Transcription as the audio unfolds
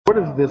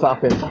what does this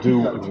offense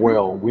do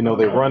well? We know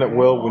they run it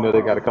well. We know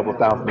they got a couple of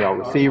 1,000-yard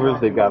receivers.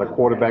 They've got a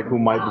quarterback who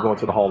might be going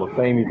to the Hall of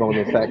Fame. He's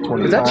only been sacked 20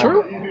 times. Is that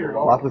true?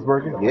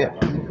 Roethlisberger? Yeah.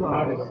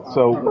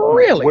 So,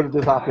 really? What does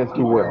this offense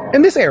do well?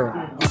 In this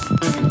era?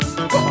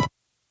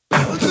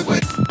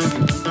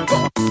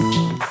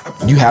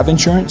 You have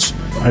insurance?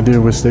 I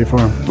do with State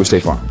Farm. With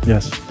State Farm?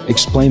 Yes.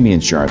 Explain me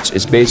insurance.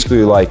 It's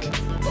basically like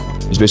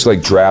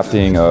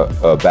drafting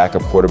a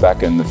backup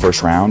quarterback in the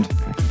first round,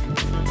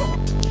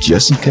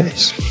 just in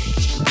case.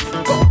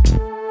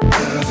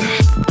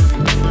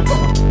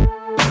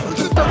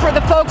 So for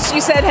the folks you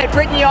said had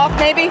written you off,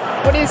 maybe,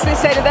 what does this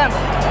say to them?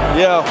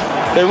 Yeah,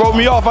 they wrote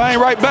me off. I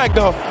ain't right back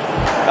though.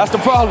 That's the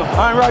problem.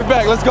 I ain't right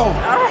back. Let's go. All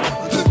right.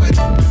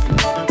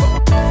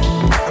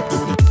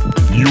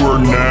 You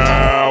are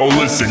now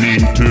listening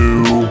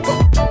to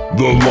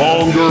The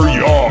Longer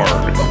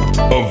Yard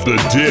of the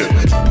Dip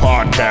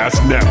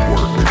Podcast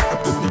Network.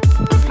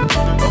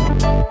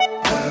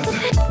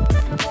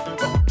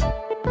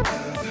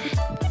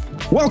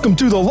 Welcome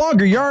to The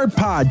Longer Yard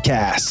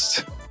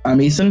Podcast.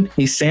 I'm Ethan.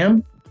 He's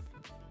Sam.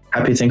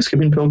 Happy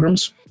Thanksgiving,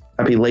 pilgrims.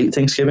 Happy late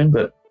Thanksgiving,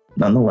 but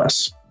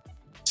nonetheless.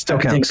 Still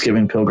Happy counts.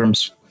 Thanksgiving,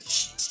 pilgrims.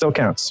 Still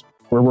counts.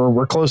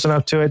 We're close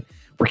enough to it.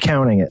 We're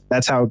counting it.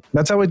 That's how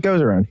it goes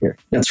around here.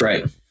 That's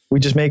right. We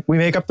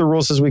make up the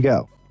rules as we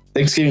go.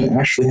 Thanksgiving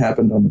actually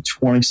happened on the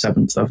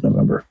 27th of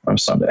November on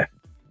Sunday.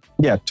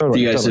 Yeah,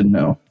 totally. If you guys didn't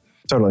know.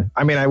 Totally.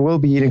 I mean, I will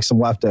be eating some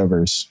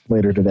leftovers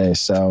later today,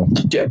 so.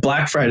 Yeah,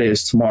 Black Friday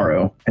is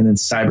tomorrow, and then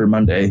Cyber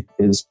Monday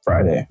is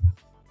Friday.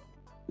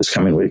 This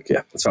coming week.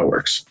 Yeah, that's how it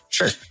works.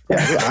 Sure.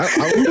 Yeah,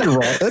 we can roll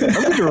with it. I'm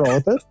going to roll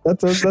with it.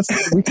 That's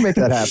we can make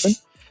that happen.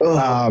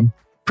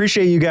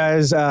 Appreciate you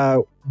guys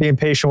being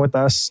patient with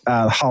us.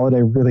 The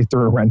holiday really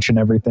threw a wrench in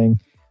everything.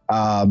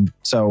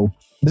 So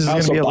this is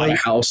going to be a late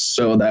house,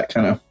 so that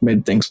kind of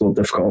made things a little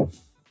difficult.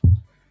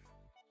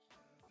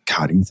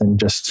 God, Ethan,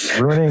 just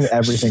ruining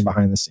everything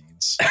behind the scenes.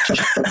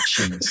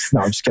 Jeez.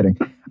 No, I'm just kidding.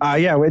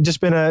 It's just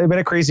been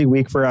a crazy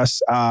week for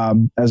us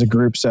as a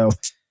group. So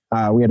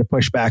we had to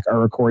push back our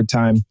record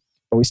time,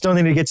 but we still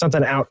need to get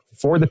something out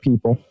for the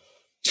people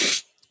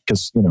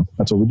because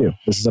that's what we do.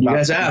 This is about. You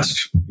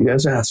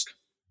guys asked.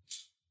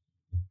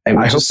 Hey,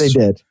 I hope they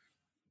did.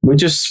 We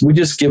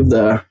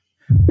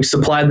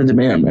supply the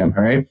demand, man.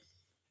 All right.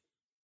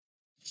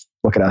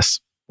 Look at us.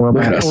 We're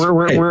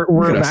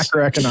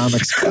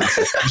macroeconomics class.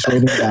 Just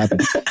waiting to happen.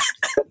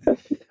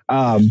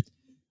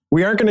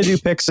 We aren't going to do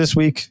picks this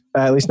week,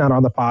 at least not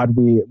on the pod.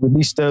 We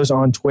released those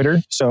on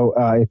Twitter. So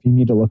if you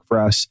need to look for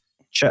us,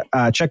 check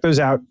those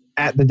out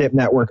at the Dip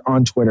Network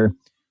on Twitter.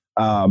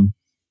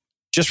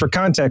 Just for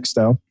context,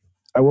 though,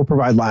 I will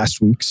provide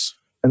last week's,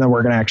 and then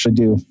we're going to actually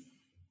do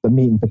the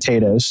meat and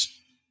potatoes.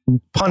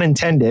 Pun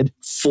intended.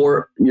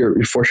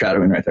 You're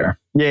foreshadowing right there.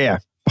 Yeah.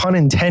 Pun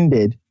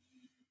intended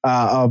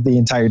of the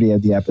entirety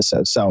of the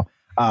episode. So,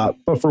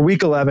 but for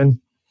week 11,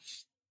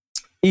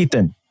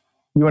 Ethan,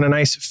 you went a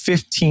nice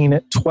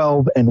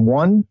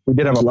 15-12-1. We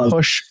did have a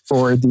push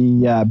for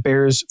the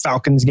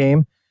Bears-Falcons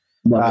game.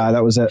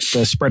 That was at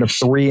the spread of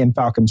 3, and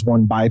Falcons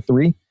won by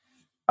 3.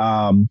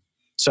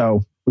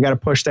 So we got a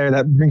push there.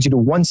 That brings you to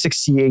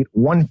 168,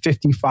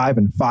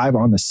 155-5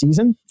 on the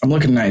season. I'm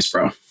looking nice,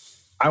 bro.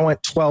 I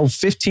went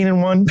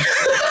 12-15-1.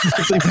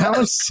 Perfectly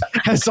balanced,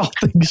 as all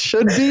things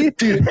should be.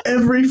 Dude,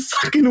 every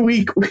fucking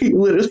week,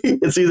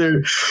 it's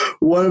either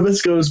one of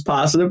us goes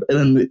positive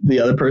and then the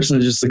other person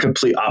is just the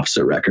complete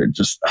opposite record.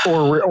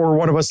 Or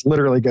one of us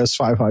literally goes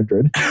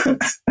 500.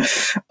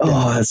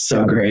 That's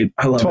so great.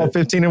 I love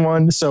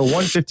 12-15-1. So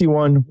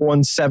 151,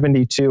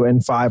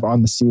 172-5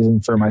 on the season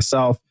for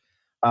myself.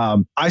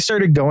 I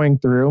started going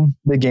through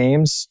the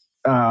games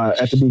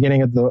at the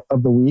beginning of the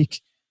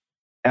week.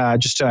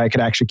 Just so I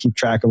could actually keep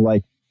track of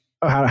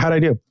how'd I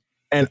do?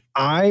 And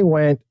I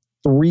went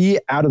 3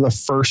 out of the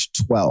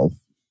first 12.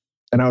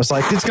 And I was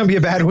like, it's going to be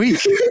a bad week.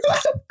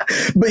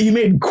 But you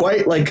made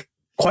quite a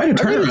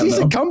turnaround. A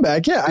decent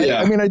comeback. Yeah.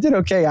 I mean, I did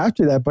okay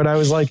after that, but I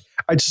was like,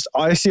 I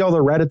see all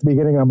the red at the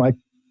beginning. I'm like,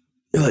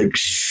 you're like,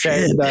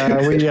 shit.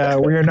 And, we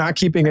are not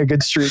keeping a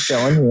good streak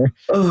going here.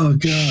 Oh,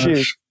 gosh.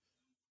 Shoot.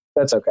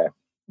 That's okay.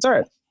 It's all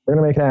right. We're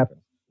going to make it happen.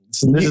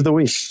 This is the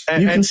week.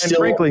 And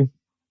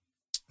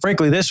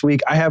frankly, this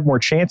week I have more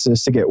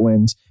chances to get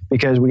wins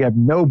because we have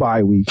no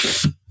bye week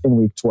in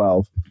week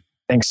 12,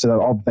 thanks to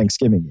all the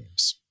Thanksgiving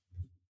games.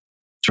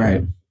 That's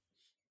right.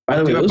 By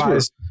the way,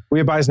 we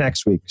have buys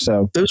next week,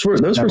 so those were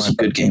some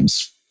good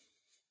games.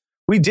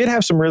 We did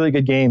have some really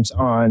good games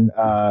on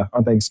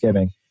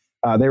Thanksgiving.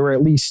 They were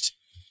at least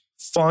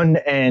fun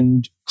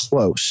and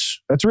close.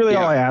 That's really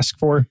all I ask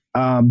for.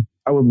 I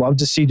would love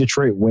to see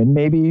Detroit win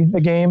maybe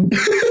a game.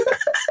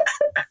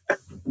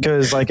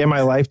 Because in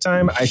my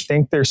lifetime, I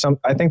think they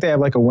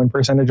have a win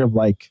percentage of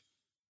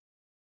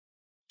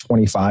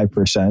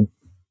 25%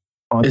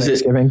 on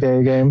Thanksgiving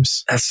Day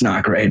games. That's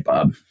not great,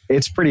 Bob.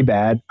 It's pretty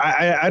bad.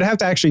 I'd have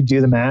to actually do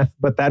the math,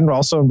 but that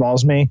also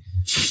involves me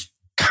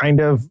kind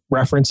of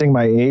referencing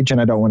my age,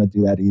 and I don't want to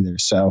do that either.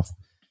 So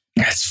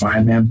that's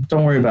fine, man.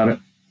 Don't worry about it.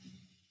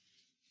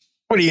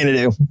 What are you going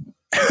to do?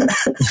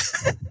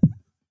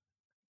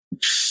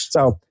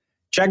 So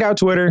check out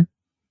Twitter.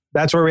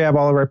 That's where we have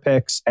all of our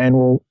picks, and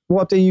we'll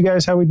update you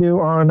guys how we do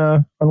on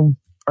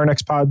our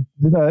next pod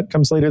that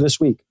comes later this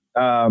week.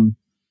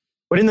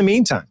 But in the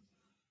meantime,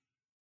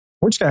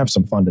 we're just gonna have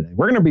some fun today.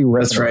 We're gonna be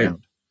riffing around.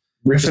 Around.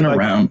 We're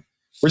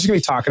just gonna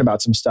be talking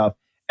about some stuff,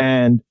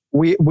 and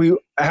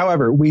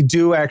however, we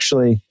do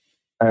actually.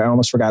 I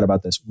almost forgot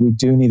about this. We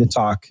do need to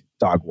talk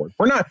dog award.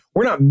 We're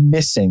not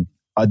missing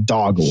a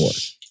dog award.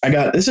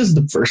 This is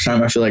the first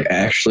time I feel like I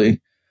actually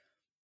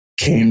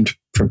came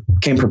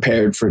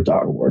prepared for a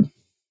dog award.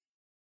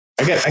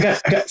 I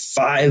got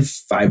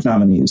five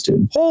nominees,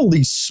 dude.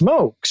 Holy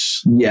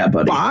smokes. Yeah,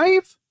 buddy.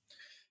 5?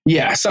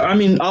 Yeah. So, I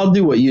mean, I'll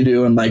do what you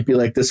do and like be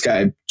like, this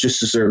guy just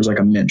deserves like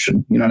a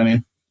mention. You know what I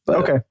mean?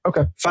 But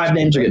okay. 5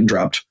 names are getting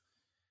dropped.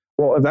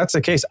 Well, if that's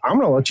the case, I'm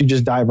going to let you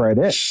just dive right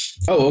in.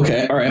 Oh,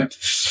 okay. All right.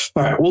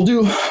 We'll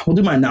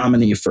do my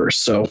nominee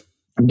first. So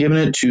I'm giving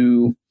it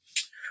to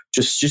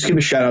just give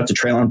a shout out to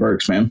Treylon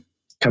Burks, man.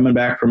 Coming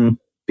back from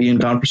being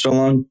gone for so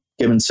long,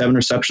 giving 7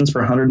 receptions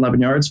for 111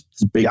 yards.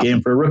 It's a big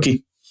game for a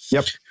rookie.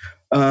 Yep.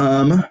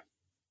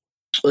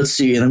 Let's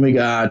see. And then we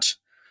got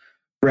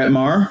Brett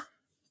Maher,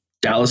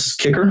 Dallas's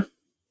kicker,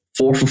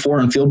 4 for 4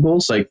 in field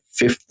goals, like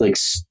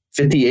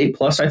 58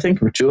 plus, I think,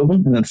 for 2 of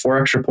them, and then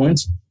 4 extra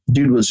points.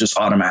 Dude was just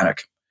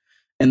automatic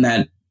in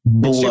that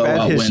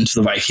blowout win to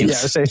the Vikings. Yeah,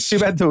 I would say it's too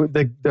bad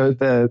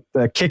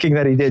the kicking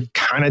that he did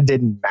kind of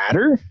didn't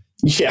matter.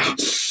 Yeah,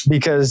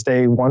 because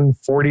they won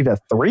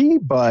 40-3,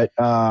 but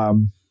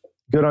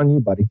good on you,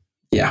 buddy.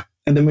 Yeah,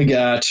 and then we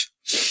got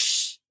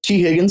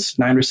T. Higgins,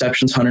 9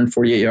 receptions,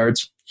 148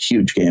 yards,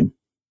 huge game.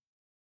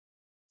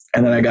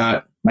 And then I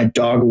got my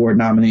dog award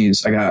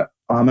nominees. I got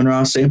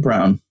Amon-Ra St.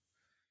 Brown,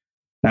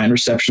 9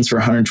 receptions for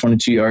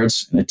 122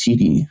 yards and a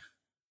TD.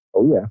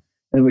 Oh yeah.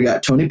 And we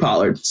got Tony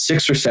Pollard,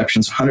 6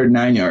 receptions,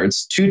 109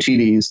 yards, 2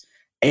 TDs,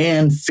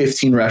 and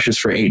 15 rushes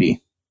for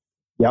 80.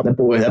 Yep. That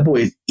boy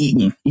is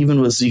eating,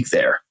 even with Zeke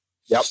there.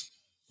 Yep.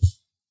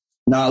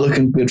 Not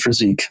looking good for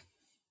Zeke.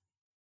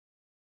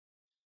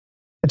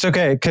 It's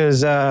okay,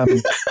 because you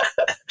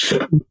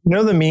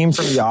know the meme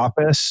from The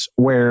Office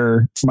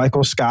where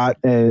Michael Scott,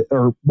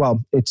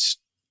 it's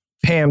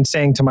Pam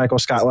saying to Michael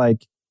Scott,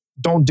 like,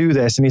 don't do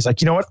this. And he's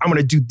like, you know what? I'm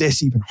going to do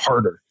this even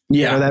harder.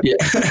 Yeah. You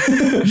know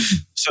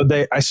that? So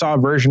I saw a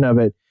version of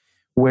it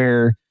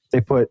where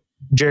they put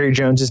Jerry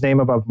Jones's name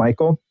above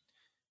Michael.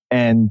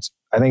 And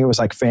I think it was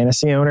like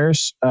fantasy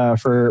owners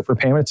for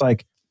Pam. It's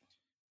like,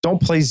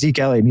 don't play Zeke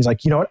Elliott. And he's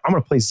like, you know what? I'm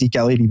going to play Zeke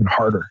Elliott even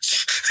harder.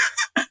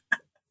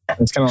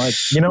 It's kind of like,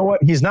 you know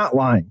what? He's not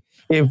lying.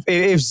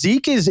 If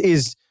Zeke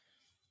is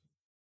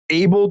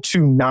able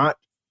to not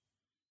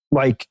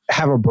like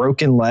have a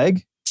broken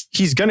leg,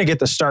 he's going to get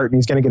the start and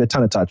he's going to get a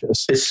ton of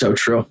touches. It's so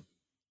true.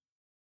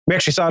 We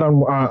actually saw it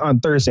on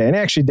Thursday, and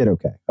he actually did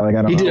okay.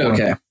 He did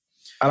okay.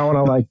 I don't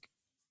want to like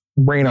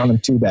rain on him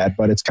too bad,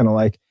 but it's kind of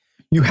like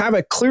you have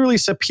a clearly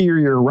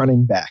superior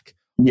running back.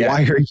 Yeah.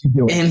 Why are you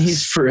doing? And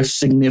he's for a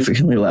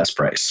significantly less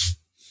price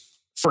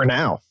for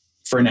now.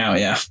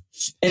 Yeah.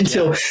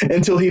 Until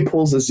he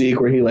pulls a Zeke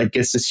where he like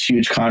gets this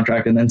huge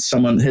contract, and then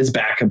his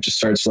backup just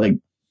starts like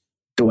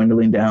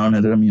dwindling down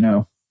at him. You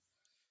know,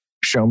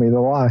 show me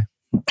the lie.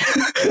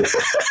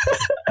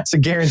 It's a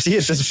guarantee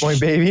at this point,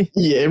 baby.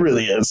 Yeah, it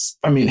really is.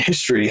 I mean,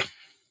 history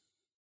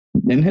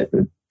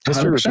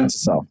repeats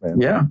itself,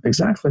 man. Yeah,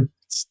 exactly.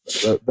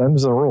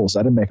 Them's the rules.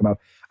 I didn't make them up.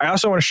 I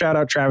also want to shout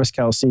out Travis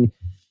Kelce.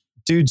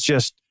 Dude's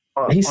just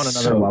he's on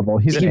another level.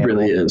 He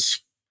really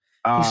is.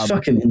 He's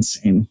fucking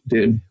insane,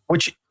 dude.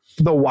 Which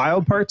the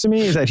wild part to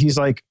me is that he's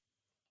like,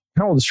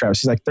 how old is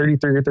Travis? He's like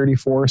 33 or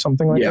 34 or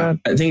something like that.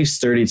 I think he's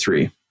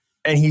 33.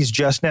 And he's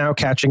just now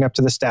catching up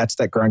to the stats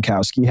that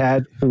Gronkowski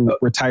had, who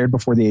retired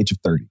before the age of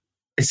 30.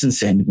 It's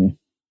insane to me.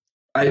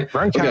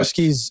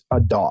 Gronkowski's a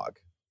dog.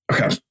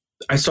 Okay.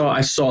 I saw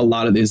a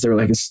lot of these. They were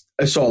like,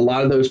 I saw a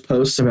lot of those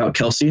posts about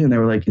Kelce, and they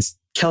were like, is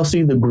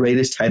Kelce the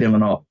greatest tight end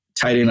of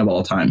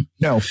all time?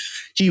 No.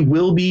 He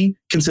will be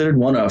considered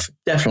one of.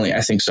 Definitely,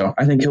 I think so.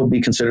 I think he'll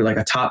be considered like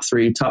a top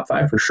 3, top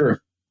 5 for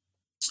sure.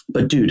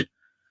 But dude,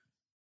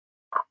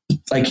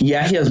 like,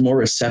 yeah, he has more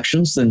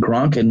receptions than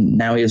Gronk, and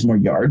now he has more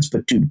yards.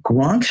 But dude,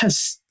 Gronk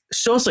has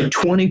like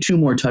 22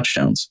 more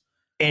touchdowns.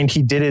 And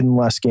he did it in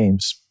less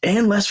games.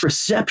 And less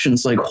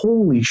receptions. Like,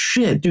 holy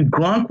shit, dude,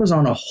 Gronk was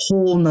on a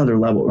whole nother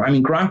level. I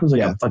mean, Gronk was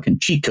like a fucking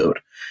cheat code.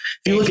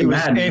 If you look at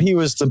Madden. And he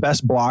was the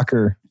best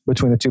blocker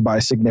between the two by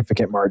a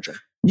significant margin.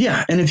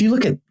 Yeah, and if you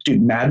look at,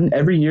 dude, Madden,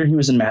 every year he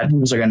was in Madden, he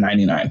was like a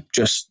 99,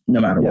 just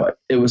no matter what.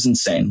 It was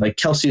insane. Like,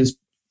 Kelce is,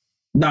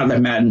 not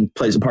that Madden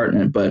plays a part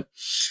in it, but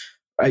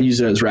I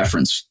use it as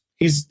reference.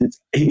 He's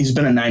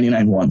been a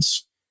 99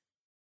 once.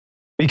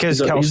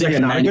 Because Kelce like is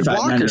not a good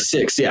blocker.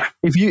 96, yeah.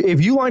 If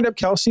you lined up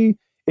Kelce,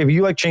 if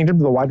you like change him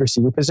to the wide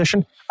receiver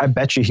position, I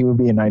bet you he would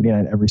be a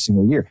 99 every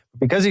single year.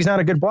 But because he's not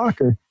a good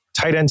blocker,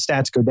 tight end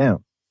stats go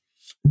down.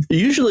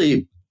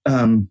 Usually,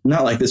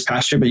 not like this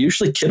past year, but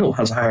usually Kittle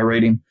has a higher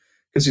rating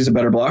because he's a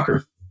better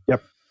blocker.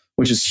 Yep.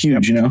 Which is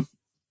huge, you know.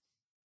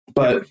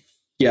 But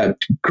yeah,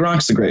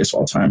 Gronk's the greatest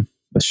of all time.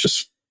 That's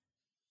just.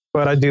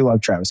 But I do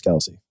love Travis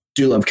Kelce.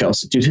 do love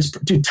Kelsey.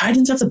 Dude, tight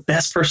ends have the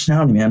best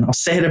personality, man. I'll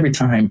say it every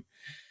time.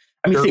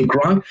 I mean, think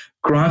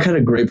Gronk had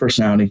a great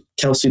personality.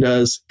 Kelsey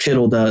does.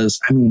 Kittle does.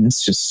 I mean,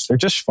 they're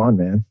just fun,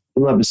 man.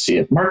 We love to see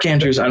it. Mark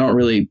Andrews, he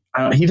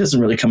doesn't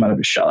really come out of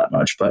his shell that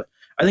much, but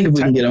I think if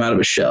we can get him out of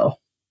his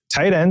shell.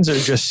 Tight ends are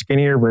just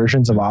skinnier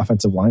versions of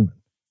offensive linemen.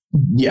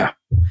 Yeah.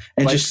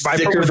 And like, just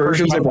thicker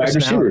versions of wide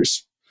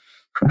receivers.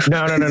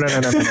 No. They don't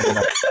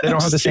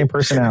have the same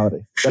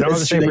personality. They don't have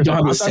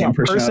the same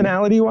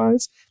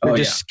personality-wise. They're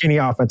just skinny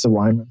offensive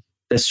linemen.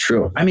 That's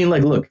true. I mean,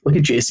 like, look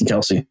at Jason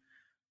Kelsey.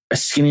 A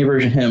skinny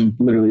version of him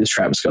literally is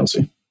Travis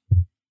Kelsey.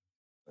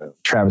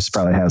 Travis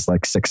probably has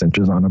like 6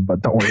 inches on him,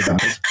 but don't worry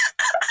about it.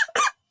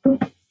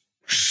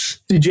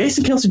 Dude,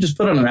 Jason Kelsey just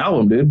put on an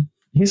album, dude.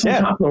 He's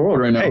on top of the world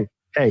right now.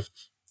 Hey,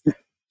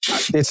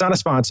 it's not a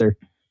sponsor,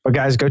 but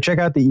guys, go check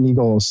out the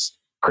Eagles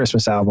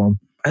Christmas album.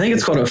 I think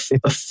it's called a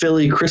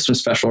Philly Christmas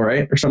special,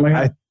 right? Or something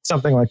like that.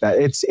 Something like that.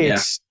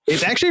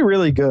 It's actually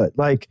really good.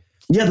 Like,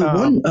 the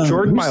one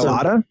Jordan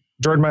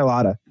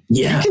Mailata.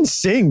 Yeah. He can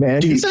sing,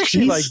 man. Dude, he's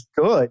actually like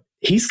good.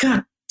 He's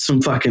got some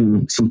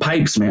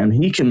pipes, man.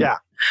 He can. Yeah.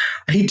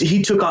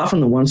 He took off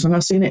on the one song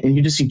I've seen it, and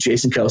you just see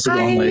Jason Kelsey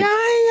going like,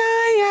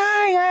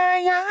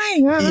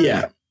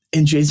 yeah.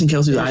 And Jason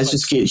Kelsey's eyes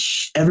just get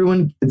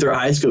their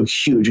eyes go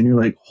huge, and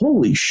you're like,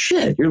 holy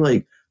shit! You're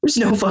like, there's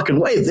no fucking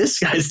way this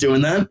guy's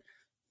doing that,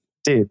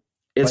 dude.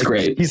 It's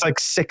great. He's like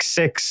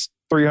 6'6",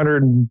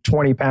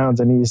 320 pounds,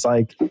 and he's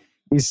like,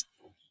 he's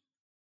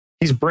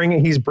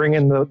bringing the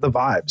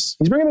vibes.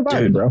 He's bringing the vibes,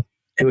 dude, bro.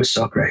 It was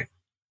so great.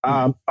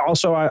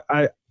 Also,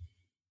 I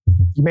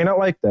you may not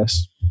like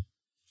this.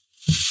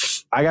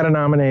 I got to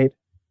nominate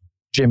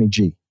Jimmy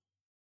G.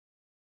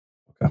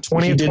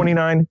 20 of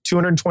 29,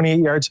 228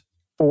 yards,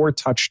 4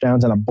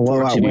 touchdowns, and a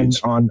blowout win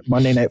on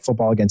Monday Night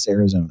Football against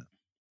Arizona.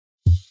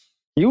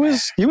 He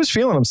was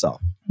feeling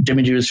himself.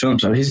 Jimmy G was feeling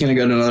himself. He's going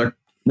to go to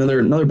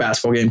another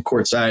basketball game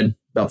courtside.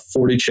 About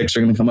 40 chicks are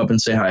going to come up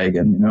and say hi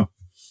again. You know?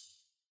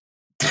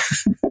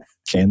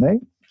 Can they?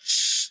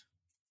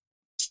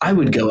 I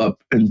would go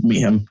up and meet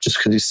him just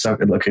because he's so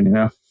good looking. You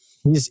know,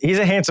 he's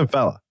a handsome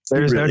fella.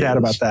 There's no doubt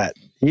about that.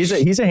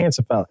 He's a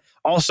handsome fella.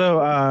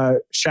 Also,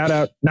 shout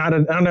out, not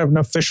an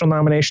official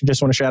nomination,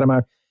 just want to shout him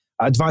out.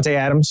 Devontae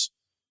Adams,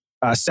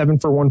 7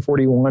 for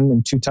 141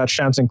 and 2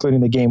 touchdowns, including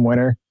the game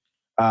winner.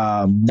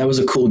 That was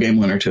a cool game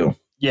winner too.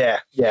 Yeah.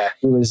 It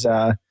was.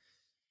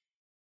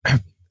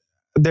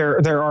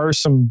 There are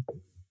some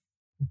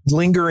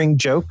lingering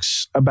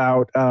jokes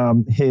about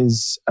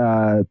his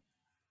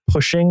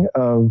pushing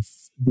of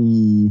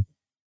the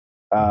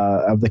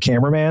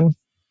cameraman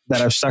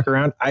that I've stuck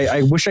around.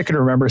 I wish I could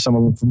remember some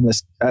of them from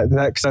this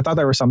because I thought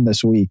there were some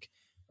this week.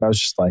 But I was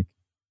just like,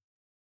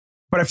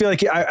 but I feel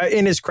like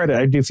in his credit,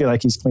 I do feel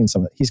like he's cleaned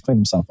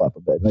himself up a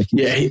bit. Like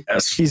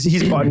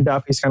he's buttoned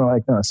up. He's kind of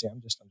like, no, see,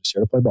 I'm just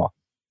here to play ball.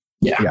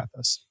 Yeah, I got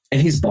this.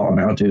 And he's balling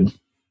out, dude.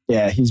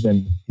 Yeah, he's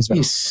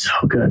so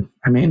good.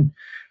 I mean,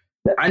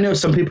 I know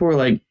some people were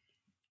like,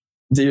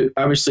 dude,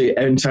 obviously,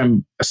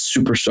 anytime a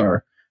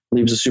superstar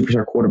leaves a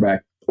superstar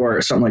quarterback or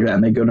something like that,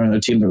 and they go to another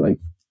team, they're like,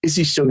 is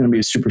he still going to be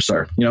a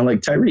superstar? You know, like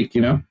Tyreek,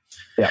 you know?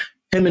 Yeah.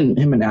 Him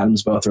and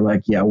Adams both are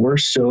like, yeah, we're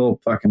still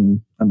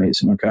fucking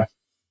amazing. Okay.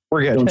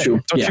 We're good.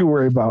 Don't you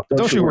worry about boys.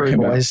 Don't you worry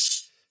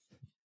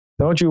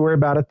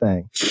about a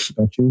thing.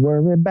 Don't you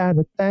worry about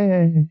a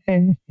thing.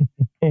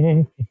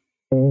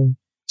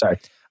 Sorry.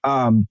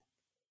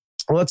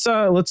 Let's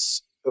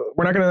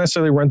we're not going to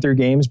necessarily run through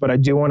games, but I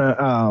do want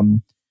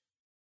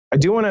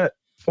to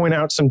point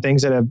out some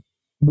things that have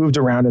moved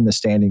around in the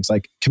standings,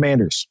 like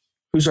Commanders.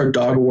 Who's our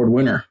dog award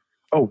winner?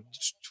 Oh,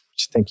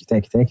 thank you.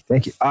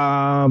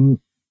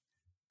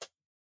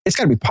 It's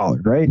got to be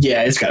Pollard, right?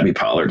 Yeah, it's got to be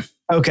Pollard.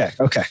 Okay.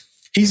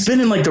 He's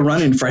been in like the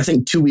run-in for I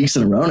think 2 weeks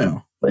in a row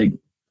now. Like,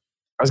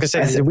 I was gonna say,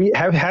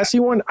 has he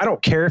won? I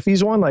don't care if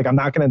he's won. Like, I'm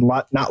not gonna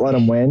not let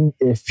him win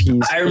if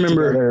he's. I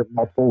remember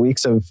multiple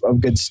weeks of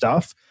good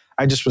stuff.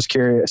 I just was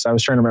curious. I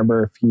was trying to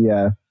remember if he.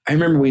 I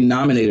remember we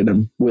nominated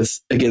him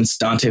against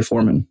Dante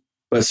Foreman,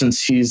 but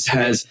since he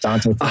has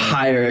a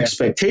higher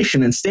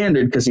expectation and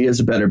standard because he has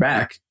a better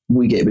back,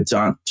 we gave it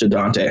to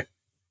Dante.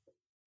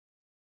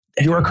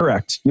 You are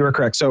correct.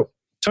 So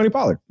Tony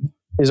Pollard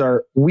is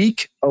our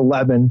Week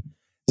 11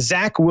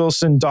 Zach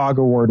Wilson Dog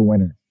Award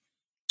winner.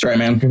 That's right,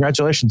 man.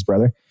 Congratulations,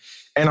 brother.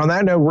 And on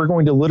that note, we're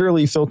going to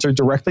literally filter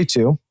directly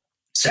to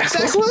Zach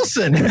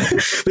Wilson.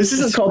 This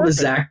isn't called the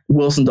Zach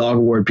Wilson Dog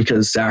Award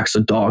because Zach's a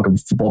dog of a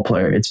football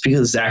player. It's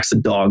because Zach's a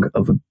dog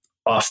of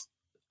off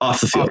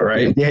the field,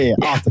 right? Yeah,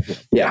 off the field.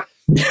 Yeah.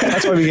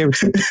 That's why we gave it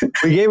to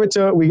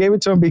him. We gave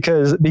it to him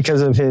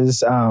because of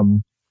his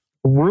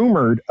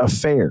rumored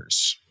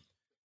affairs.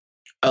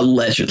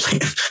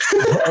 Allegedly.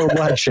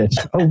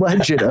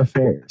 Alleged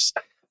affairs.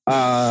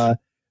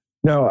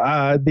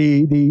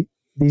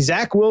 The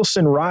Zach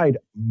Wilson ride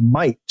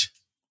might,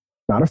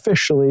 not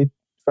officially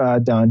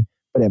done,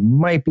 but it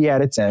might be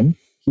at its end.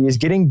 He is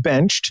getting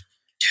benched,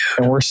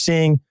 and we're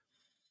seeing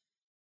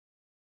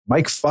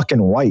Mike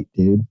fucking White,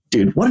 dude.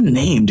 Dude, what a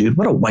name, dude.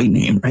 What a white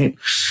name, right?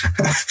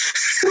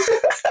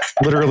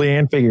 Literally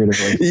and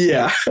figuratively.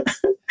 Yeah.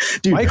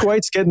 Dude. Mike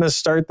White's getting the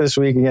start this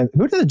week again.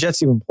 Who did the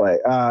Jets even play?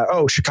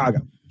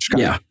 Chicago.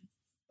 Yeah.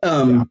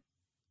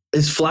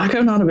 Is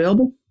Flacco not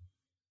available?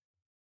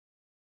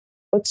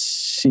 Let's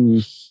see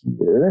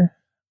here.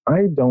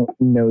 I don't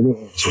know the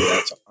answer to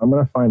that, so I'm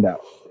going to find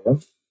out.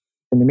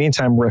 In the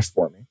meantime, riff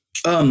for me.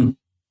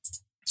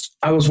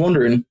 I was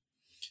wondering,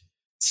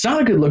 it's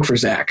not a good look for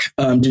Zach.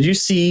 Did you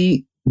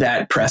see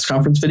that press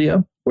conference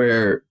video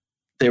where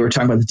they were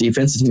talking about the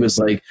defense and he was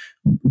like,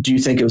 do you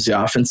think it was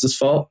the offense's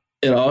fault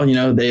at all? You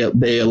know,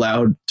 they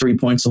allowed 3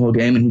 points the whole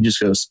game, and he just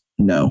goes,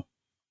 no.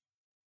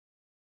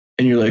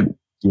 And you're like,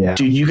 yeah,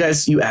 dude,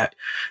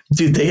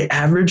 they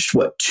averaged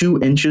 2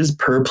 inches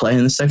per play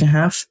in the second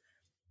half?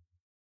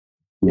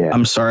 Yeah.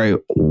 I'm sorry,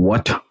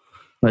 what?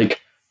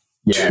 Like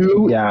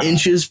 2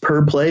 inches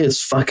per play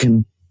is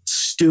fucking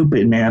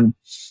stupid, man.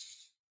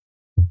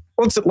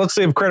 Let's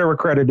give credit where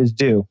credit is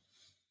due.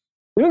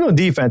 The New England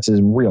defense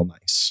is real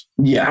nice.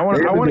 Yeah, I want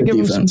to give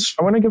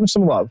them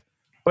some love,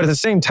 but at the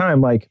same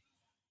time, like,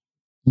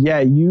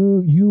 yeah,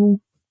 you're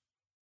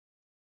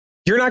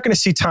not going to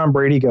see Tom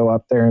Brady go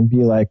up there and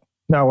be like,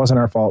 no, it wasn't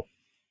our fault.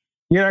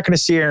 You're not going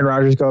to see Aaron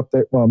Rodgers go up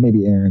there. Well,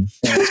 maybe Aaron.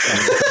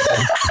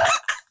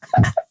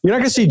 You're not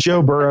going to see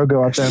Joe Burrow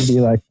go up there and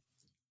be like,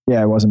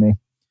 yeah, it wasn't me.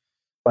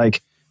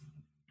 Like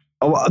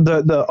a lot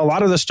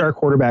of the star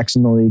quarterbacks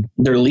in the league,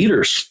 they're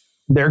leaders.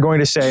 They're going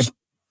to say,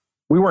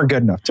 we weren't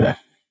good enough today.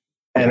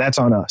 And that's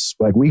on us.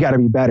 Like, we got to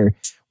be better.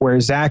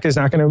 Whereas Zach is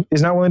not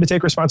willing to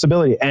take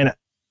responsibility. And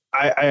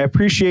I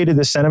appreciated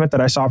the sentiment that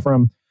I saw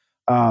from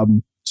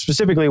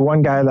specifically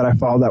one guy that I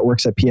follow that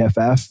works at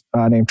PFF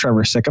named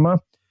Trevor Sikkema,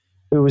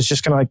 who was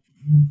just kind of like,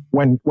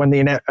 when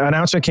the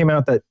announcement came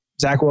out that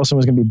Zach Wilson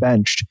was going to be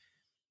benched,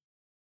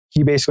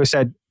 he basically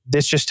said,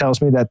 this just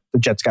tells me that the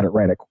Jets got it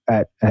right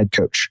at head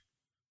coach.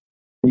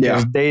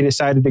 Because they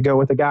decided to go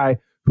with a guy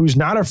who's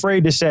not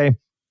afraid to say,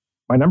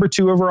 my number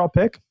 2 overall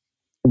pick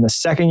in the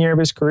second year of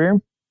his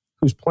career,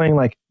 who's playing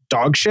like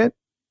dog shit,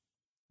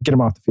 get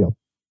him off the field.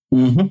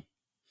 Mm-hmm.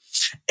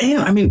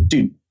 And I mean,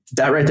 dude,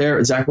 that right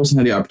there, Zach Wilson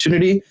had the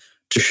opportunity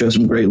to show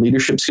some great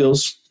leadership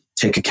skills,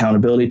 take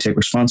accountability, take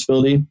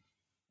responsibility, and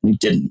he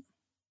didn't.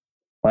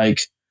 Like,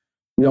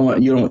 you don't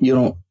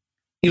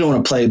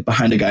want to play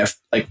behind a guy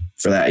like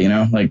for that, you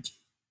know? Like,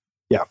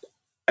 yeah,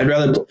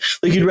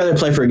 you'd rather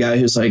play for a guy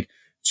who's like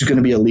just going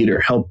to be a leader,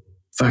 help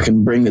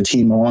fucking bring the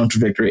team along to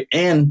victory,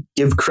 and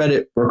give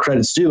credit where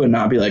credit's due, and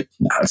not be like,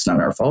 no, it's not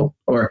our fault,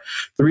 or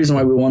the reason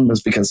why we won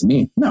was because of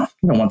me. No,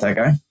 you don't want that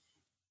guy.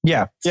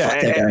 Yeah.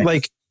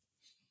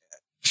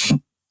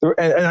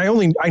 And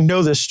I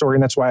know this story,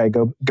 and that's why I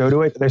go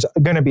to it. There's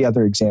going to be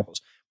other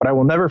examples, but I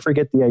will never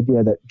forget the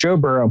idea that Joe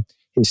Burrow,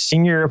 his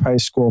senior year of high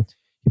school,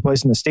 he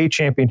plays in the state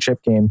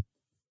championship game,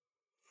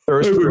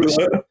 throws for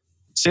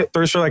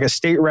like a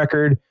state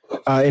record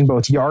in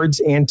both yards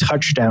and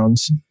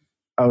touchdowns.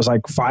 I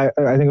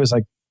think it was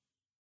like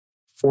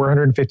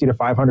 450 to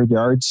 500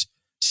 yards,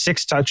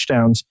 6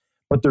 touchdowns,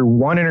 but they're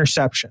 1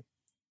 interception.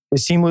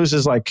 His team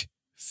loses like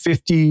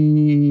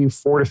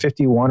 54 to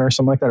 51 or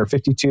something like that, or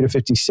 52 to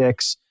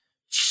 56.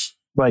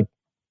 Like,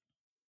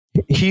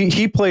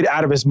 he played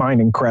out of his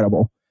mind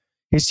incredible.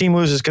 His team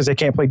loses because they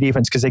can't play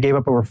defense because they gave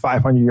up over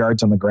 500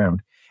 yards on the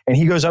ground. And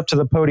he goes up to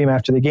the podium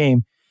after the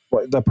game,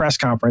 the press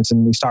conference,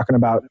 and he's talking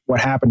about what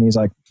happened. He's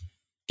like,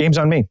 game's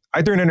on me.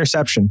 I threw an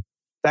interception.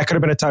 That could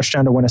have been a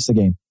touchdown to win us the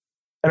game.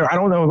 And I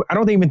don't know. I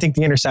don't even think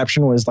the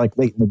interception was like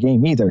late in the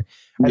game either.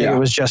 I think it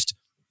was just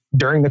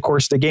during the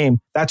course of the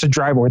game. That's a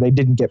drive where they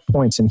didn't get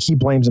points, and he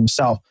blames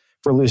himself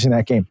for losing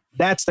that game.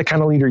 That's the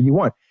kind of leader you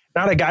want.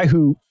 Not a guy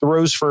who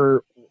throws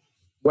for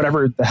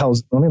whatever the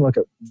hell's. Let me look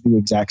at the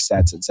exact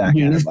stats that Zach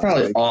had. It's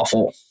probably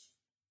awful.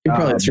 He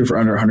probably threw for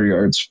under 100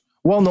 yards.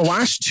 Well, in the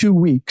last 2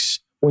 weeks,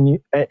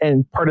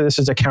 and part of this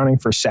is accounting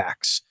for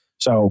sacks,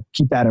 so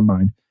keep that in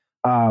mind.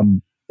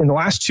 In the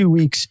last 2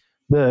 weeks,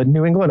 the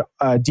New England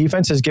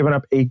defense has given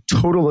up a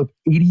total of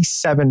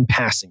 87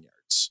 passing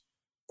yards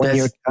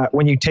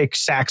when you take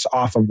sacks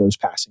off of those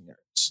passing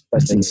yards.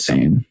 That's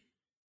insane.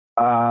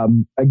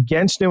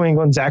 Against New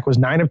England, Zach was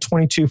 9 of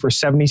 22 for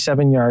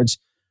 77 yards,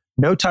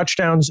 no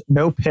touchdowns,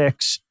 no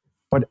picks.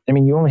 But I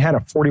mean, you only had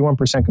a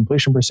 41%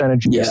 completion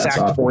percentage. You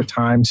sacked 4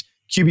 times,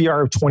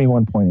 QBR of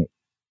 21.8.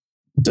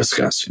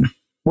 Disgusting.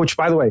 Which,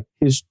 by the way,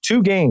 his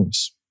two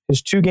games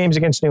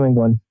against New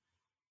England,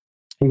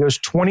 he goes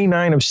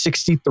 29 of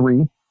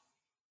 63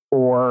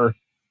 for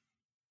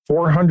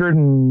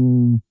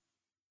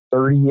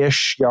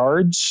 430-ish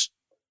yards,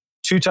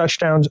 2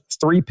 touchdowns,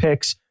 3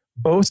 picks.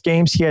 Both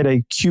games, he had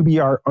a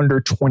QBR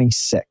under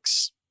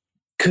 26.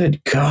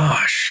 Good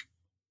gosh.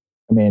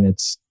 I mean,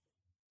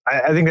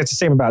 I think that's the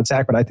same about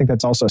Zach, but I think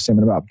that's also the same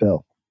about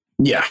Bill.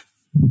 Yeah.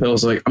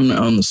 Bill's like, I'm going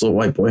to own this little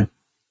white boy.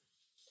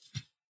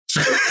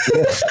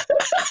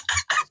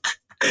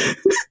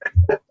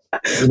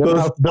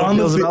 Bill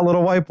feels about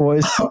little white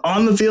boys.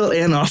 On the field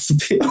and off the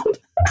field.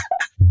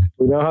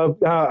 We know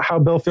how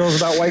Bill feels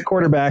about white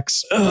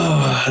quarterbacks.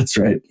 Oh, that's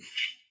right.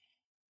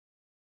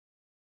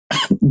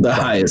 The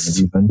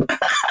highest.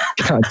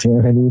 God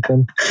damn it,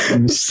 Ethan!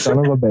 You son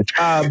of a bitch.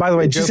 By the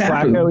way, Joe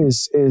Flacco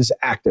is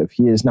active.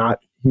 He is not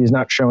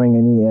showing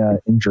any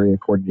injury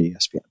according to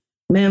ESPN.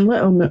 Man,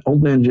 let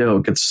old man Joe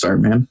get the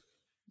start, man.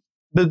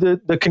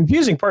 The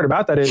confusing part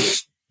about that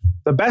is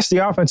the best the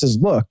offense has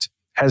looked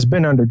has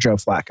been under Joe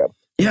Flacco.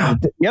 Yeah.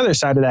 The other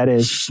side of that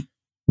is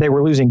they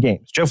were losing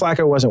games. Joe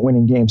Flacco wasn't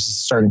winning games as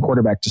a starting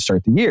quarterback to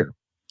start the year.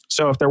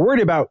 So if they're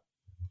worried about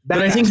that,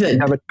 but I think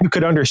that you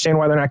could understand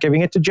why they're not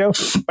giving it to Joe.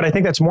 But I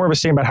think that's more of a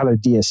statement about how their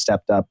D has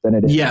stepped up than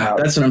it is. Yeah,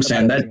 that's what I'm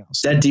saying.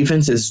 That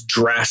defense is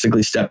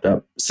drastically stepped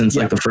up since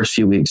like the first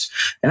few weeks.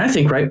 And I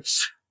think, right,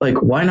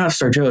 like, why not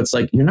start Joe? It's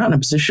like, you're not in a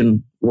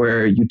position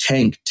where you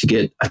tank to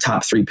get a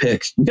top 3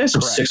 pick. You guys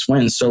have 6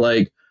 wins. So,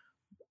 like,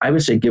 I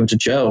would say give it to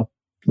Joe.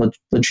 Let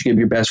you give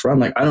your best run.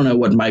 Like, I don't know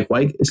what Mike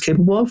White is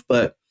capable of,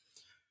 but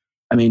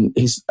I mean,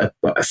 he's a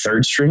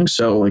third string.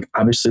 So, like,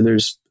 obviously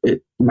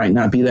it might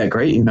not be that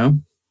great, you know?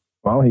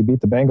 Well, he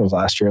beat the Bengals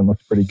last year and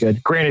looked pretty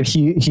good. Granted,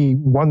 he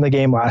won the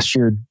game last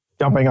year,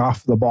 dumping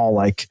off the ball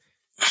like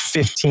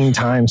 15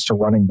 times to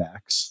running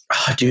backs.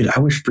 Oh, dude, I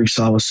wish Brees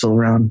Hall was still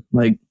around.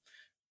 Like,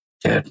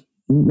 dude,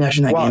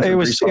 imagine that. Well, it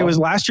was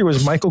last year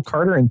was Michael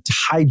Carter and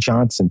Ty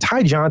Johnson.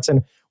 Ty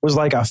Johnson was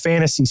like a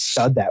fantasy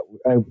stud that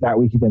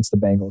week against the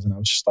Bengals, and I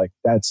was just like,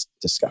 that's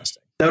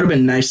disgusting. That would have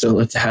been nice to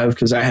have,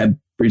 because I had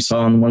Brees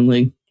Hall in one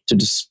league, to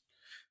just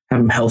have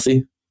him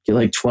healthy, get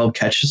like 12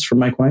 catches from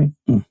Mike White.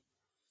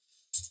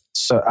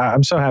 So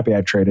I'm so happy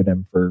I traded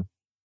him for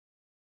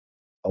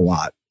a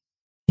lot,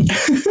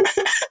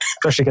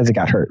 especially because he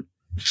got hurt.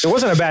 It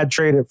wasn't a bad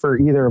trade for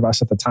either of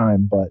us at the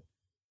time, but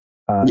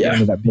it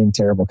ended up being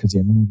terrible because he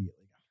immediately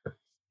got hurt.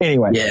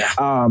 Anyway,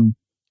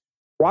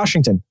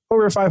 Washington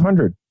over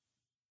 500.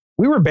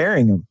 We were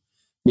burying them.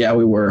 Yeah,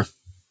 we were.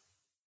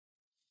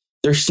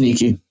 They're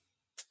sneaky.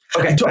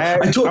 Okay,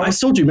 I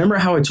told you. Remember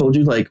how I told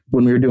you, like,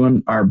 when we were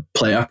doing our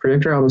playoff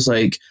predictor, I was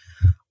like,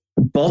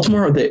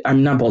 Baltimore.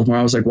 I'm not Baltimore.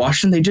 I was like,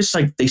 Washington. They just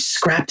they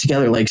scrap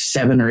together like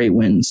 7 or 8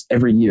 wins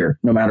every year,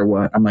 no matter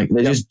what. I'm like,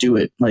 they just do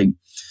it. Like,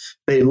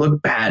 they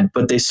look bad,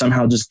 but they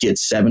somehow just get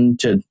 7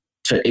 to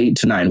 8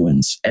 to 9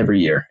 wins every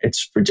year.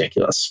 It's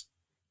ridiculous.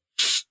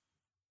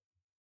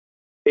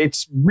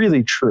 It's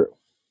really true.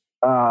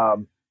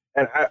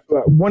 And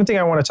one thing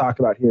I want to talk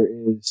about here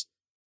is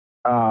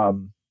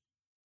the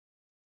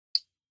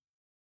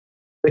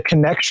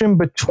connection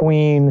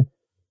between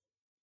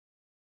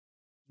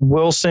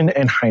Wilson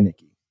and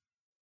Heineke.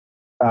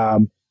 I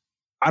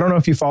don't know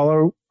if you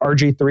follow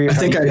RG3. I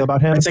think feel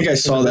about him. I think I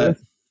saw that.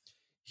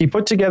 He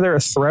put together a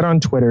thread on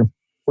Twitter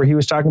where he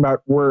was talking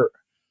about we're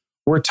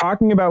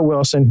talking about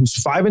Wilson, who's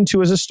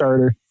 5-2 as a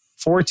starter,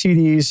 4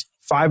 TDs,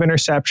 5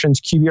 interceptions,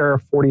 QBR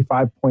of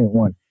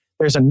 45.1.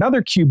 There's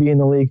another QB in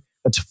the league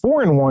that's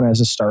 4-1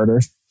 as a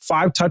starter,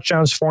 5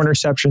 touchdowns, 4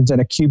 interceptions,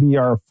 and a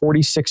QBR of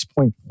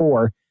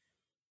 46.4.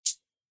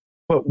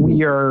 But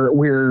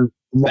we're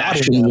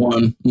bashing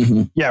one.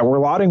 Mm-hmm. Yeah, we're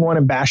lauding one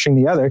and bashing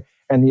the other,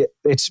 and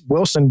it's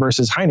Wilson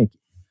versus Heineke.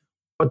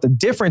 But the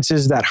difference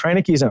is that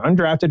Heineke is an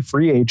undrafted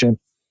free agent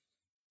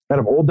out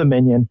of Old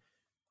Dominion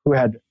who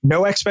had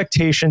no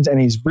expectations,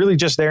 and he's really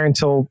just there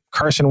until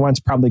Carson Wentz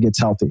probably gets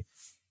healthy.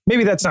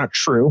 Maybe that's not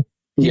true.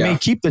 He may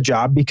keep the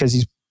job because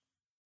he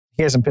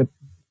hasn't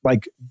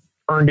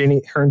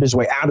earned his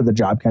way out of the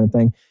job, kind of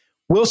thing.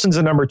 Wilson's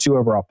the number 2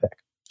 overall pick,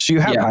 so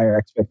you have higher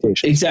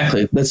expectations.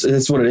 Exactly.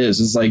 That's what it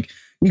is. It's like,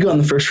 you go in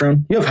the first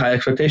round, you have high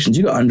expectations.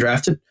 You go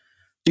undrafted,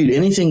 dude.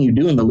 Anything you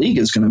do in the league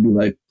is going to be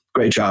like,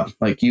 great job.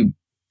 Like, you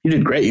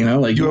did great. You know,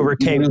 like you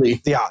overcame the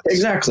odds.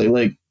 Exactly.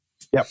 Like,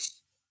 yep.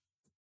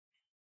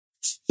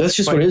 That's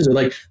just what it is.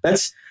 Like,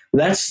 that's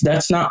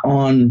not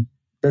on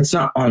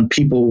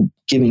people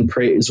giving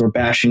praise or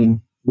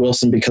bashing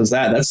Wilson because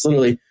that's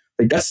literally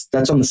like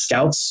that's on the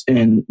scouts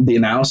and the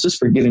analysis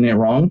for getting it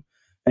wrong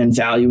and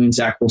valuing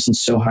Zach Wilson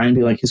so high and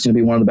be like, he's going to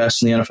be one of the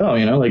best in the NFL.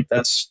 You know, like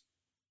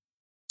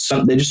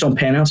they just don't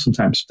pan out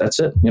sometimes.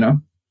 That's it. You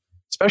know,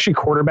 especially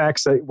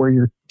quarterbacks where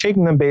you're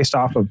taking them based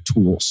off of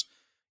tools.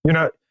 You're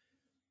not.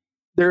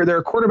 There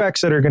are quarterbacks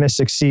that are going to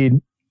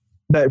succeed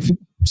that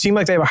seem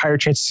like they have a higher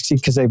chance to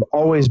succeed because they've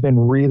always been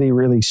really,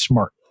 really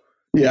smart.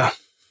 Yeah.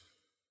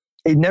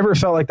 It never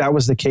felt like that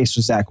was the case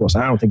with Zach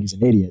Wilson. I don't think he's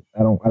an idiot.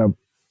 I don't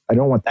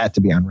want that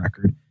to be on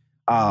record.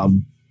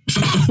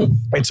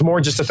 It's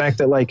more just the fact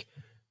that like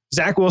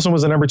Zach Wilson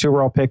was the number 2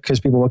 overall pick because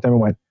people looked at him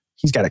and went,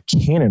 he's got a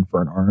cannon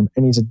for an arm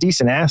and he's a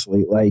decent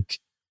athlete. Like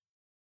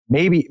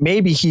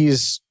maybe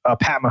he's a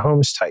Pat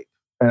Mahomes type,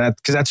 and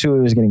because that's who he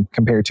was getting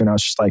compared to. And I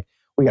was just like,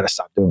 we got to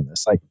stop doing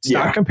this. Like,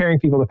 stop comparing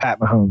people to Pat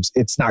Mahomes.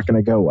 It's not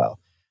going to go well.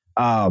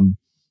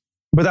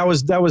 But that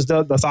was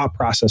the thought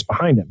process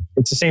behind him.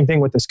 It's the same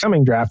thing with this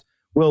coming draft.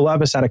 Will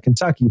Levis out of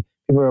Kentucky.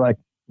 People are like,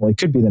 well, he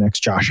could be the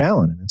next Josh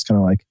Allen. And it's kind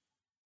of like,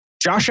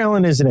 Josh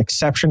Allen is an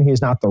exception. He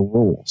is not the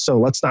rule. So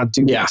let's not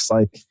do this.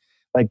 Like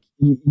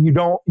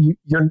you're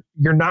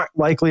not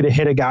likely to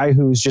hit a guy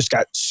who's just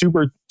got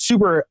super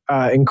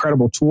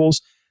incredible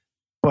tools,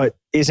 but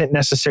isn't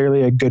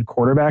necessarily a good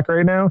quarterback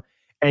right now.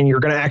 And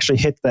you're going to actually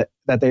hit that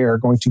they are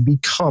going to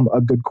become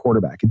a good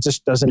quarterback. It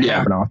just doesn't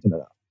happen often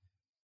enough.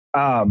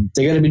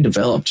 They got to be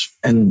developed.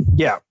 And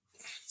yeah.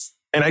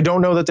 And I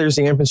don't know that there's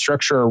the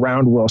infrastructure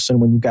around Wilson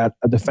when you've got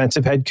a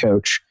defensive head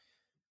coach.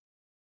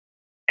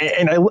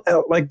 And I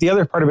like the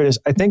other part of it is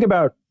I think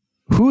about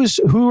who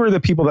are the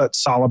people that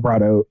Saleh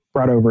brought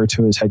over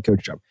to his head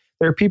coach job.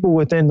 There are people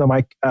within the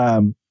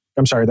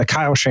the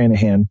Kyle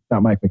Shanahan,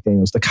 not Mike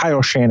McDaniels, the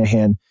Kyle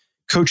Shanahan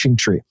coaching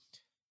tree.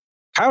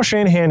 Kyle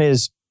Shanahan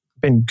has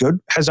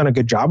done a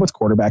good job with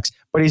quarterbacks,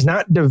 but he's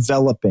not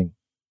developing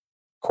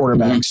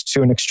quarterbacks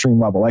to an extreme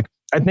level. Like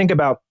I think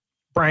about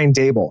Brian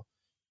Daboll.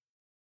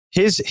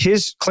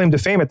 His claim to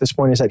fame at this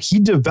point is that he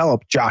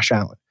developed Josh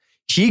Allen.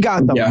 He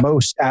got the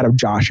most out of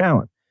Josh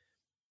Allen.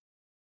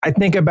 I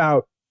think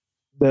about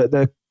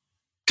the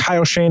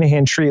Kyle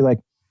Shanahan tree. Like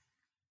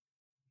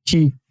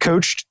he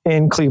coached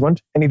in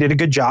Cleveland and he did a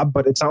good job,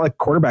 but it's not like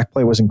quarterback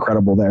play was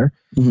incredible there.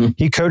 Mm-hmm.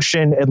 He coached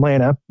in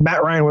Atlanta.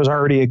 Matt Ryan was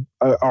already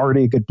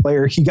a good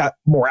player. He got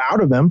more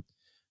out of him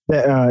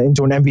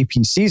into an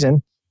MVP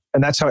season,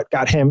 and that's how it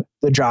got him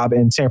the job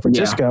in San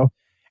Francisco. Yeah.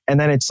 And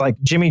then it's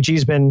like Jimmy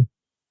G's been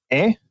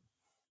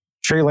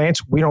Trey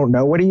Lance, we don't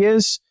know what he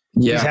is.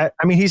 Yeah.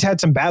 He's had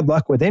some bad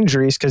luck with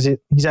injuries because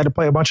he's had to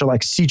play a bunch of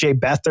like CJ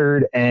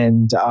Beathard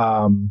and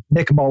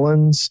Nick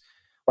Mullins.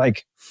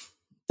 Like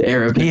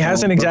he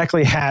hasn't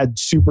exactly had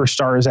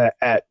superstars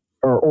at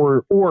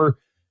or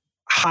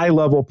high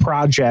level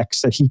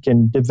projects that he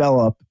can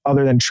develop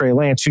other than Trey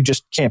Lance, who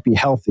just can't be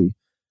healthy.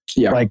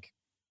 Yeah. Like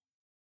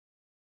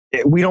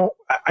I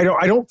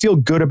don't feel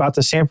good about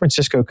the San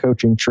Francisco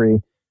coaching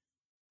tree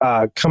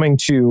coming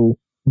to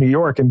New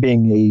York and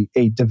being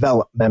a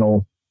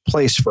developmental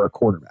place for a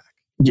quarterback.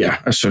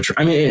 Yeah, that's so true.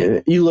 I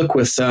mean, you look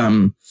with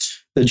the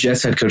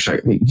Jets head coach,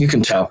 you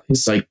can tell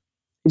he's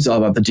all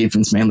about the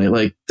defense mainly.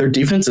 Like their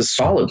defense is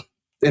solid,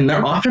 and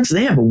their offense,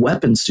 they have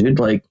weapons, dude.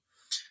 Like,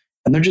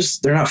 and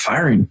they're not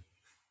firing.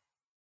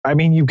 I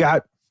mean, you've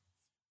got,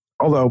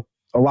 although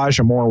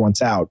Elijah Moore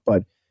wants out,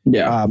 but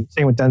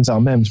same with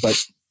Denzel Mims.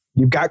 But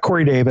you've got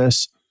Corey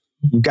Davis,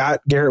 you've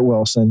got Garrett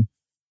Wilson,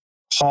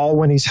 Hall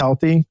when he's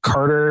healthy,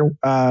 Carter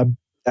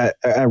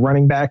at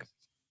running back.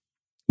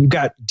 You've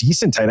got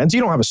decent tight ends.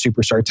 You don't have a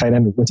superstar tight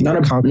end with not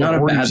a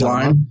bad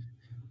line,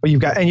 but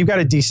you've got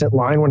a decent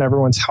line when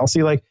everyone's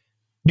healthy. Like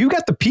you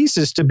got the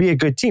pieces to be a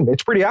good team.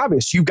 It's pretty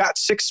obvious. You've got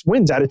 6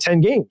 wins out of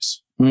 10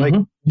 games. Mm-hmm. Like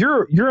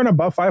you're an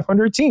above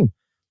 500 team.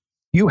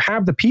 You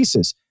have the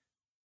pieces.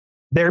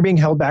 They're being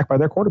held back by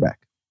their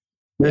quarterback.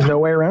 There's no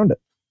way around it.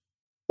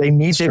 They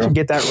need to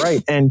get that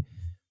right. And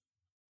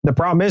the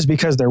problem is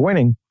because they're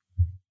winning,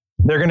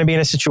 they're going to be in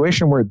a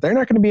situation where they're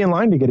not going to be in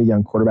line to get a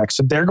young quarterback.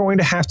 So they're going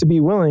to have to be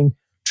willing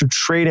to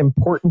trade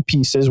important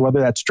pieces, whether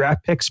that's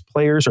draft picks,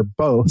 players, or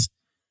both,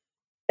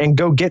 and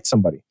go get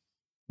somebody.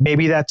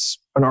 Maybe that's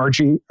an Lamar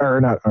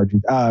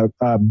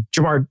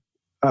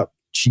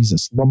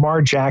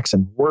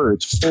Jackson.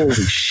 Words. Holy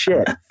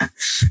shit.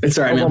 It's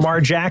all right, man.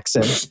 Lamar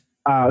Jackson,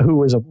 who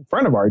was a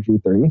friend of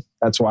RG3.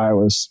 That's why I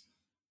was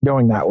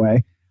going that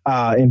way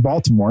in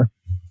Baltimore.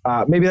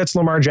 Maybe that's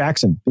Lamar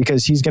Jackson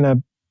because he's going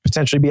to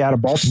potentially be out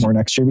of Baltimore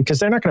next year because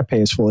they're not going to pay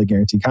his fully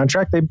guaranteed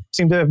contract. They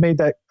seem to have made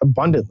that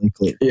abundantly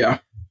clear. Yeah.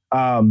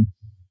 And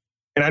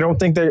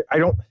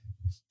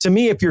to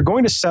me, if you're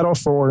going to settle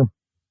for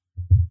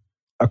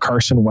a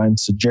Carson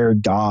Wentz, a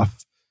Jared Goff,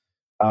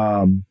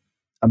 a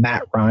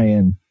Matt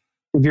Ryan,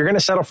 if you're going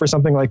to settle for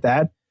something like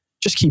that,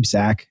 just keep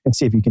Zach and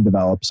see if you can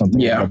develop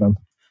something out of him.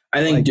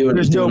 I think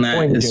there's no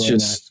point in doing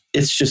that.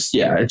 It's just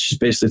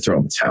basically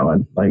throwing the towel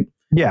in. Like,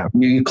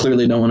 you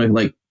clearly don't want to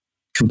like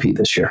compete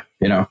this year,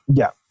 you know?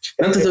 Yeah.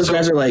 Not that those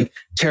guys are like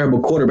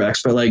terrible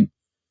quarterbacks, but like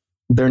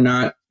they're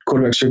not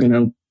quarterbacks who are going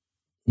to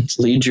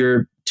lead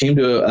your team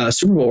to a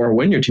Super Bowl or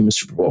win your team a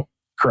Super Bowl.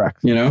 Correct.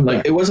 You know,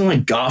 like it wasn't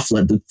like Goff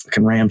led the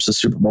fucking Rams to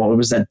Super Bowl. It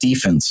was that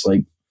defense.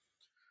 Like,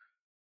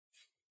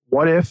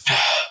 what if,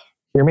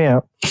 hear me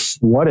out,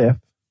 what if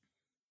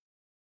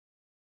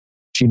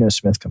Geno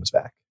Smith comes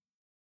back?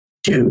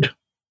 Dude.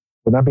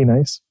 Would that be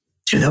nice?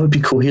 Dude, that would be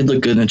cool. He'd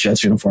look good in a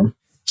Jets uniform.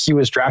 He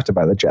was drafted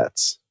by the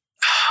Jets.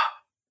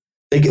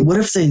 I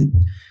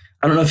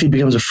don't know if he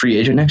becomes a free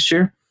agent next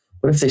year.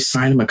 What if they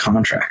sign him a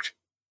contract?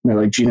 And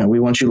they're like, Geno, we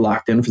want you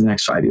locked in for the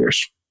next 5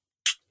 years.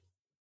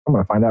 I'm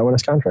going to find out what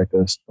his contract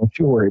is. Don't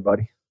you worry,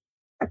 buddy.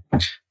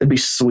 That'd be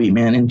sweet,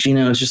 man. And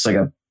Geno is just like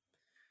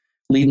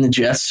leading the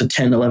Jets to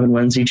 10, 11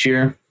 wins each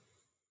year.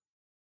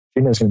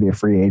 Geno's going to be a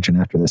free agent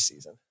after this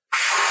season.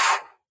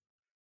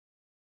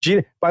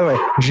 By the way,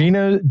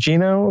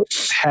 Geno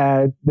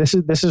had, this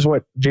is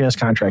what Geno's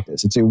contract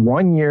is. It's a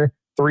 1 year,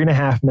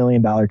 $3.5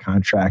 million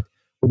contract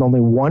with only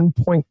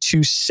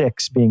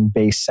 1.26 being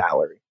base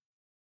salary.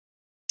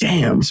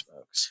 Damn.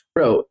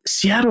 Bro,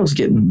 Seattle's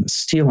getting a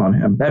steal on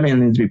him. That man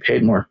needs to be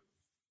paid more.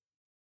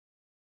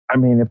 I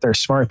mean, if they're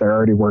smart, they're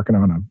already working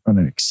on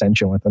an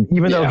extension with him.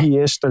 Even though he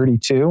is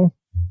 32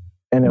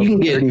 and he'll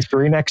be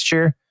 33 next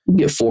year. You can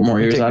get 4 more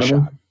years out of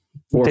him.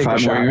 4 or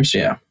 5 more years,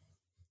 yeah.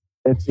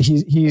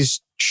 He's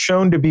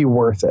shown to be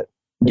worth it.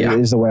 Yeah.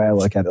 Is the way I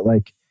look at it.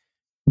 Like,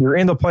 you're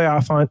in the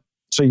playoff hunt,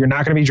 so you're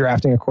not going to be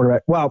drafting a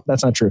quarterback. Well,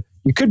 that's not true.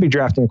 You could be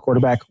drafting a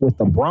quarterback with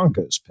the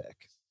Broncos pick.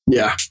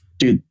 Yeah.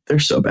 Dude, they're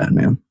so bad,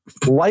 man.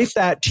 Light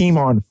that team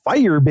on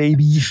fire,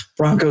 baby.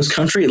 Broncos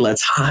country,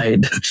 let's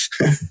hide.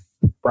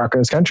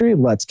 Broncos country,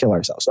 let's kill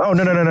ourselves. Oh,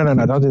 no.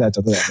 Don't do that.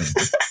 Don't do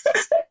that.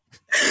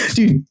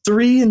 Dude,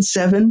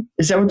 3-7.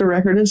 Is that what the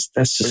record is?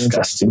 That's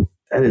disgusting.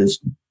 That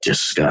is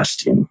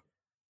disgusting.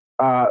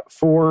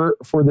 For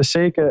the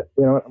sake of,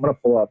 I'm going to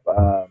pull up.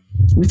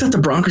 We thought the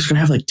Broncos were going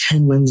to have like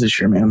 10 wins this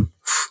year, man.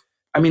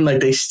 I mean, like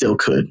they still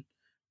could,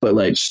 but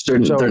like they're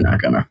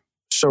not going to.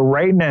 So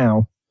right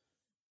now,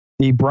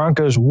 the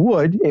Broncos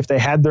would, if they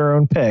had their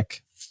own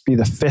pick, be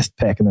the 5th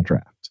pick in the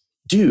draft.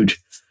 Dude,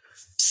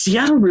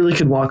 Seattle really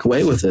could walk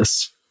away with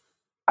this.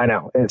 I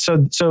know. And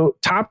so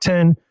top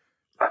 10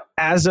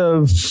 as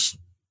of,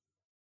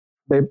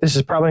 this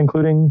is probably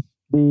including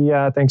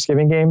the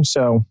Thanksgiving game.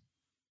 So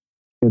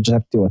you'll just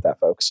have to deal with that,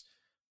 folks.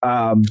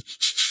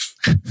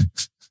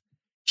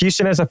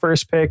 Houston has the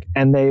first pick,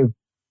 and they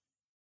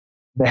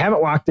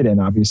haven't locked it in.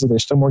 Obviously,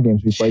 there's still more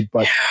games to be played,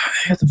 but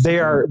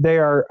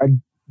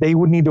they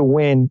would need to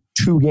win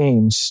 2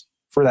 games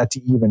for that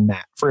to even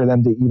match, for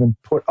them to even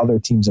put other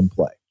teams in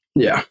play.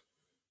 Yeah.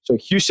 So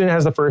Houston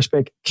has the first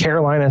pick,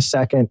 Carolina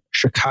 2nd,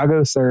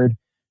 Chicago 3rd,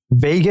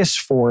 Vegas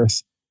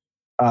 4th,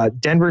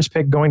 Denver's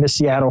pick going to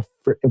Seattle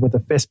with the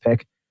 5th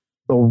pick,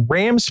 the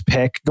Rams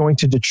pick going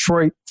to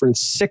Detroit for the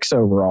 6th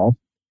overall,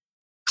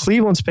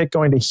 Cleveland's pick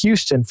going to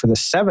Houston for the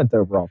 7th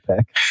overall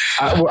pick.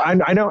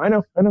 I know.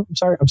 I'm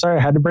sorry. I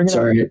had to bring it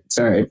up.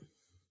 Sorry.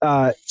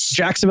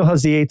 Jacksonville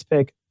has the 8th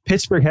pick,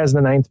 Pittsburgh has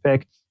the 9th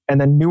pick, and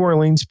then New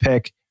Orleans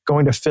pick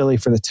going to Philly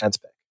for the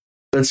 10th pick.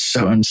 That's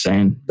so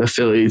insane.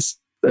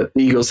 The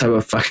Eagles have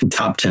a fucking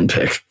top 10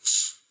 pick.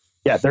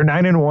 Yeah, they're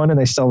 9-1 and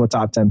they still have a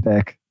top 10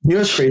 pick. You know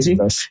what's crazy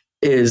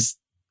is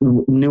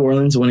New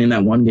Orleans winning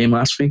that one game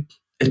last week.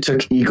 It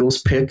took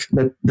Eagles pick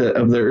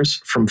of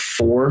theirs from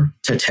 4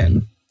 to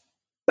 10.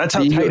 That's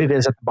how tight it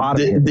is at the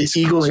bottom. The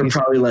Eagles are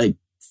probably like,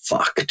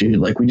 fuck, dude.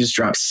 Like, we just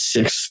dropped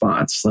 6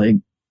 spots. Like,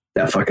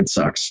 that fucking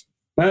sucks.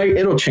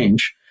 It'll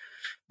change.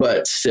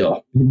 But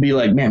still, you'd be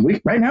like, man,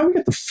 right now we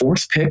got the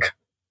 4th pick.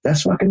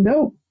 That's fucking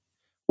dope.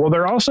 Well,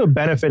 they're also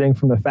benefiting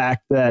from the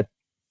fact that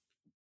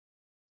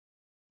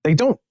they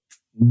don't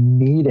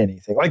need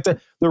anything. Like the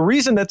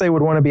reason that they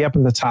would want to be up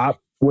at the top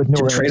with New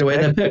Orleans trade away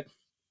that pick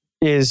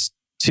is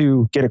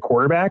to get a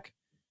quarterback.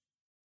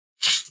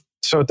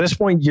 So at this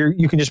point,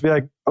 you can just be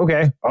like,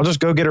 okay, I'll just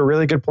go get a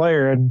really good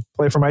player and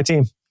play for my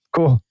team.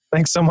 Cool.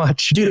 Thanks so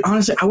much. Dude,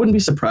 honestly, I wouldn't be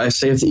surprised,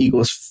 say if the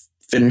Eagles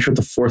finish with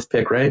the 4th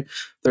pick, right?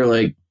 They're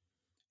like,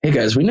 hey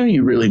guys, we know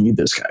you really need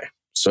this guy.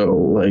 So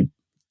like,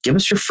 give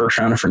us your 1st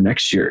rounder for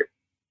next year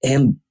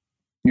and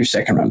your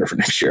 2nd rounder for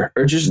next year.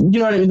 Or just, you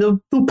know what I mean?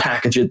 They'll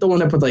package it. They'll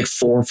end up with like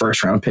 4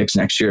 first-round picks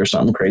next year or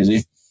something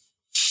crazy.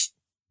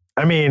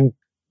 I mean,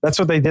 that's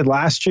what they did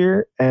last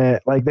year. And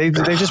like they've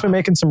just been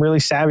making some really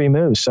savvy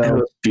moves.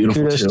 So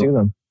kudos to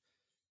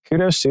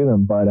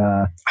them. But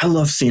I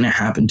love seeing it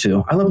happen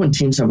too. I love when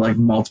teams have like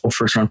multiple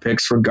first-round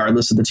picks,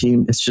 regardless of the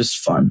team. It's just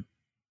fun.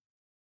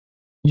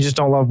 You just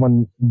don't love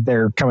when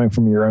they're coming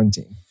from your own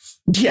team.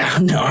 Yeah,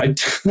 no.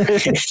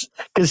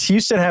 Because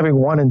Houston having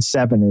 1 and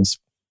 7 is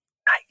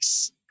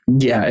nice.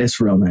 Yeah,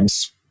 it's real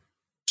nice.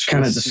 It's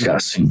kind of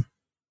disgusting.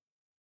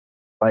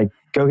 Like,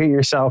 go get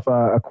yourself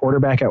a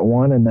quarterback at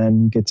 1, and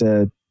then you get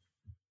to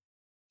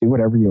do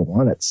whatever you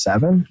want at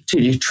 7.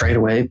 Dude, you trade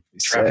away,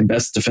 draft the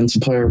best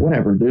defensive player,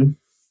 whatever, dude.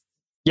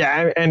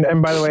 Yeah,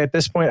 and by the way, at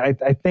this point,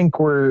 I think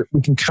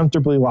we can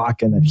comfortably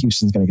lock in that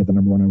Houston's going to get the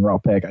number 1 overall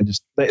pick.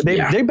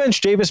 They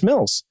benched Davis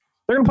Mills.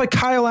 They're going to play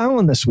Kyle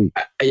Allen this week.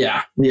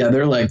 Yeah,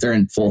 they're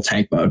in full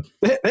tank mode.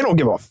 They don't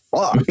give a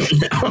fuck.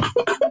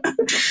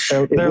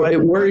 They're like,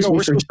 it worries me.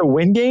 We're supposed to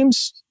win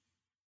games?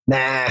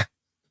 Nah.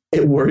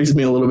 It worries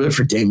me a little bit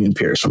for Dameon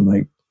Pierce. I'm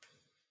like,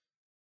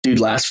 dude,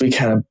 last week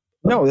had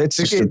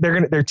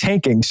they're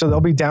tanking, so they'll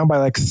be down by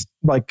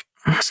like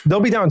they'll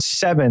be down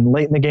 7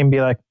 late in the game. And be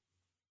like,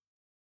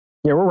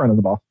 yeah, we're running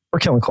the ball. We're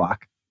killing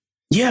clock.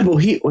 Yeah, but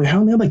he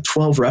only had like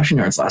 12 rushing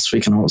yards last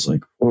week, and I was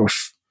like,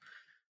 oof.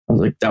 I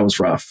was like, that was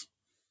rough.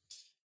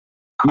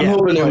 I'm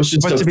hoping it was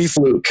just a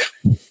fluke.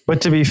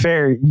 But to be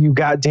fair, you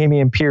got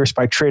Dameon Pierce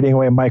by trading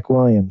away Mike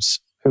Williams,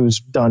 who's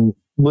done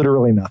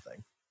literally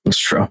nothing. That's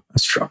true.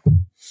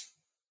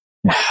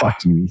 Yeah,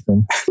 fuck you,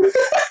 Ethan.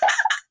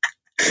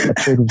 That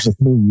trade was with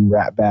me, you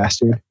rat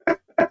bastard.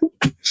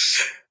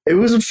 It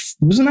was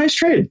a nice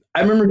trade.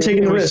 I remember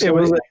taking a risk. It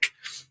was like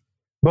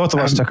both of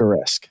us took a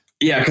risk.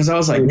 Yeah, because I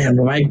was like, man,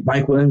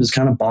 Mike Williams is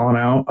kind of balling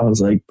out. I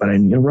was like, but I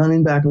need a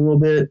running back a little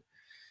bit.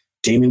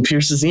 Dameon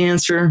Pierce is the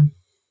answer.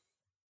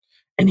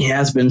 And he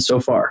has been so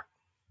far.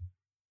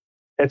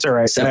 It's all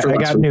right. I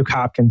got Nuke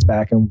Hopkins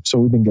back, and so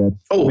we've been good.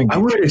 Oh, I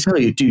wanted to tell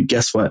you, dude,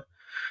 guess what?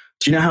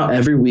 Do you know how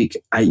every week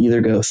I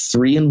either go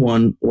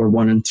 3-1 or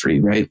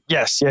 1-3, right?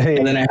 Yes. Yeah.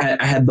 And then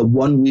I had the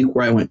 1 week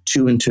where I went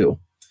 2-2.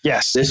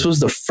 Yes. This was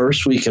the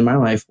first week in my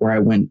life where I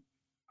won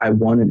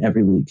in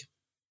every league.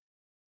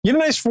 You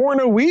had a nice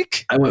 4-0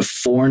 week? I went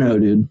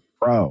 4-0, dude.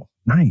 Bro,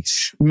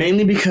 nice.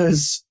 Mainly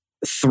because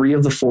 3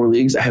 of the 4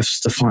 leagues I have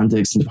Stephon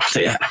Diggs and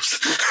Devontae Adams.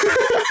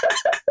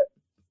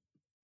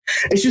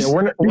 It's just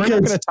we're not because,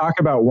 going to talk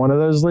about one of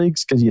those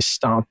leagues because you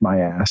stomped my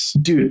ass.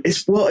 dude,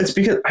 it's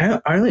because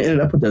I only ended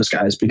up with those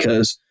guys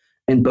because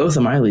in both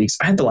of my leagues,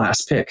 I had the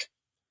last pick.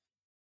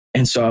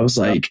 And so I was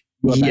like,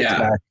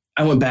 yeah,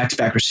 I went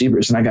back-to-back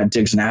receivers and I got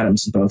Diggs and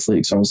Adams in both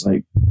leagues. So I was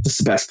like, this is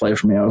the best play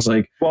for me. I was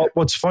like, well,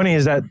 what's funny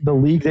is that the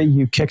league that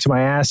you kicked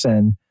my ass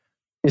in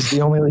is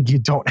the only league you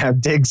don't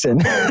have Diggs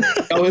in.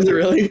 oh, is it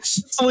really?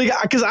 It's the league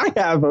because I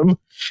have him.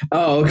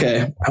 Oh,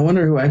 okay. I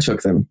wonder who I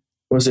took them.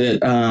 Was it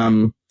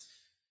that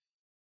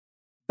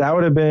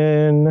would have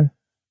been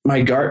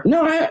my guard?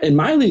 No, in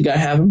my league I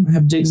have him. I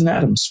have Diggs and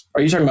Adams.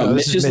 Are you talking about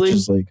Mitch's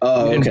league?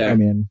 Oh, you okay.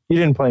 You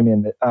didn't play me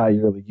in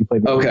your league. You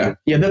played me. Okay.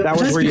 Yeah,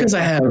 that's because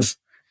I have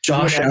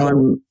Josh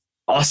Allen,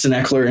 Austin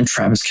Eckler, and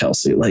Travis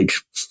Kelce. Like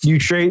you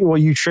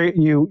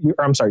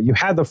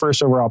had the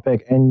first overall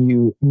pick and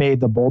you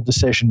made the bold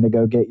decision to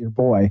go get your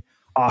boy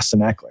Austin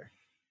Eckler.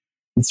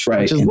 That's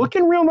right. Which is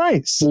looking real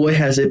nice. Boy,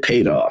 has it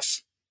paid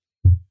off.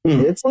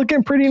 It's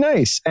looking pretty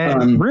nice.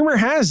 And rumor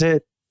has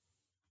it,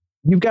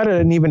 you've got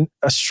a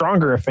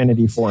stronger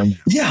affinity for him now.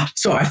 Yeah.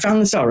 So I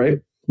found this out, right?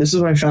 This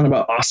is what I found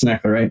about Austin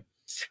Eckler, right?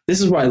 This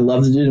is why I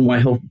loved it and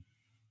why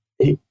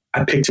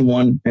I picked him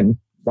one, and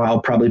why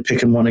I'll probably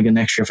pick him one again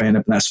next year if I end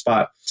up in that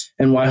spot,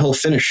 and why he'll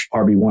finish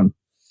RB1.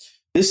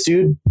 This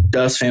dude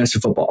does fantasy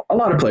football. A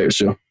lot of players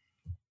do.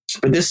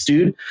 But this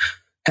dude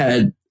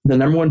had the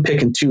number one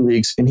pick in 2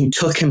 leagues, and he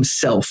took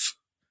himself.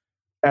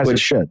 As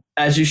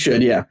you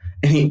should, yeah.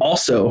 And he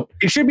also...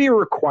 It should be a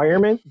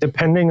requirement,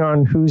 depending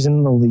on who's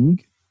in the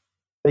league,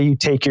 that you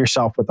take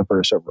yourself with the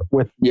first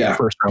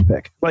round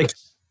pick. Like,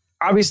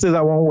 obviously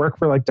that won't work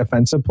for like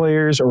defensive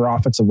players or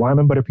offensive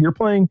linemen, but if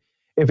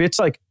it's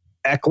like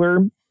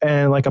Eckler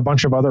and like a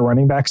bunch of other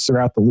running backs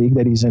throughout the league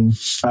that he's in,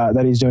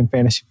 that he's doing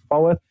fantasy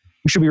football with,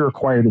 you should be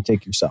required to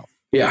take yourself.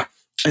 Yeah.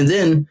 And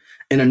then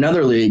in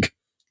another league,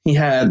 he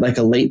had like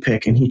a late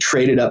pick and he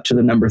traded up to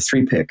the number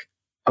 3 pick,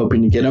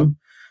 hoping to get him,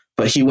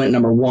 but he went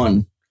number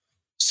 1.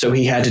 So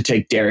he had to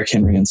take Derrick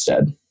Henry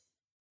instead.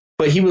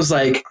 But he was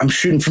like, I'm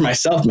shooting for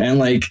myself, man.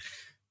 Like,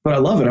 but I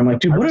love it. I'm like,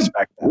 dude,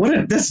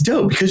 that's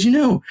dope, because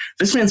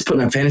this man's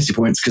putting up fantasy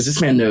points because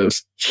this man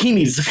knows he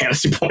needs the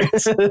fantasy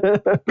points.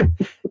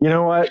 You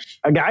know what?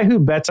 A guy who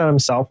bets on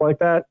himself like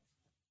that,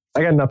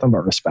 I got nothing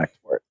but respect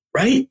for it.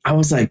 Right? I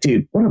was like,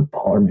 dude, what a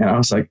baller, man. I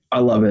was like, I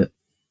love it.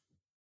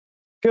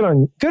 Good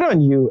on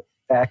you,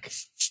 Eck.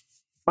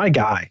 My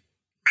guy.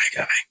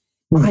 You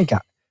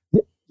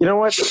know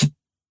what?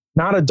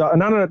 Not a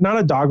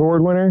dog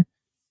award winner,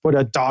 but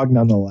a dog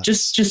nonetheless.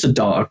 Just a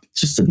dog.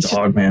 Just a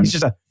dog, man. He's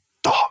just a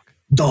dog.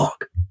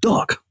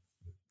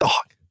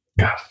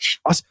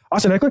 Gosh.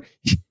 Austin Eckler,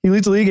 he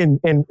leads the league in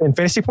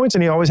fantasy points,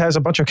 and he always has a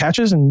bunch of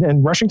catches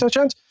and rushing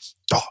touchdowns.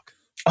 Dog.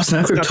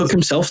 Austin Eckler took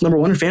himself number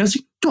 1 in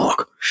fantasy.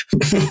 Dog.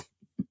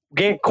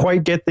 Can't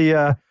quite get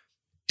the...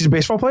 he's a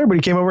baseball player, but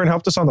he came over and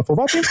helped us on the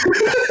football team.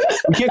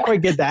 We can't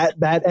quite get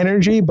that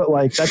energy, but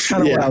like that's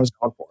kind of what I was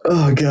going for.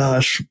 Oh,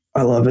 gosh.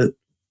 I love it.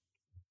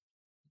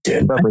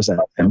 Dude.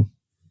 Represent him.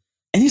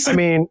 And he's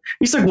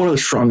like one of the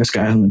strongest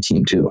guys on the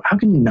team too. How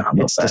can you not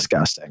love It's that?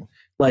 Disgusting.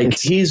 Like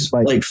he's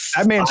like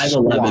that man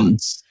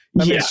 5'11".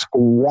 That man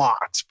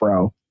squats,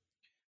 bro.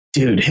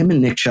 Dude, him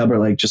and Nick Chubb are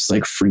like just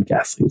like freak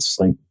athletes.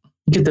 Like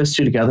get those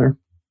two together.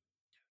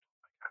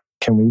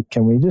 Can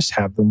we just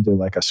have them do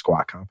like a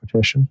squat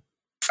competition?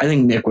 I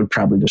think Nick would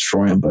probably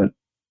destroy him, but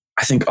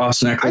I think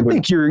Austin Eckler I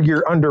think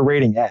you're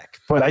underrating Eck,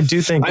 but I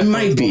do think I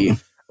might be.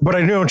 But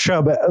I know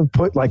Chubb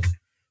put like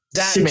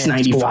that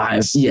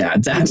 695. Yeah,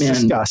 that man.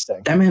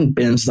 Disgusting. That man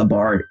bends the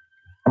bar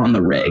on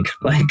the reg.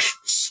 Like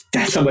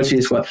that's how much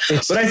he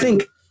squats. But I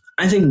think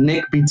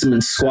Nick beats him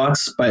in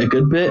squats by a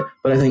good bit.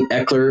 But I think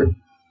Eckler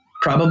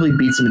probably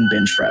beats him in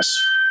bench press.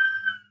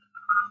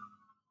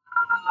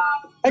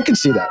 I can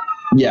see that.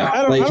 Yeah,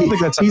 I don't think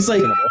that's he's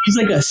like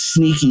a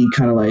sneaky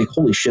kind of like,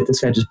 holy shit,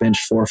 this guy just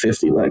benched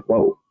 450. Like,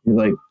 whoa, you're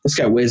like, this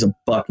guy weighs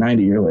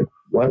 $190. You're like,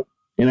 what?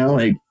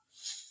 Like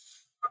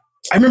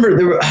I remember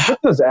there were what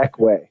does Eck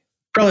weigh?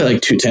 Probably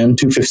like 210,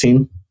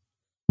 215.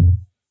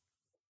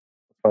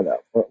 Find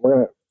out.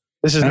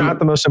 This is not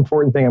the most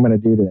important thing I'm going to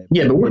do today.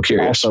 Yeah, but we're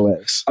curious. Also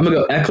is. I'm going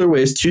to go Eckler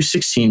weighs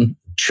 216.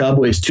 Chubb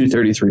weighs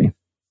 233.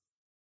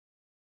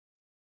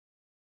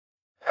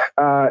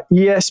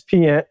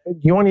 ESPN.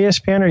 You want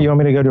ESPN or you want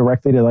me to go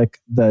directly to like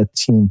the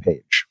team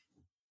page?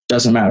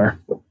 Doesn't matter.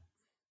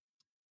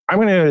 I'm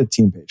going to go to the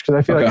team page because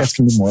I feel like that's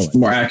going to be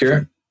more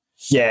accurate.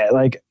 Yeah,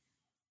 like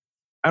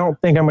I don't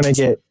think I'm going to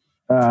get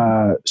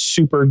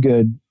super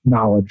good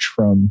knowledge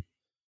from.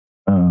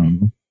 I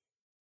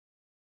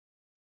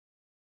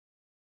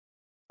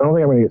don't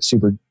think I'm going to get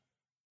super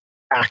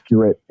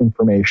accurate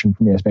information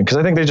from ESPN because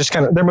I think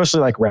they're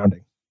mostly like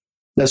rounding.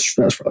 That's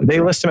probably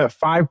they list him at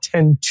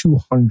 5'10",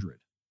 200.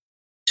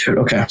 Dude,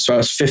 okay. So I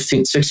was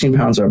 16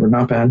 pounds over.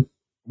 Not bad.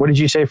 What did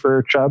you say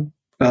for Chubb?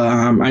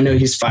 I know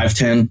he's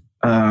 5'10",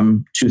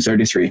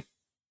 233.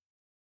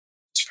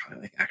 It's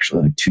probably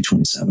actually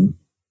 227.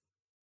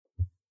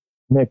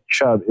 Nick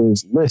Chubb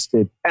is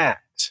listed at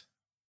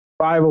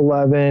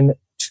 5'11",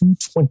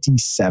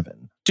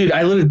 227. Dude,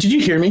 did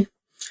you hear me?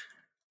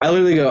 I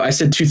literally go, I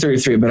said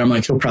 233, but I'm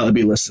like, he'll probably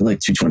be listed like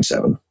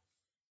 227.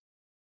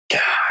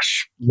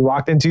 Gosh. You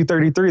locked in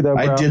 233 though,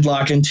 bro. I did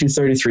lock in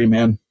 233,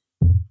 man.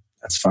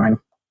 That's fine.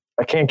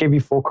 I can't give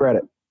you full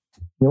credit.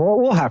 You know,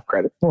 we'll have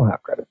credit. We'll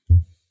have credit.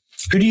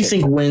 Who do you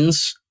think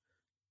wins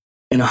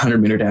in a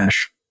 100-meter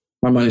dash?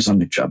 My money's on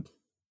Nick Chubb.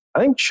 I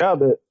think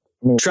Chubb.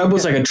 Chubb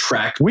was like a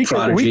track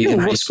prodigy in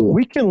high school.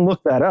 We can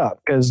look that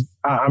up because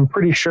I'm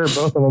pretty sure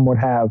both of them would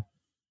have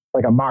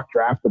like a mock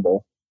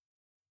draftable.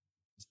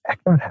 Does Eck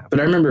not have?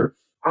 But I remember.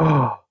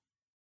 Oh,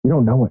 we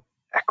don't know what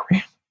Eck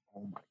ran.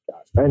 Oh my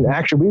god! And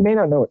actually, we may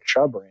not know what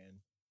Chubb ran.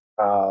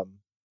 Because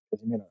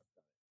he may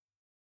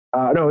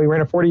not. No, he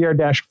ran a 40-yard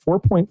dash,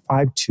 4.52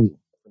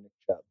 for Nick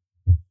Chubb.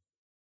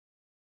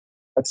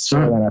 That's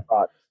slower than I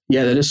thought.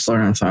 Yeah, that is slower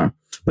than I thought.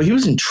 But he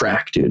was in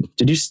track, dude.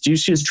 Do you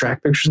see his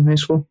track pictures in high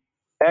school?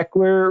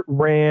 Eckler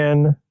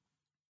ran,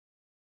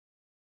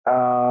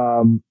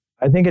 I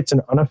think it's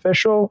an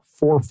unofficial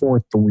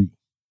 4.43.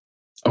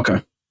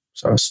 Okay.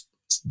 So it's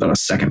about a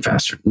second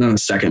faster. Not a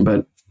second,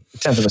 but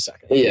 1/10 of a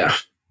second. Yeah.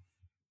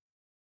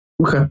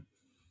 Okay.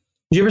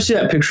 Did you ever see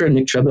that picture of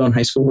Nick Chubb in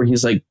high school where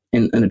he's like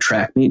in a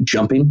track meet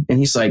jumping and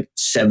he's like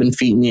 7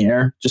 feet in the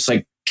air, just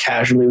like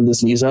casually with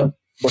his knees up?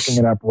 Looking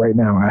it up right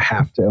now. I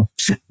have to.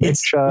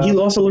 He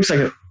also looks like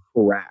a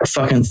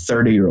fucking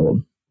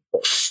 30-year-old.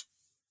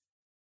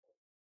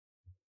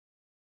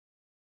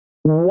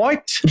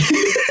 What?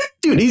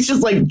 Dude, he's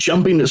just like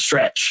jumping to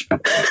stretch.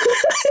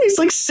 He's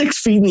like 6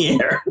 feet in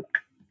the air.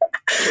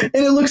 And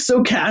it looks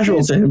so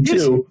casual to him,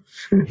 too.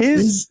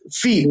 His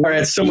feet are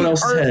at someone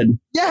else's head.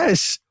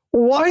 Yes.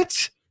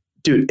 What?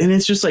 Dude, and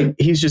it's just like,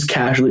 he's just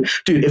casually.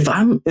 Dude, if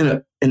I'm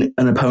in an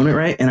opponent,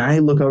 right, and I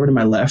look over to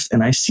my left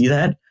and I see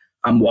that,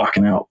 I'm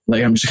walking out.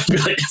 Like, I'm just going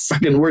to be like,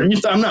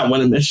 fucking, I'm not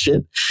winning this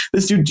shit.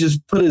 This dude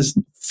just put his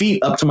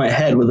feet up to my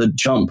head with a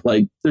jump.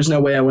 Like, there's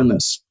no way I win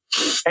this.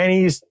 And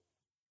he's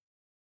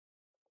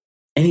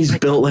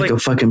built like a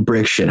fucking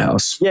brick shit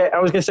house. Yeah, I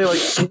was going to say,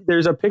 like,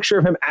 there's a picture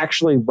of him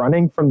actually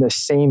running from the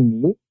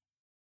same meet.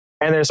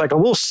 And there's like a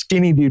little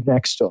skinny dude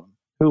next to him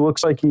who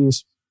looks like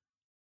he's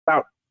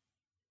about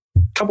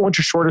a couple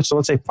inches shorter. So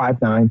let's say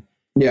 5'9".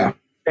 Yeah.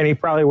 And he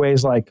probably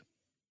weighs like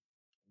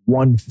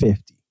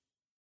 150.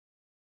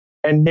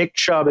 And Nick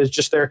Chubb is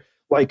just there,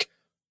 I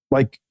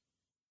don't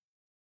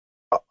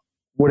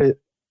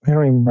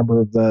even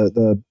remember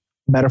the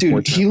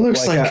metaphor. Dude, he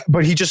looks like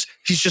but he's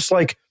just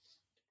like,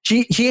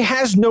 he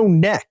has no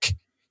neck.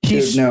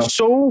 He's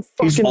so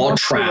fucking he's all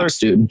muscular. traps,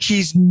 dude.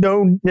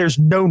 There's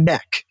no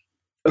neck.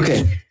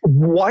 Okay.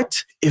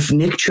 What? If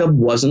Nick Chubb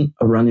wasn't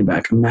a running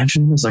back,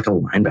 imagine him as like a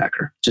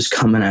linebacker just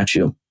coming at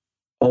you.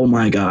 Oh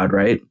my God,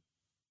 right?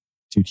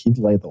 Dude, he'd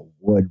lay the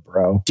wood,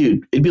 bro.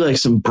 Dude, it'd be like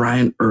some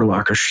Brian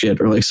Urlacher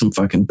shit or like some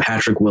fucking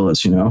Patrick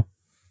Willis, you know?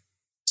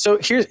 So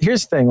here's the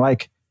thing.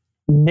 Like,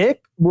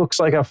 Nick looks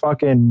like a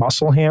fucking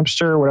muscle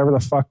hamster, whatever the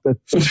fuck the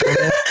term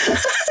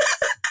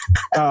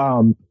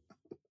is.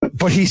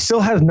 But he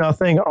still has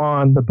nothing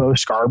on the Bo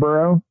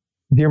Scarborough.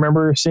 Do you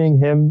remember seeing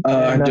him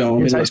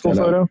in his high school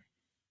photo?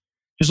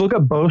 Just look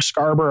at Bo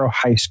Scarborough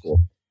High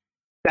School.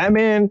 That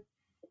man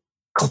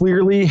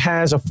clearly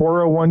has a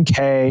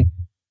 401k,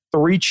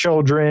 3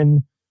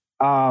 children,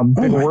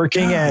 been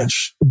working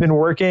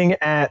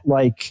at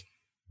like,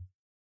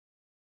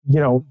 you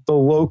know, the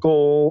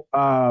local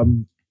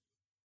mom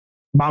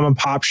and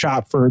pop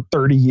shop for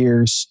 30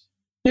 years.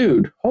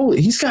 Dude,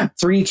 he's got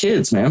 3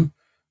 kids, man.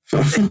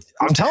 I'm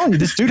telling you,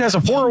 this dude has a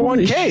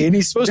 401k and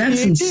he's supposed to be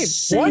 18.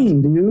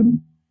 Insane,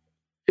 dude.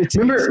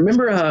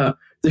 Remember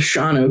the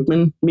Sean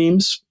Oakman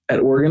memes at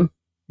Oregon?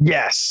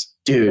 Yes.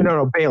 Dude.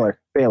 No,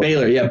 Baylor.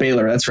 Yeah,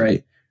 Baylor. That's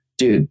right.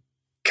 Dude.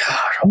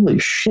 God, holy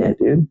shit,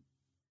 dude.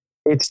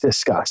 It's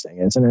disgusting,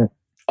 isn't it?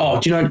 Oh,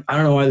 do you know, I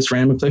don't know why this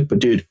random click, but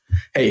dude,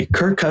 hey,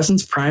 Kirk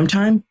Cousins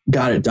primetime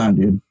got it done,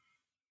 dude.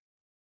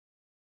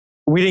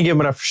 We didn't give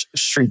him enough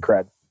street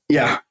cred.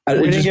 Yeah.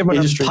 It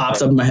just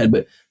pops up in my head,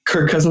 but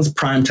Kirk Cousins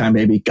primetime,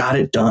 baby, got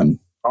it done.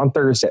 On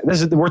Thursday.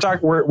 We're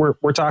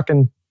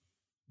talking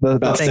the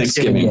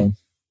Thanksgiving game.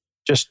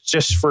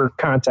 Just for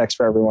context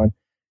for everyone.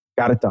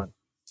 Got it done.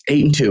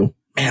 8-2.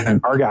 Man,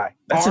 our guy.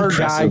 That's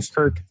impressive. Guy,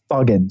 Kirk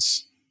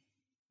Thuggins.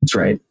 That's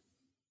right.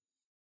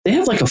 They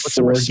have like a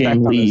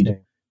 4-game lead. They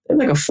have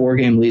like a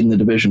 4-game lead in the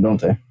division, don't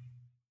they?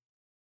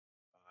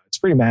 It's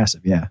pretty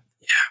massive, yeah.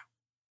 Yeah.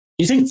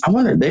 You think? I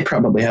wonder. They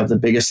probably have the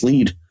biggest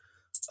lead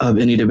of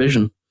any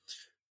division.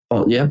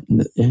 Well, yeah.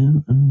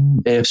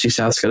 AFC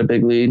South's got a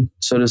big lead.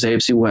 So does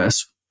AFC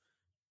West.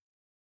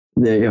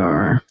 They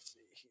are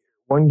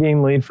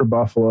 1-game lead for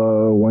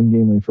Buffalo,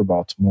 1-game lead for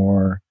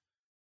Baltimore,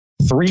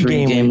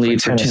 3-game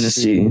lead for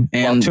Tennessee,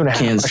 and 2.5.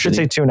 Kansas I should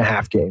say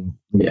 2.5 game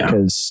lead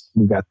because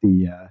we got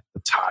the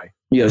tie.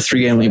 You got a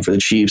 3-game lead for the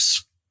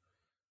Chiefs.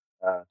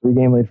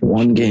 3-game lead for the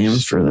 1 game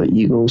for the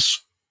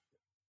Eagles.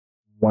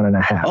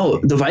 1.5. Oh,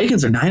 the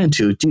Vikings are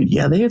 9-2, dude.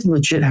 Yeah, they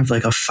legit have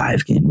like a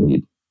 5-game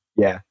lead.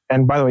 Yeah,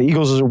 and by the way,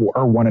 Eagles are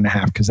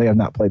 1.5 because they have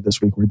not played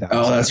this week. We're down.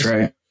 Oh, that's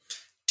right,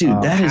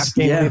 dude. That is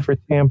lead for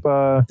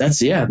Tampa. That's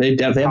they have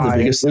the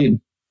biggest lead.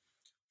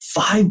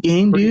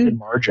 5-game, Pretty good dude.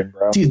 margin,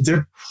 bro. Dude,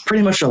 they're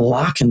pretty much a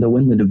lock in to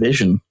win the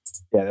division.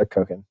 Yeah, they're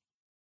cooking.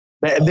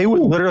 They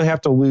would literally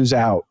have to lose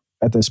out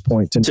at this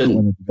point to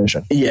win the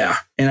division. Yeah,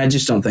 and I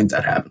just don't think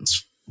that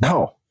happens.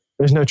 No,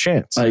 there's no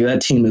chance. Like,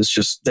 that team is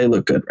just, they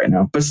look good right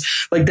now. But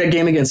like, that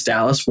game against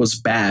Dallas was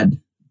bad,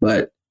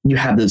 but you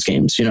have those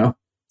games, you know?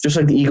 Just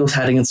like the Eagles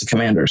had against the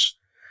Commanders.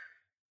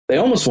 They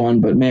almost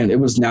won, but man, it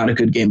was not a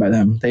good game by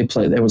them.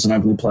 It was an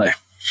ugly play.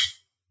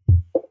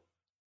 A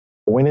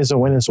win is a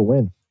win is a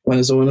win. Win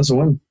is a win is a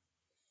win.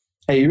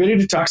 Hey, you ready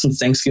to talk some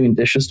Thanksgiving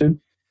dishes, dude?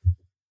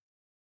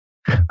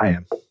 I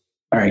am.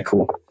 All right,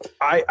 cool.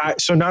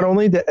 So not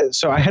only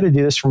so I had to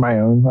do this for my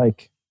own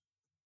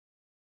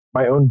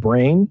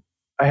brain.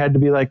 I had to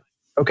be like,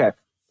 okay,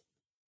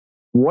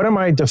 what am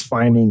I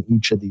defining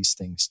each of these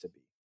things to be?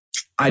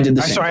 I did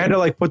the same. So I had to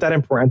like put that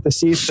in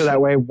parentheses so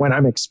that way when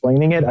I'm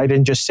explaining it, I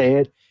didn't just say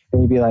it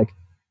and you'd be like,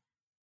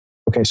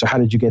 okay, so how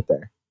did you get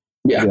there?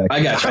 Yeah, like,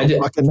 I got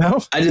you.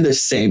 I did the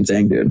same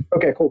thing, dude.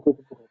 Okay,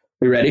 cool.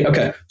 You ready?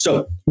 Okay.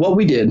 So what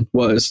we did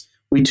was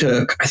we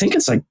took, I think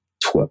it's like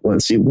 12,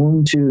 let's see,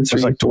 1, 2,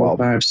 3, like 4,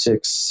 5,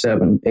 6,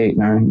 7, 8,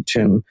 9,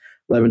 10,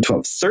 11,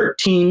 12,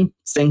 13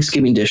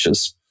 Thanksgiving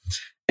dishes.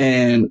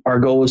 And our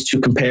goal was to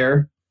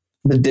compare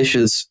the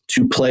dishes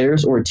to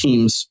players or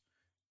teams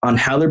on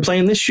how they're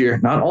playing this year,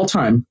 not all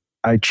time.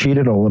 I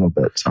cheated a little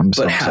bit. So I'm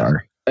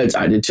sorry.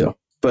 I did too.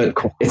 But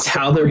it's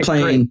how they're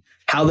playing,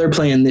 how they're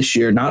playing this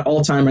year, not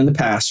all time or in the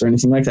past or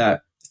anything like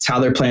that. It's how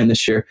they're playing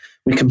this year.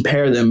 We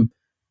compare them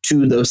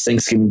to those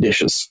Thanksgiving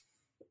dishes.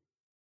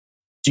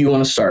 Do you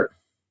want to start?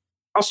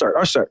 I'll start. I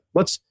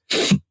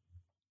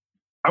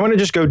want to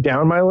just go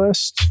down my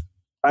list,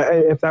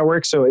 if that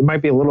works. So it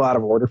might be a little out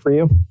of order for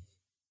you.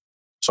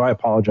 So I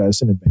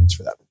apologize in advance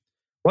for that.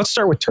 Let's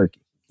start with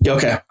turkey.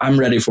 Okay, I'm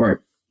ready for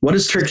it. What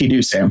does turkey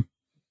do, Sam?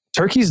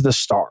 Turkey's the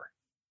star.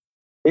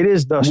 It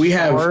is the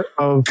star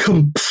of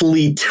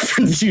complete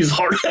different views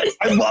already.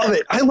 I love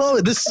it.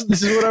 This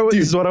is what I want.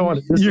 This is what I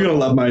want. You're gonna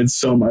love mine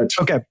so much.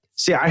 Okay.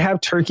 See, I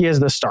have turkey as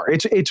the star.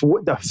 It's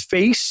the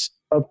face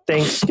of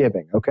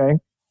Thanksgiving. Okay.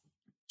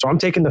 So I'm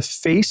taking the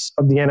face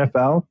of the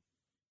NFL,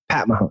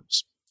 Pat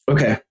Mahomes.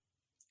 Okay.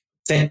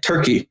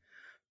 Turkey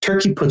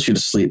puts you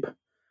to sleep.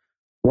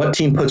 What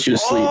team puts you to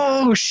sleep?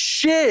 Oh,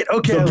 shit.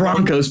 Okay. The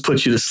Broncos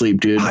put you to sleep,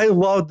 dude. I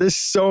love this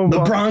so much.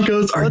 The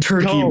Broncos are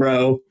turkey,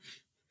 bro.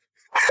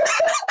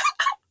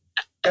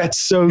 That's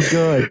so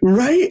good.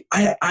 Right?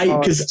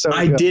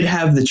 I did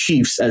have the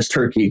Chiefs as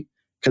turkey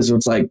because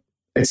it's like,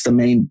 it's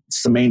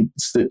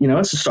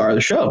the star of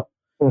the show.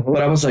 Mm-hmm.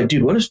 But I was like,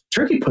 dude, what if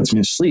turkey puts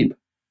me to sleep?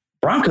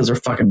 Broncos are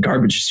fucking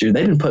garbage this year.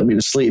 They didn't put me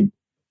to sleep.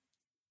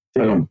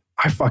 Dude,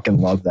 I fucking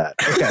love that.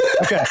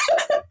 Okay.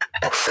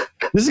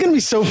 This is going to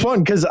be so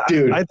fun because I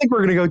think we're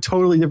going to go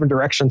totally different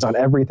directions on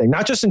everything.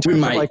 Not just in terms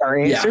of like our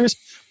answers,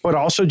 but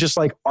also just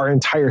like our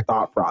entire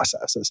thought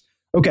processes.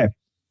 Okay.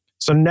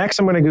 So next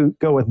I'm going to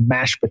go with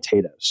mashed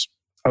potatoes.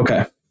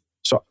 Okay.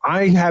 So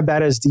I have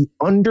that as the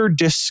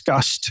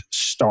under-discussed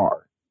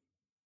star.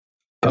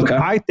 Okay.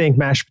 I think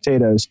mashed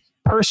potatoes,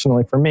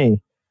 personally for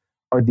me,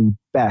 are the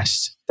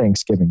best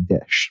Thanksgiving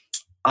dish.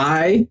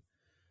 I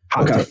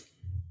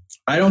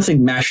don't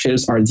think mashed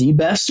potatoes are the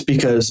best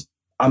because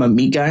I'm a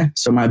meat guy.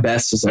 So my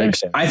best is like,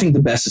 I think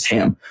the best is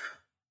ham.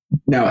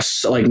 Now,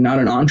 like not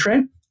an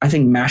entree. I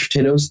think mashed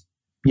potatoes,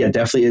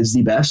 definitely is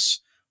the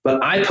best.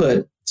 But I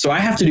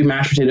have to do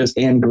mashed potatoes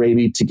and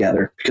gravy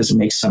together because it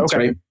makes sense,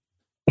 right?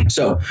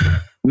 So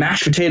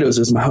mashed potatoes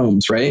is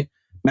Mahomes, right?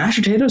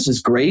 Mashed potatoes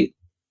is great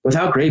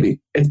without gravy.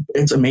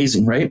 It's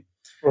amazing, right?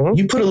 Mm-hmm.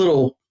 You put a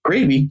little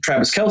gravy,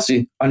 Travis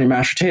Kelce, on your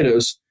mashed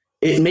potatoes,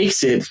 it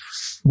makes it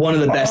one of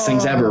the best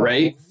things ever,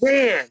 right?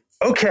 Man.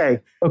 Okay.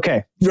 Right?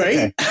 Okay.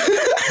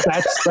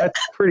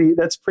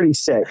 That's pretty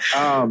sick.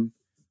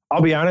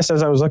 I'll be honest,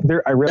 as I was looking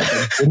there, I really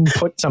didn't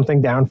put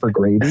something down for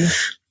gravy.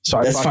 So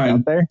I fucked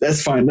up there.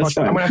 That's fine. I'm going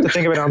to have to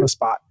think of it on the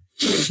spot.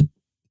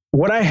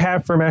 What I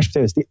have for mashed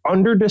potatoes, the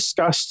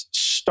under-discussed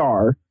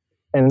star,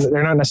 and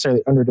they're not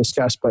necessarily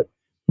under-discussed, but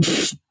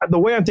the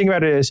way I'm thinking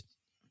about it is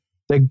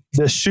the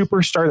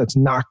superstar that's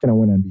not going to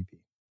win MVP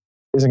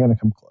isn't going to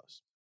come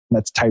close. And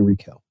that's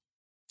Tyreek Hill.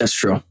 That's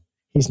true.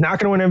 He's not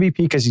going to win MVP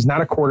because he's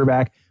not a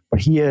quarterback, but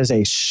he is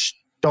a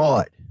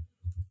stud.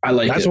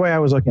 That's the way I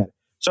was looking at it.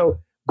 So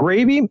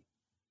gravy,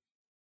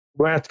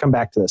 we're going to have to come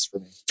back to this for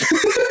me.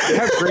 I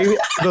have gravy.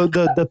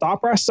 The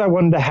thought process I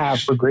wanted to have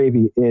for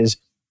gravy is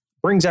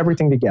brings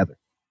everything together.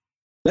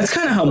 That's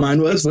kind of how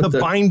mine was. It's the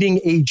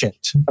binding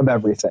agent of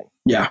everything.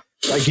 Yeah.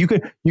 Like you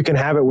can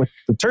have it with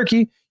the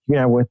turkey. You can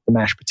have it with the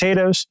mashed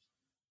potatoes.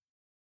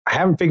 I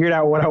haven't figured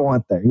out what I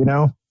want there,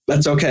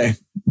 That's okay.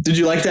 Did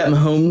you like that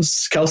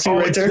Mahomes Kelce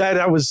right there?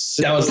 That was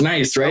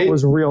nice, right? That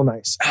was real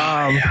nice.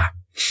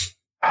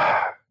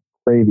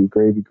 Gravy.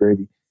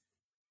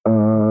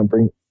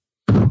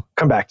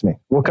 Come back to me.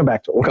 We'll come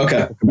back to it.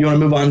 Okay. You want to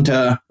move on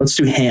to, let's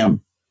do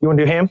ham. You want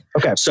to do ham?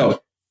 Okay.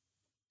 So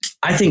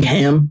I think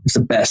ham is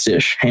the best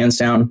dish, hands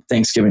down,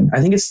 Thanksgiving.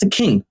 I think it's the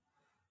king.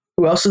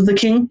 Who else is the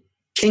king?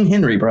 King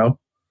Henry, bro.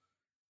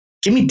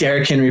 Give me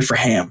Derrick Henry for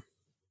ham.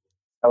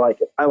 I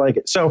like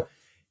it. So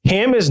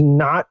ham is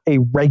not a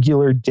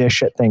regular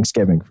dish at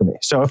Thanksgiving for me.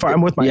 So if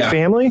I'm with my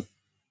family,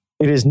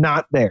 it is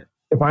not there.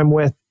 If I'm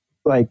with,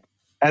 like,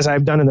 as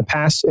I've done in the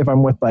past, if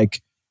I'm with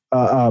like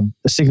a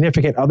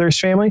significant other's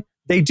family,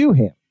 they do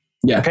ham.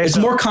 Yeah. Okay, it's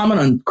more common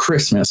on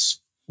Christmas.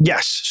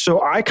 Yes.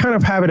 So I kind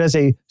of have it as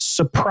a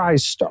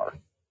surprise star.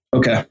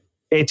 Okay.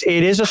 It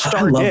is a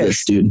star dish,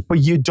 this, dude. But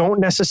you don't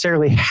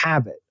necessarily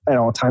have it at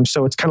all times.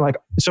 So it's kind of like,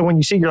 so when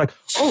you see it, you're like,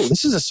 oh,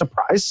 this is a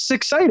surprise. This is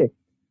exciting.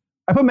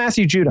 I put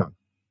Matthew Judon,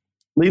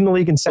 leading the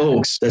league in sacks.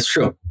 Oh, that's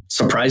true.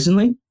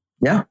 Surprisingly,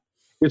 yeah.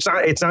 It's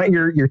not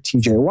your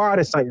TJ Watt.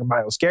 It's not your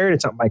Myles Garrett.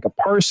 It's not Micah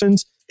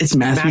Parsons. It's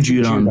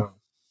Matthew Judon.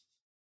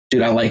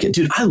 Dude, I like it.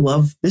 Dude, I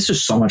love this.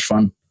 Is so much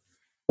fun.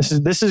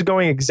 This is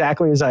going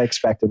exactly as I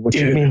expected,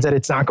 which means that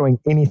it's not going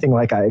anything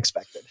like I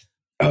expected.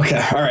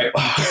 Okay. All right.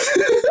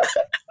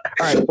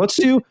 All right. Let's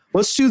do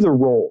the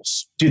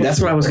rolls. Dude, that's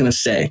what I was going to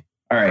say.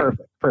 All right.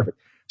 Perfect.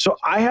 So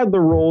I had the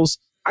rolls.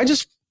 I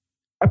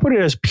put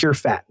it as pure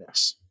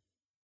fatness.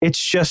 It's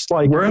just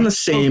like, we're on the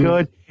same. So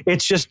good.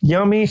 It's just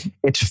yummy.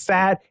 It's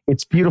fat.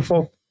 It's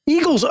beautiful.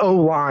 Eagles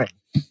O-line.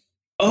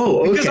 Oh,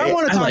 okay. Because I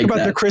want to talk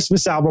about the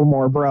Christmas album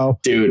more, bro.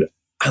 Dude,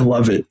 I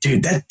love it.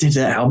 Dude, that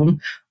album,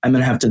 I'm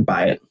going to have to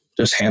buy it.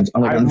 Just hands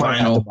on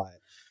vinyl. Buy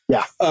it.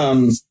 Yeah.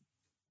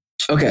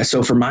 Okay.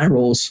 So for my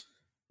rolls,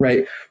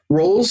 right?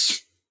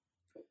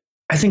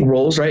 I think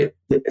rolls, right?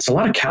 It's a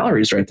lot of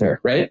calories right there,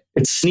 right?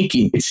 It's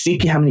sneaky. It's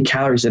sneaky how many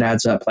calories it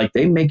adds up. Like,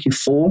 they make you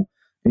full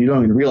and you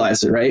don't even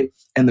realize it, right?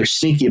 And they're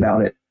sneaky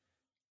about it.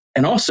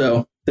 And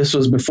also, this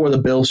was before the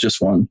Bills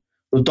just won.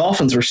 The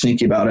Dolphins were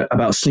sneaky about it,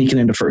 about sneaking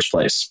into first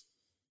place.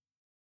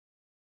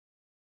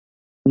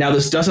 Now,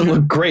 this doesn't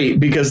look great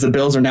because the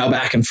Bills are now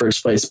back in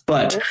first place,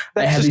 but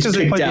I had these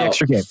picked out.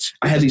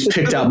 I had these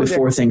picked out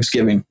before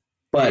Thanksgiving.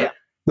 But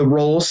the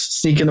Rolls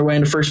sneaking their way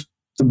into first.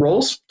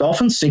 The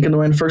Dolphins sneaking their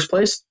way into first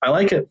place. I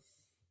like it.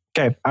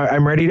 Okay,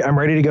 I'm ready. I'm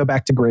ready to go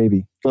back to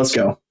gravy. Let's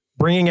go.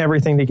 Bringing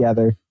everything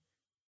together.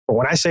 But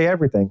when I say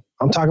everything,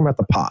 I'm talking about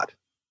the pod.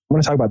 I'm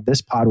going to talk about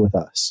this pod with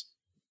us.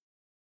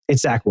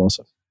 It's Zach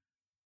Wilson.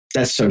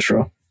 That's so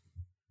true.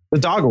 The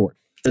Dog Award.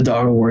 The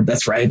Dog Award.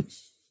 That's right.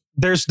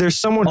 There's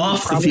someone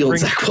off the field.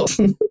 Zach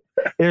Wilson.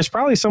 There's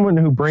probably someone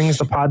who brings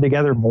the pod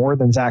together more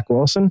than Zach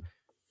Wilson,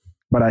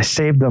 but I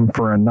saved them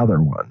for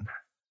another one.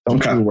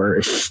 Don't you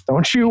worry.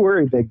 Don't you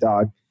worry, big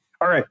dog.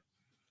 All right.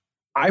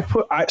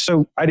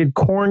 So I did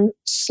corn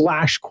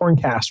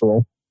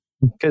casserole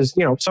because,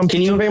 some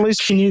families.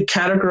 Can you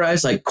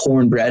categorize like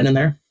cornbread in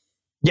there?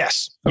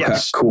 Yes. Okay,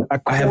 yes. Cool. A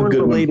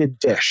corn-related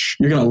dish.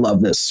 You're going to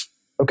love this.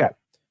 Okay.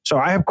 So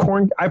I have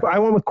corn. I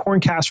went with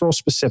corn casserole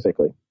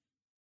specifically.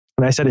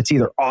 And I said it's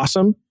either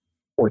awesome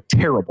or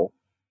terrible.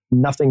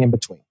 Nothing in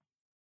between.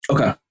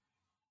 Okay.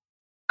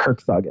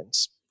 Kirk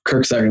Thuggins.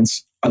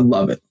 I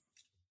love it.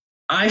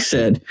 I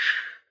said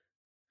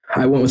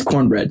I went with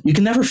cornbread. You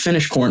can never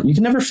finish corn. You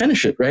can never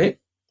finish it, right?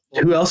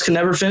 Who else can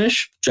never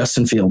finish?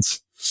 Justin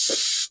Fields.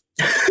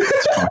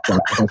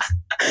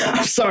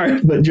 I'm sorry,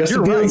 but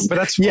Justin Fields. Right, but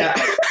that's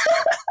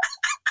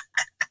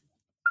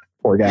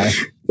Poor guy.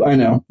 I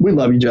know. We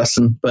love you,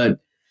 Justin, but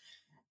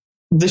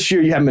this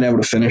year you haven't been able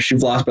to finish.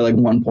 You've lost by like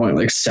 1 point,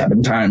 like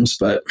 7 times,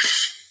 but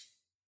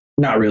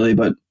not really.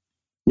 But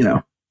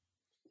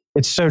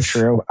it's so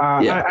true.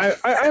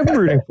 I'm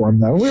rooting for him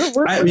though.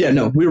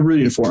 We're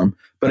rooting for him.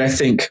 But I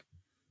think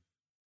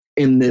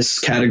in this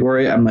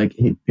category, I'm like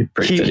he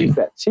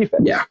fits.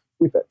 Yeah,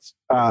 he fits.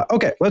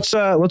 Okay, let's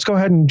go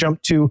ahead and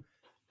jump to.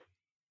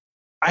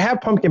 I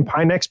have pumpkin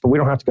pie next, but we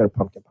don't have to go to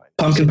pumpkin pie.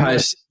 Pumpkin pie.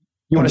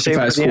 You want to say it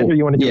at the end, or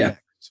you want to do it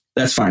next?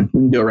 That's fine. We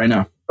can do it right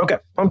now. Okay,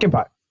 pumpkin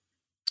pie.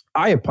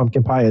 I have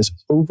pumpkin pie as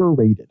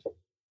overrated.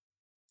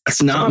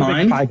 It's not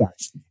mine. Pie guy.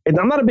 And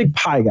I'm not a big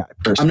pie guy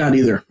personally. I'm not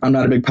either. I'm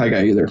not a big pie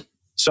guy either.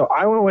 So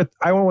I went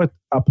with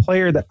a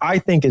player that I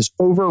think is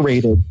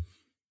overrated, and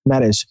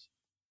that is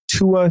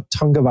Tua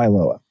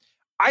Tagovailoa.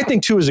 I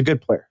think Tua is a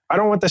good player. I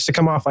don't want this to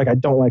come off like I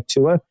don't like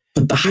Tua.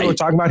 But people are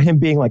talking about him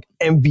being like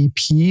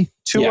MVP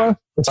Tua. Yeah.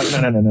 It's like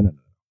no.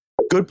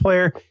 Good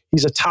player.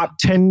 He's a top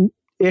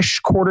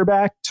 10-ish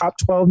quarterback, top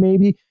 12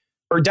 maybe,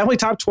 or definitely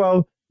top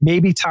 12,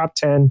 maybe top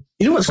 10.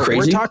 You know what's crazy?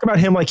 We're talking about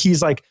him like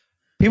he's like.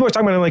 People are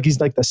talking about him like he's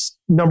like the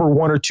number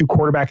 1 or 2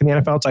 quarterback in the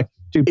NFL. It's like,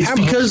 dude, Pat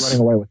Mahomes is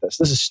running away with this.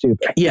 This is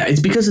stupid. Yeah, it's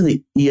because of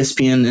the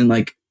ESPN and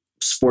like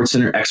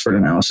SportsCenter expert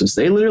analysis.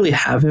 They literally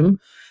have him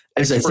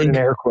as expert in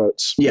air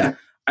quotes. Yeah,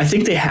 I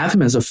think they have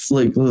him as a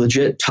like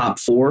legit top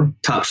 4,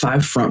 top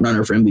 5 front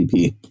runner for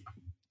MVP.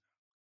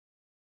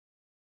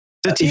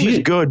 The team is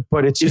good,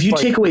 but it's if you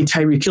take away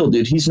Tyreek Hill,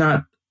 dude, he's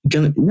not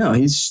gonna be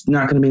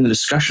in the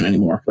discussion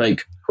anymore.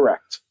 Like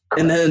correct.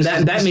 And then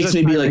that makes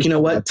me be like, you know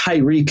what?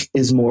 Tyreek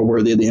is more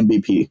worthy of the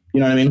MVP. You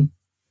know what I mean?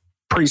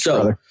 Preach,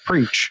 brother.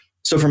 Preach.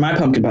 So for my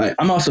pumpkin pie,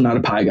 I'm also not a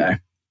pie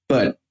guy,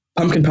 but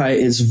pumpkin pie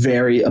is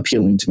very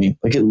appealing to me.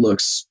 Like it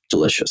looks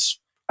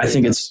delicious. I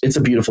think it's a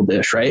beautiful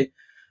dish, right?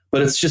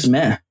 But it's just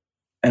meh.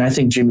 And I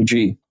think Jimmy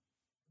G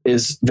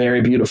is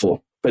very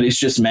beautiful, but he's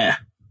just meh.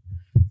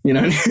 You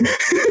know what I mean?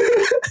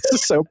 This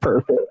is so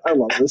perfect. I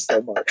love this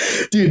so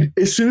much. Dude,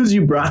 as soon as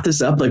you brought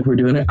this up, like we're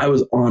doing it, I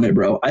was on it,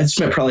 bro. I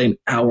spent probably an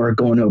hour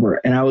going over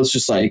it, and I was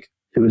just like,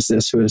 who is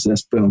this? Who is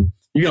this? Boom.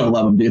 You're going to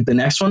love them, dude. The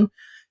next one,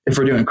 if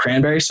we're doing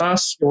cranberry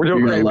sauce, We're doing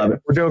you're going to love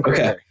it. We're doing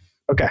cranberry.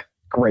 Okay,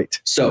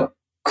 great. So,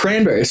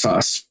 cranberry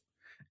sauce,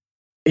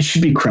 it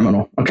should be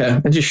criminal,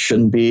 okay? It just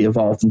shouldn't be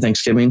involved in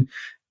Thanksgiving.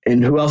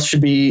 And who else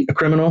should be a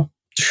criminal?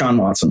 Deshaun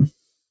Watson.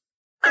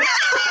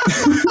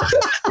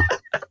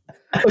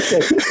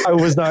 Okay, I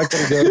was not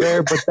going to go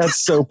there, but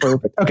that's so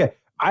perfect. Okay,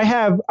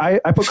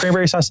 I put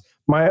cranberry sauce.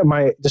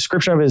 My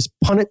description of it is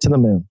punt it to the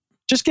moon.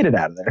 Just get it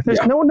out of there.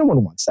 No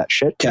one wants that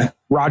shit. Okay.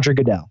 Roger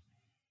Goodell.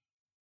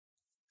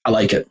 I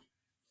like it.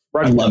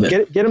 Roger, I love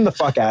it. Get him the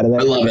fuck out of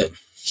there. I love it.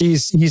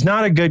 He's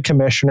not a good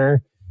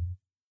commissioner.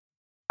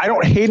 I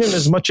don't hate him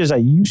as much as I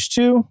used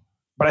to,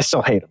 but I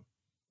still hate him.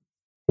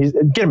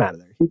 Get him out of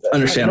there.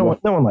 Understandable.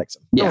 No one likes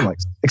him. Yeah. No one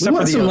likes him. Except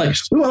for the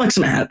owners. we want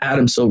some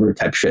Adam Silver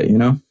type shit, you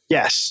know?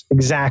 Yes,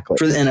 exactly.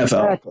 For the NFL.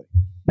 Exactly.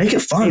 Make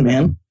it fun,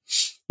 man.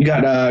 You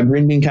got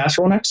green bean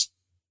casserole next?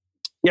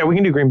 Yeah, we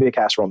can do green bean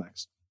casserole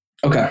next.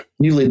 Okay.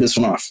 You lead this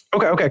one off.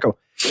 Okay, cool.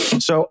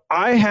 So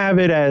I have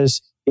it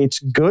as it's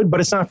good, but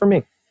it's not for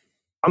me.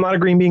 I'm not a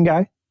green bean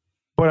guy,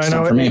 but It's I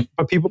know not for me.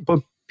 But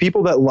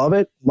people that love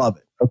it.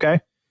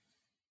 Okay.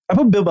 I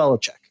put Bill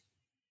Belichick.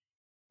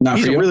 Not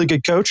He's for a you? really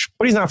good coach,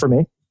 but he's not for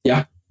me.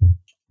 Yeah.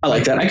 I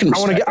like that. I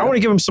want to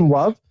give him some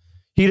love.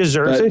 He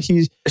deserves But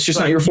it. it's just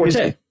not your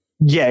forte.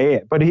 Yeah.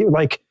 But he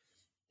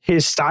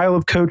his style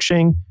of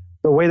coaching,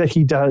 the way that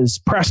he does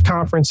press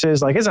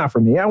conferences, it's not for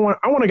me. I want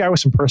a guy with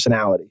some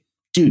personality.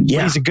 Dude, But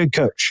yeah. he's a good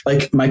coach.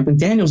 Like Mike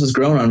McDaniels has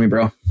grown on me,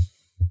 bro.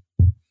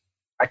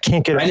 I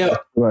can't get. I know.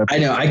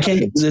 I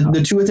can't.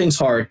 The two things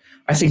hard.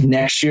 I think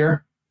next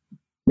year,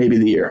 maybe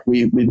the year,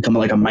 we become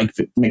like a Mike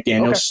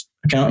McDaniels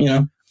account, you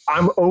know?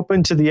 I'm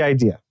open to the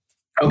idea.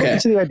 Okay.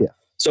 To the idea.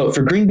 So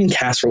for green bean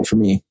casserole, for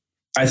me,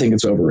 I think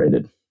it's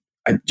overrated.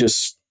 I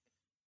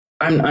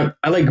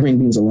like green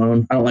beans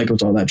alone. I don't like it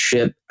with all that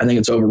shit. I think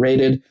it's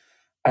overrated.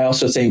 I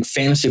also think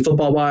fantasy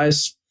football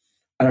wise,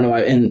 I don't know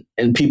why,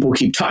 and people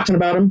keep talking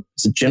about him.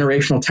 It's a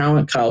generational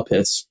talent, Kyle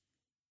Pitts.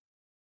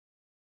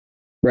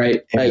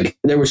 Right? Amen. Like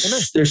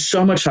there's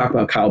so much talk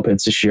about Kyle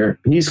Pitts this year.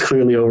 He's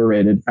clearly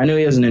overrated. I know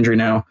he has an injury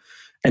now.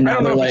 And I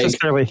now don't know they're if like, it's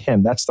necessarily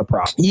him. That's the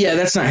problem. yeah,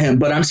 that's not him.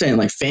 But I'm saying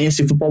like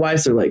fantasy football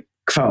wise, they're like,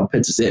 Kyle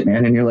Pitts is it,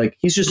 man. And you're like,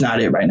 he's just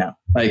not it right now.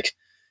 Like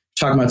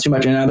talking about too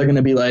much. And now they're going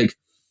to be like,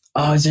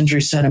 oh, his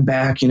injury set him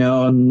back, you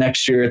know, and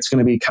next year it's going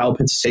to be Kyle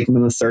Pitts take him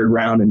in the third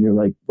round. And you're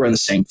like, we're in the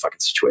same fucking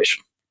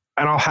situation.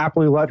 And I'll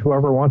happily let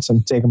whoever wants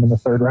him take him in the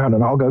third round.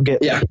 And I'll go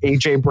get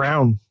AJ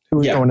Brown, who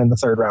is going in the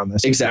third round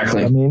this Exactly.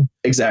 year. You know what I mean?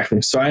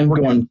 Exactly. So I'm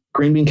going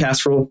green bean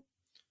casserole,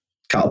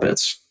 Kyle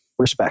Pitts.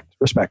 Respect.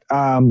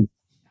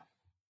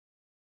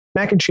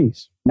 Mac and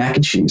cheese. Mac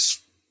and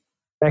cheese.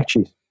 Mac and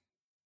cheese.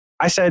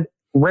 I said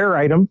rare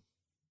item.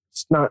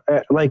 It's not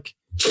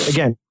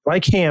again,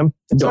 like ham.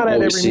 It's Don't not at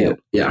always every see meal.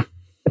 it. Yeah.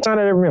 It's not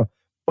at every meal,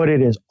 but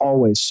it is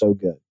always so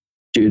good.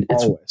 Dude,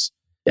 it's Always.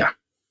 yeah.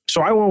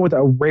 So I went with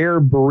a rare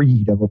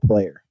breed of a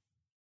player.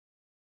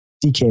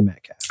 DK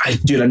Metcalf. I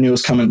knew it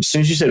was coming. As soon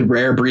as you said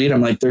rare breed,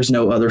 I'm like, there's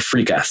no other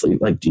freak athlete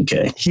like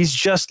DK. He's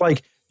just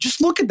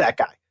look at that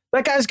guy.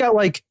 That guy's got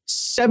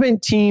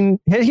 17.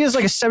 He has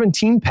a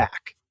 17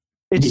 pack.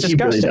 It's He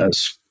disgusting. really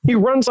does. He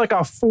runs like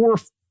a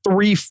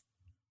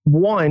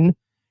 4.31,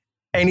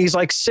 and he's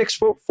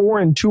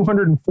 6'4" and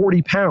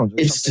 240 pounds.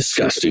 It's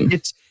disgusting.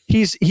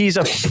 He's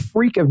a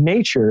freak of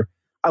nature.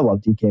 I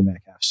love DK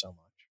Metcalf so much.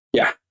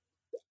 Yeah,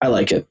 I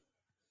like it.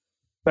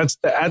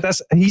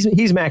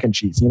 He's mac and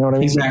cheese. You know what I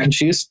mean? He's mac and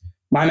cheese.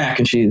 My mac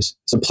and cheese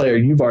is a player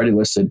you've already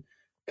listed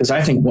because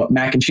I think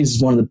mac and cheese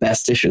is one of the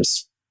best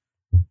dishes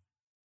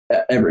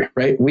ever.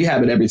 Right? We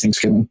have it every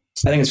Thanksgiving.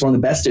 I think it's one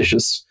of the best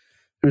dishes.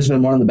 Who's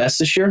been one of the best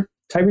this year?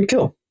 Tyreek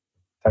Hill.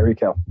 Tyreek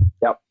Hill.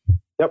 Yep.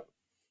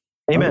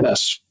 Amen.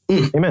 Best.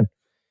 Amen.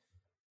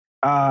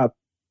 I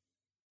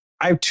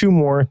have two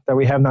more that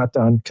we have not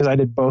done because I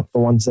did both the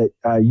ones that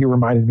you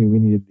reminded me we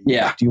needed to use.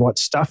 Yeah. Do you want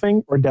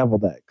stuffing or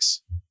deviled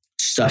eggs?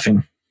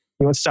 Stuffing.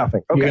 You want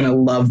stuffing? Okay. You're gonna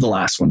love the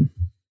last one.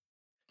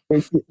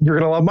 You're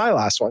gonna love my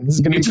last one. This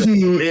is gonna be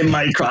good. It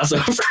might cross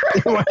over.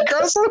 It might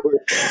cross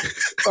over.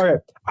 All right.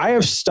 I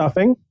have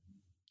stuffing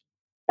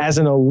as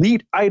an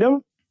elite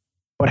item,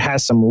 but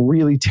has some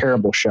really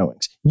terrible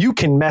showings. You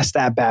can mess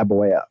that bad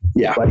boy up.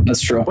 Yeah,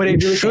 that's true. But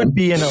it should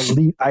be an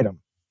elite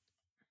item.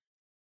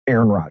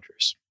 Aaron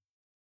Rodgers.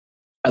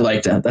 I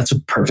like that. That's a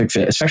perfect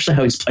fit, especially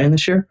how he's playing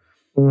this year.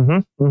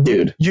 Mm-hmm.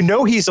 Dude. You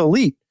know he's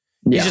elite.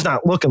 Yeah. He's just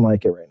not looking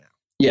like it right now.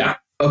 Yeah.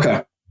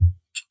 Okay.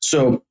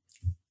 So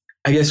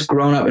I guess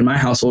growing up in my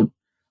household,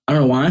 I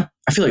don't know why,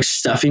 I feel like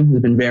stuffing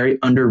has been very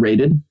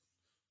underrated and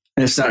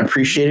it's not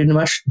appreciated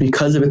much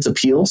because of its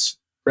appeals,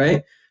 right?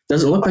 It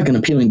doesn't look like an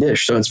appealing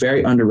dish, so it's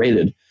very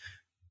underrated.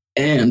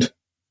 And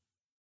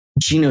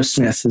Geno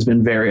Smith has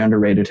been very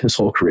underrated his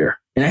whole career.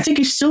 And I think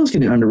he still is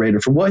getting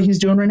underrated for what he's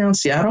doing right now in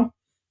Seattle.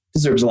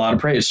 Deserves a lot of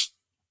praise.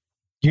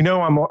 You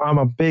know I'm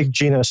a big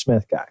Geno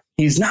Smith guy.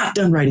 He's not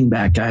done writing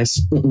back, guys.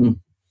 Mm-mm.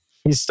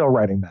 He's still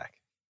writing back.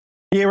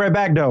 He ain't right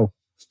back though.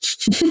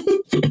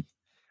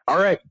 All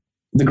right.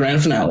 The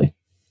grand finale.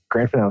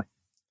 Grand finale.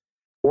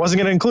 Wasn't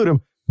going to include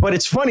him, but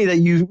it's funny that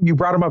you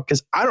brought him up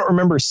because I don't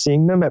remember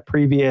seeing them at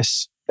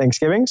previous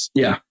Thanksgivings.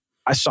 Yeah.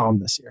 I saw him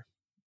this year.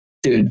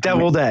 Dude.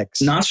 Deviled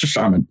eggs.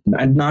 Nostradamus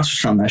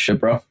that shit,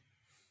 bro.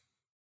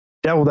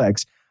 Deviled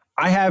eggs.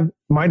 I have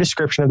my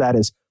description of that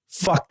is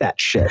fuck that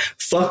shit.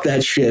 Fuck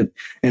that shit.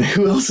 And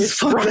who else is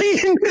fucking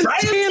Ryan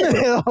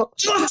Tannehill.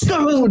 Let's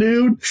go,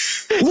 dude.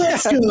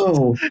 Let's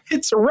go.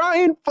 It's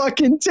Ryan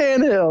fucking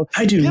Tannehill.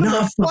 I do Get the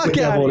not fuck fuck with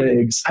outta deviled here.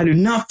 eggs. I do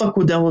not fuck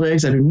with deviled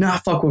eggs. I do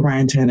not fuck with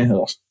Ryan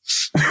Tannehill.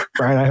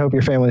 Ryan, I hope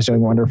your family's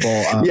doing wonderful.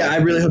 Yeah, I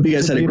really hope you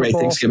guys had a great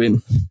beautiful.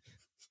 Thanksgiving.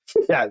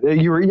 Yeah,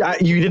 you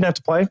didn't have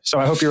to play, so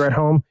I hope you're at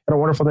home. Had a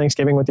wonderful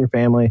Thanksgiving with your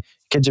family.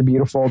 Kids are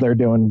beautiful. They're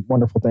doing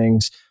wonderful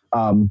things.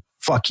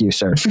 Fuck you,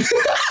 sir.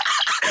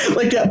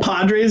 Like that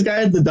Padres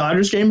guy at the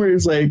Dodgers game where he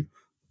was like,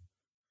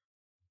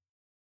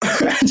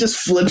 just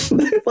flips,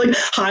 like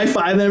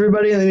high-fiving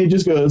everybody, and then he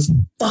just goes,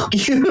 fuck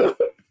you.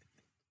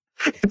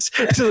 It's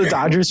to the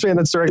Dodgers fan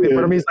that's directly in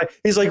front of me.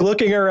 He's like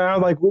looking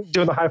around, like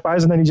doing the high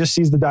fives, and then he just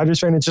sees the Dodgers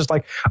fan. It's just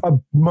like a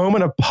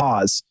moment of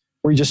pause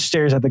where he just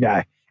stares at the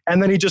guy,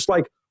 and then he just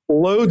like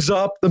loads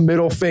up the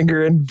middle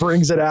finger and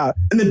brings it out.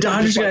 And the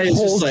Dodgers guy is just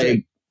holds like,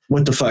 it.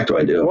 what the fuck do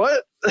I do?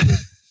 What?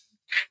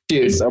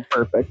 Dude, It's so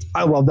perfect.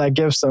 I love that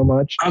gift so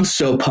much. I'm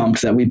so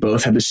pumped that we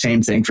both have the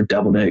same thing for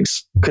deviled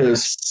eggs.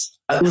 Because,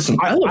 listen,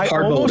 I love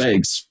hard-boiled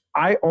eggs.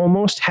 I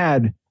almost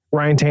had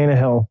Ryan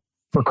Tannehill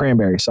for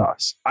cranberry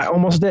sauce. I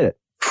almost did it.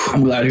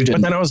 I'm glad you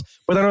didn't. But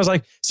then I was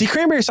like, see,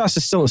 cranberry sauce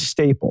is still a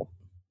staple.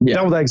 Yeah.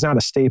 Deviled egg's not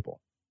a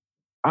staple.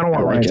 I don't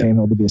want I like Ryan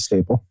Tannehill to be a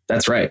staple.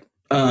 That's right.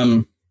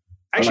 I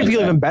actually like feel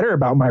that. even better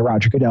about my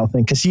Roger Goodell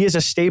thing because he is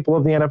a staple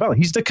of the NFL.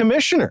 He's the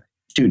commissioner.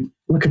 Dude,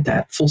 look at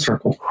that. Full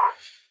circle.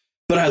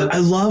 But I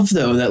love,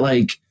 though, that,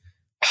 like,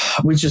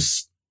 we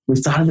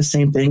thought of the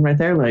same thing right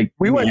there. Like,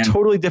 We went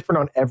totally different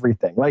on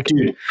everything. Like,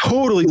 dude,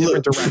 totally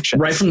different look, direction.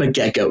 right from the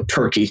get-go,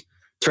 Turkey.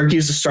 Turkey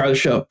is the star of the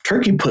show.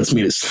 Turkey puts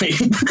me to sleep.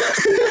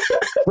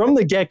 From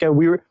the get-go,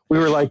 we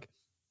were like,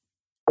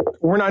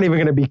 we're not even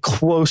going to be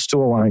close to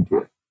aligned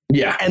here.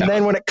 Yeah. And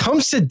then when it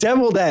comes to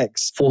deviled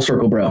eggs, full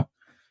circle, bro.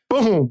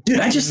 boom. Dude,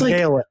 I just like,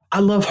 nail it. I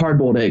love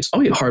hard-boiled eggs.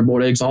 I'll eat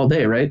hard-boiled eggs all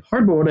day, right?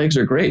 Hard-boiled eggs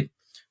are great.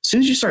 As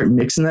soon as you start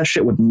mixing that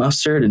shit with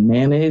mustard and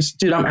mayonnaise,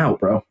 dude, I'm out,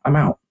 bro. I'm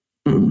out.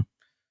 Mm-mm.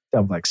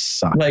 Deviled eggs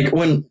suck. Like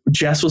when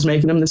Jess was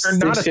making them this They're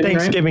not a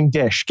Thanksgiving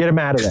dish. Get them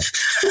out of there.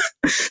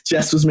 right?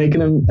 Jess was making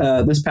them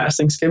this past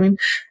Thanksgiving,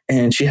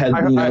 and she had,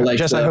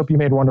 Jess, I hope you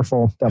made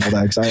wonderful deviled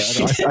eggs.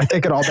 I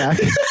take it all back.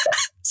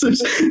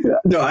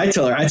 No, I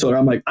told her,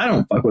 I'm like, I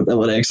don't fuck with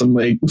deviled eggs. I'm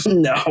like,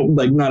 no,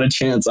 like not a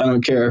chance. I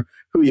don't care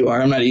who you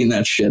are. I'm not eating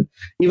that shit.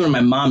 Even when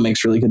my mom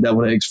makes really good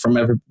deviled eggs from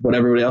what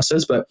everybody else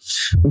says. But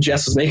when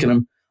Jess was making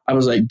them, I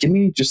was like, give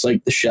me just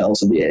like the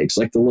shells of the eggs,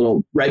 like the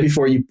little, right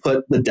before you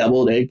put the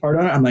deviled egg part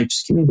on it. I'm like,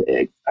 just give me the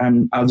egg.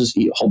 I'll just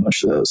eat a whole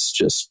bunch of those.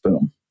 Just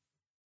boom.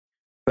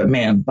 But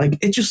man, like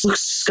it just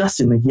looks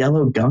disgusting. The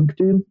yellow gunk,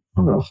 dude.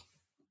 Oh.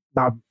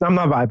 No, I'm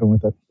not vibing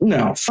with it.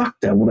 No, fuck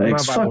deviled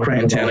eggs. not vibing Fuck with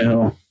Ryan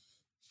deviled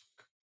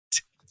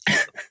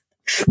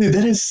Tannehill. Dude,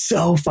 that is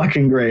so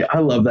fucking great. I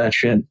love that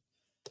shit.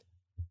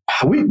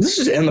 This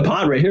is end the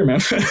pod right here, man.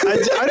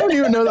 I don't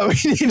even know that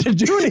we need to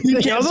do anything. You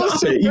can't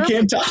top it. You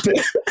can't top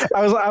it.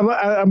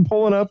 I'm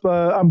pulling up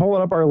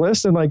our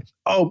list and like,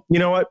 oh, you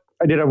know what?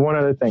 I did have one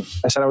other thing.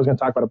 I said I was going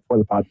to talk about it before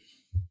the pod.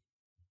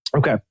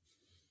 Okay.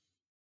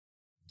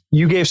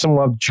 You gave some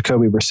love to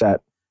Jacoby Brissett.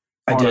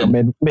 I did.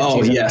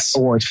 Mid-season yes.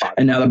 awards pod.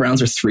 And now the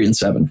Browns are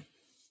 3-7.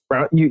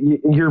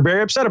 You're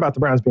very upset about the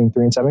Browns being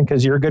 3-7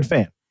 because you're a good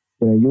fan.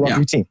 You know, you love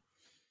your team.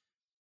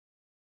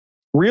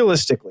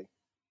 Realistically,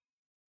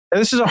 and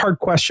this is a hard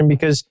question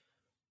because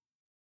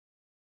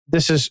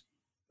this is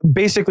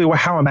basically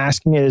how I'm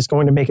asking it is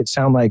going to make it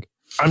sound like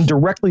I'm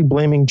directly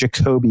blaming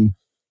Jacoby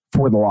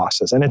for the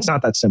losses. And it's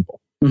not that simple.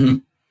 Mm-hmm.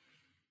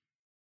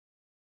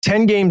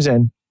 10 games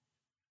in,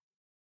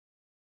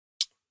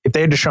 if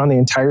they had Deshaun the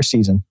entire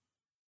season,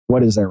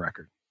 what is their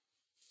record?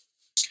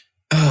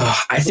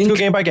 Let's go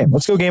game by game.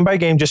 Let's go game by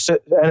game just to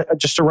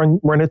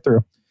run it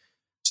through.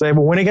 So they have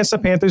a win against the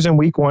Panthers in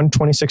week 1,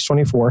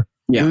 26-24.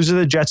 Yeah. Lose to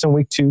the Jets in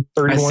week 2,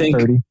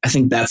 31-30. I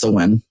think that's a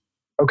win.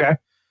 Okay.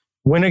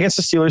 Win against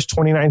the Steelers,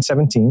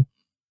 29-17.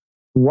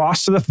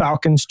 Lost to the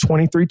Falcons,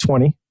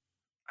 23-20.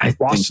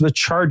 Lost to the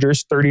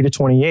Chargers,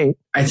 30-28.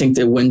 I think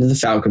they win to the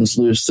Falcons,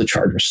 lose to the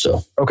Chargers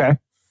still. Okay.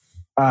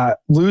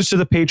 Lose to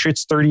the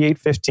Patriots,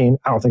 38-15.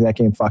 I don't think that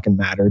game fucking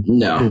mattered.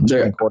 No.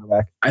 They're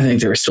quarterback. I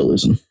think they were still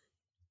losing.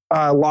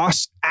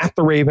 Lost at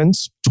the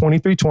Ravens,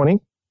 23-20.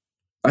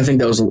 I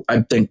think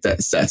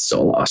that's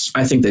still a loss.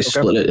 I think they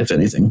split it, if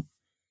anything.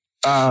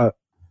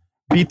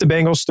 Beat the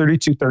Bengals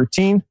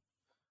 32-13.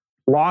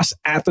 Loss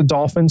at the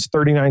Dolphins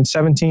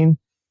 39-17.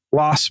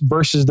 Loss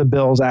versus the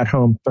Bills at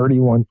home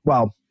 31.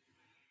 Well,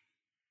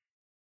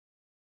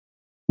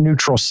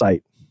 neutral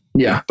site.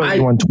 Yeah.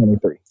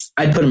 31-23.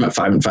 I'd put them at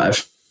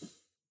 5-5.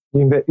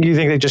 You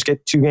think they just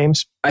get 2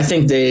 games? I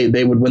think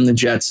they would win the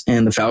Jets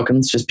and the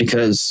Falcons just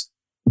because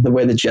the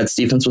way the Jets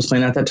defense was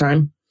playing at that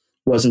time.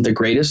 wasn't the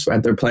greatest.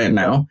 Right? They're playing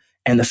now.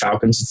 And the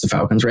Falcons, it's the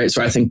Falcons, right?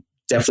 So I think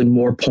definitely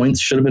more points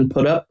should have been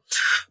put up.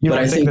 But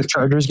I think the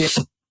Chargers game,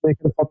 they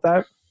could have helped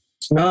that.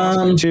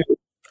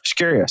 Just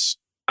curious.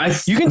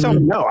 You can tell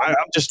me no.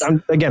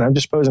 I'm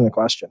just posing the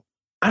question.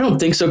 I don't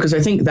think so, because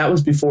I think that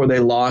was before they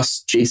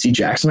lost J.C.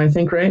 Jackson, I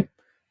think, right?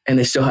 And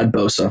they still had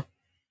Bosa.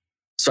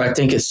 So I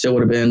think it still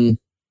would have been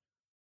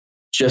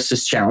just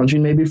as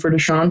challenging maybe for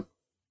Deshaun.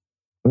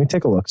 Let me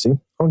take a look. See,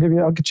 I'll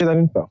get you that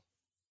info.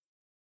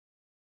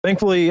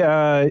 Thankfully,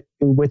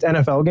 with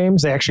NFL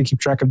games, they actually keep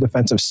track of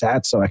defensive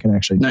stats, so I can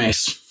actually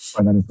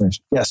find that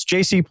information. Yes,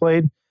 JC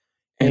played.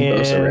 And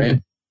Bosa,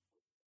 right?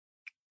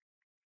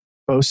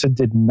 Bosa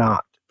did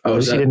not. Oh,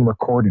 he didn't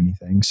record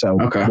anything, so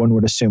one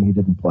would assume he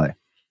didn't play.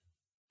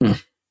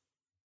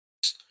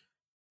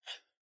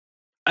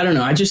 I don't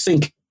know. I just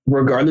think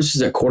regardless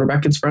of that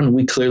quarterback gets run,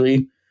 we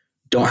clearly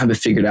don't have it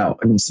figured out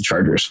against the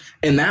Chargers.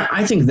 And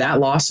I think that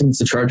loss against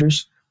the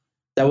Chargers,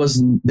 that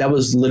was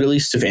literally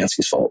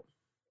Stefanski's fault.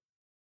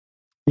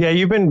 Yeah,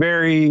 you've been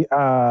very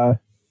upfront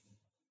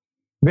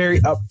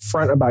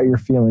about your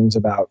feelings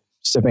about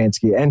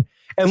Stefanski.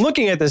 And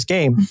looking at this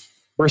game,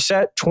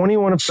 Brissett,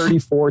 21 of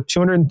 34,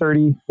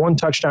 230, one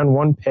touchdown,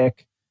 one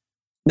pick.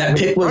 That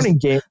pick was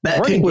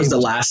the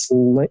last.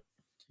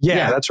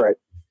 Yeah, that's right.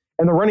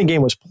 And the running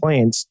game was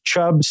playing.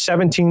 Chubb,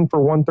 17 for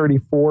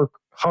 134.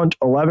 Hunt,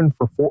 11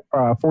 for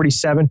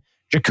 47.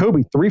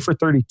 Jacoby, 3 for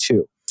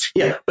 32.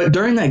 Yeah, but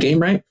during that game,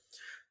 right,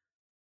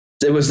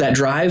 there was that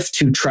drive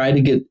to try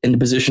to get into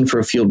position for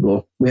a field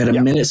goal. We had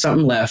a minute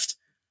something left.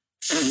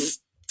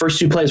 First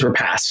two plays were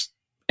pass,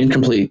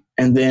 incomplete.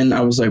 And then I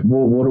was like,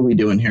 well, what are we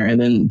doing here?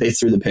 And then they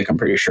threw the pick, I'm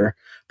pretty sure.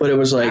 But it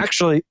was like...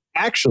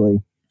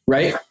 Actually,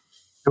 right?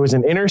 It was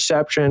an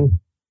interception.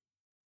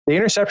 The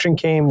interception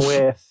came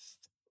with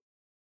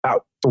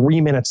about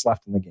 3 minutes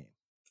left in the game.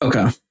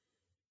 Okay.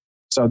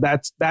 So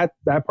that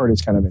part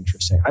is kind of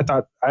interesting. I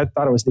thought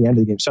it was the end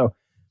of the game. So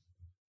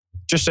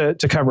just to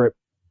cover it,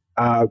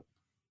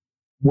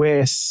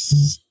 with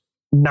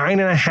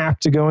 9.5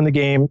 to go in the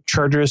game,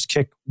 Chargers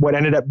kick what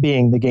ended up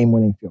being the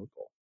game-winning field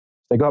goal.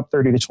 They go up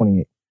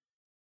 30-28.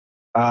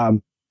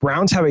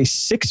 Browns have a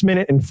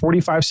 6-minute and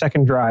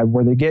 45-second drive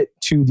where they get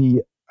to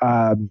the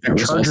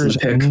Chargers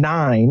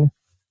 9,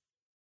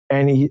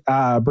 and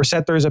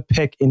Brissett throws a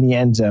pick in the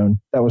end zone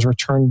that was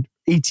returned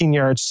 18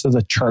 yards to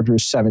the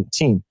Chargers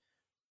 17.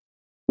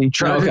 The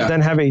Chargers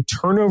then have a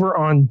turnover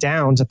on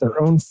downs at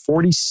their own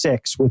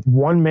 46 with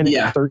 1 minute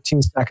and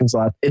 13 seconds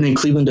left. And then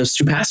Cleveland does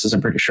 2 passes,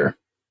 I'm pretty sure.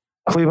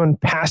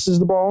 Cleveland passes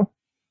the ball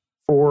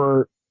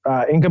for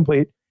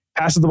incomplete,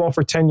 passes the ball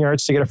for 10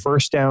 yards to get a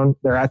first down.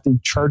 They're at the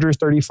Chargers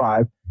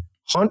 35.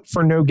 Hunt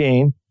for no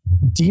gain.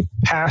 Deep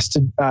pass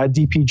to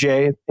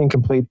DPJ,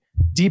 incomplete.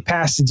 Deep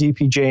pass to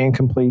DPJ,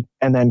 incomplete.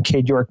 And then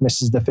Cade York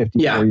misses the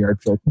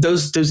 54-yard field.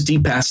 Those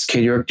deep passes,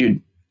 Cade York,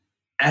 dude.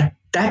 At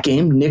that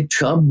game, Nick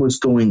Chubb was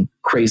going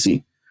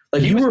crazy.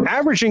 Like he was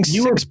averaging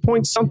 6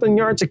 point something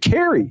yards a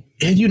carry.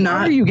 And why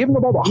are you giving the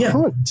ball to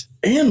Hunt?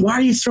 And why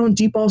are you throwing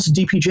deep balls to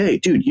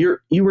DPJ? Dude,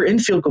 you were in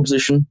field goal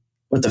position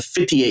with a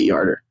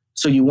 58-yarder.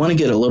 So you want to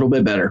get a little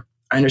bit better.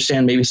 I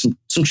understand maybe some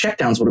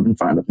checkdowns would have been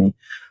fine with me.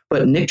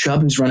 But Nick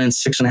Chubb, who's running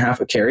 6.5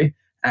 a carry,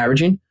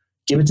 averaging,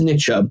 give it to Nick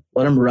Chubb.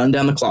 Let him run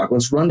down the clock.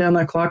 Let's run down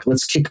that clock.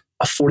 Let's kick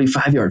a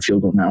 45-yard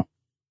field goal now.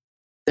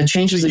 That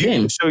changes the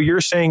game. So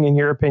you're saying, in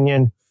your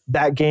opinion,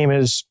 that game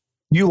is,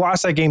 you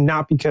lost that game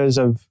not because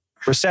of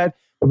Brissett,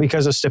 but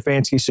because of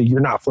Stefanski, so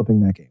you're not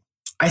flipping that game.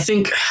 I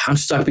think I'm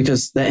stuck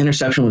because that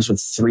interception was with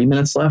 3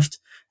 minutes left,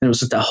 and it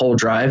was with that whole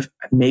drive.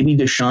 Maybe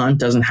Deshaun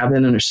doesn't have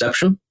that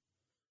interception,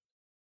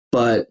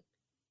 but...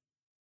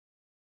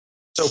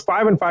 So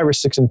 5-5 or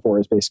 6-4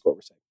 is basically what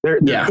we're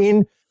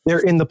saying. They're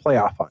in the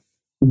playoff hunt.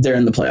 They're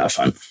in the playoff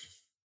hunt.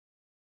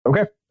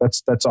 Okay,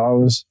 that's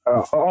all.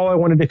 All I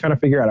wanted to kind of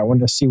figure out. I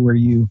wanted to see where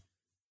you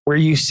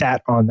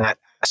sat on that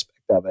aspect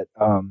of it,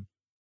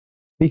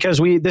 because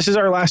this is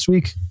our last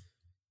week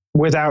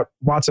without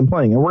Watson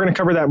playing, and we're going to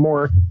cover that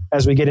more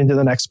as we get into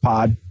the next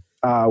pod,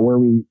 where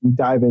we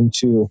dive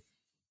into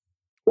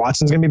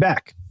Watson's going to be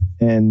back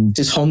and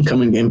his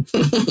homecoming game.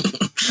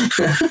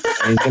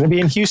 He's going to be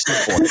in Houston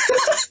for it.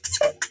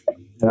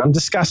 And I'm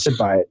disgusted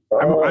by it.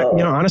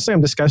 Honestly,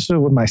 I'm disgusted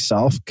with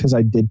myself because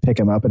I did pick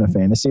him up in a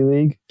fantasy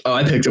league. Oh,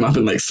 I picked him up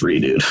in like 3,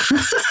 dude.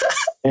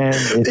 And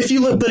if you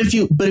look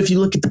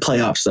at the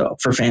playoffs though,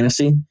 for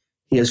fantasy,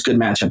 he has good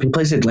matchup. He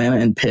plays Atlanta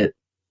and Pitt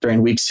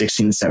during week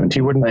 16 and 17.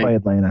 He wouldn't play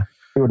Atlanta.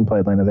 They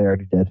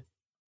already did.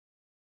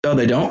 Oh,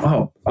 they don't?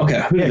 Oh,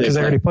 okay. Yeah, because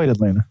they already played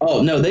Atlanta.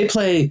 Oh no, they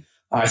play.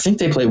 I think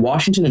they play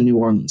Washington and New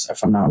Orleans,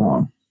 if I'm not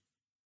wrong.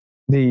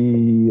 Let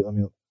me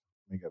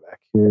go back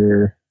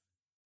here.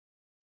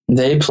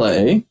 They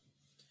play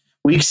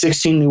week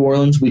 16 New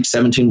Orleans, week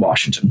 17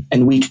 Washington,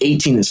 and week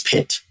 18 is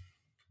Pitt.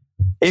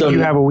 If you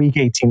have a week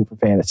 18 for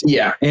fantasy.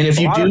 Yeah, and if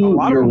you do,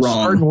 you're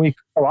wrong.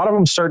 A lot of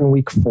them start in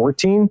week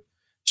 14,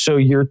 so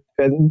you're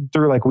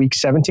through like week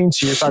 17,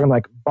 so you're talking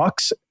like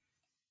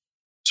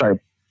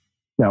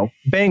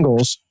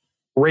Bengals,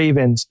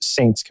 Ravens,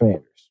 Saints,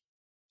 Commanders.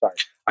 Sorry.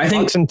 I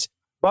think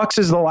Bucks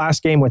is the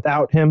last game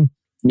without him.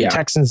 Yeah.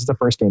 Texans is the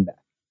first game back.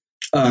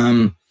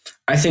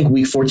 I think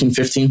week 14,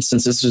 15,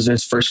 since this is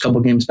his first couple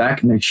games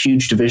back and they're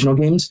huge divisional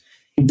games,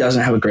 he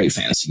doesn't have a great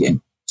fantasy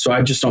game. So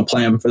I just don't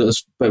play him for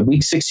those. But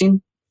week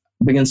 16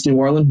 against New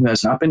Orleans, who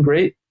has not been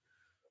great,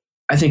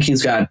 I think he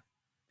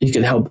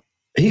could help.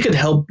 He could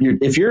help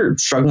if you're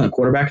struggling at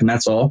quarterback and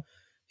that's all,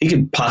 he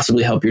could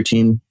possibly help your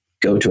team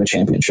go to a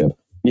championship,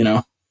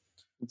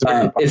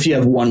 if you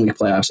have 1 week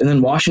playoffs. And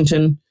then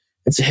Washington,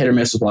 it's a hit or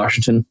miss with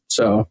Washington.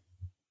 So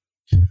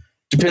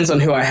depends on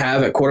who I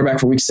have at quarterback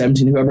for week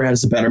 17. Whoever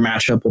has the better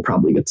matchup will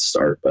probably get the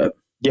start. But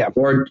yeah,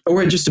 or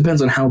it just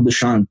depends on how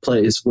Deshaun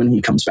plays when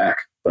he comes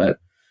back. But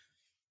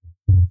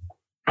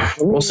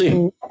we'll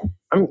see.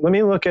 Let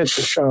me look at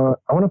Deshaun.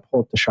 I want to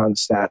pull up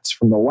Deshaun's stats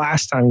from the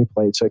last time he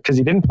played. So because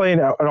he didn't play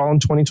at all in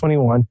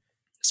 2021.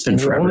 It's been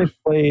forever. Only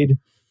played.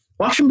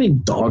 Watch him be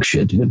dog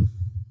shit, dude.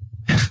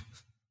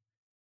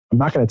 I'm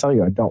not going to tell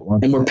you I don't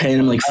want. And we're paying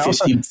him like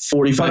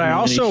 45 But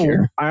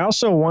I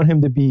also want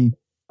him to be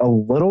a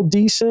little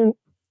decent,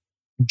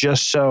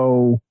 just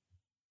so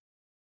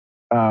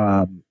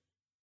that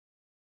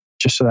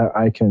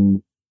I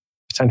can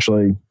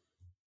potentially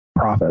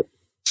profit.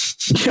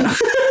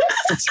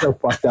 It's so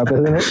fucked up,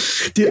 isn't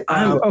it? Dude,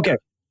 okay.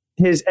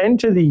 His end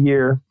to the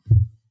year,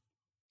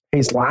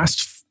 he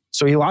lost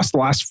the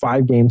last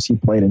 5 games he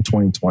played in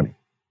 2020.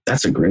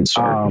 That's a great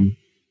start.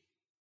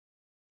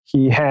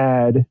 He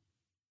had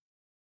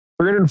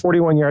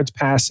 341 yards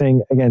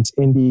passing against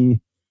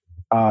Indy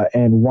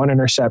and 1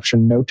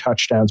 interception, no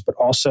touchdowns, but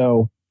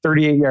also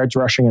 38 yards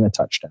rushing and a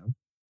touchdown.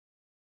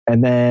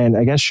 And then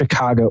against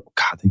Chicago,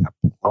 God, they got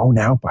blown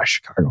out by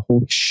Chicago.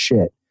 Holy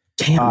shit.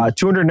 Damn.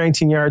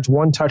 219 yards,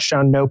 1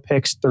 touchdown, no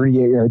picks,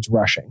 38 yards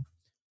rushing.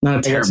 Not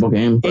a terrible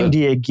game. But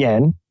Indy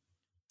again,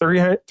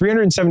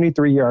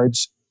 373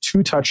 yards,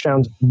 2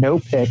 touchdowns, no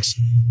picks,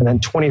 and then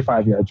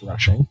 25 yards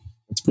rushing.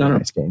 It's a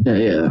nice game.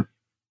 Yeah.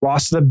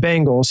 Lost to the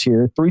Bengals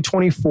here,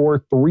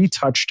 324, 3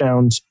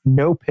 touchdowns,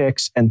 no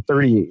picks, and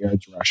 38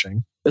 yards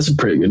rushing. That's a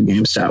pretty good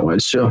game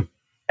stat-wise, too.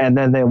 And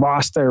then they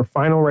lost their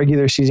final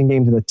regular season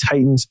game to the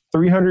Titans,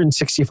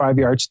 365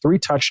 yards, 3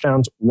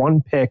 touchdowns,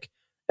 1 pick,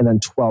 and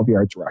then 12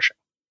 yards rushing.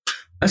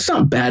 That's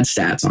not bad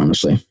stats,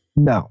 honestly.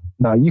 No,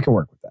 you can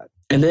work with that.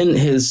 And then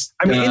his...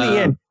 in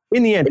the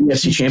end,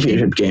 NFC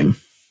Championship game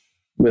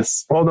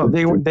with... Well, no,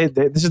 they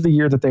this is the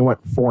year that they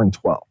went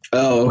 4-12.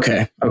 Oh,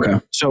 okay.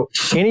 So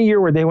in a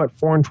year where they went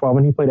 4-12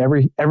 and he played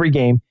every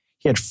game,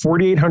 he had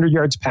 4,800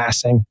 yards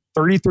passing,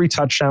 33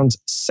 touchdowns,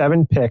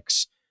 7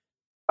 picks,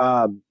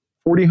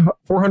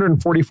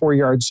 444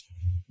 yards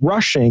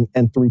rushing,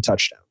 and 3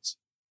 touchdowns.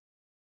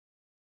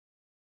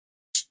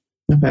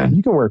 Not bad.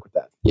 You can work with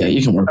that. Yeah,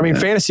 you can work with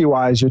that.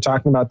 Fantasy-wise, you're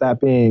talking about that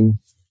being,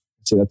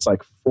 that's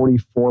like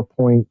 44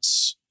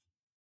 points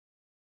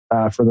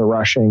for the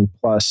rushing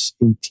plus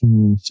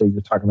 18. So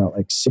you're talking about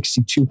like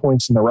 62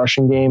 points in the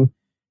rushing game.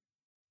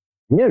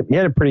 He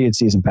had a pretty good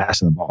season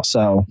passing the ball.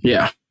 So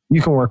yeah,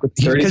 you can work with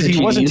because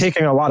he wasn't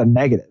taking a lot of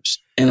negatives.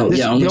 And only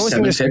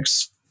 7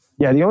 picks.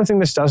 Yeah, the only thing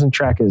this doesn't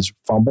track is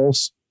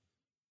fumbles.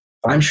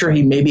 I'm sure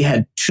he maybe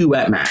had 2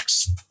 at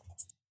max.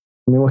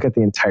 Let me look at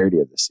the entirety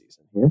of the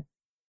season here.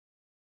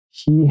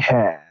 He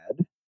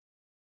had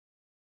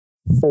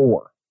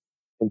 4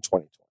 in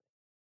 2020.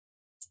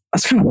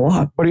 That's kind of a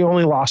lot. But he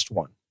only lost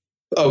 1.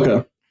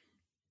 Okay.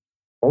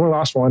 Only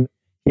lost 1.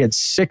 He had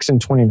 6 in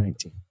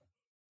 2019.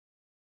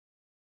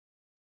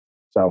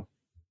 So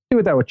do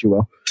with that what you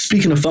will.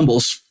 Speaking of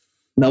fumbles,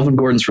 Melvin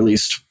Gordon's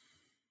released.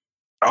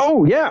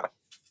 Oh, yeah.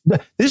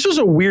 This was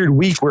a weird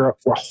week where a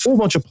whole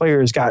bunch of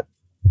players got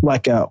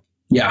let go.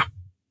 Yeah.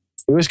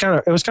 It was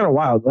kind of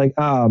wild. Like,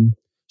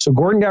 so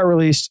Gordon got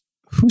released.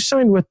 Who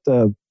signed with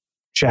the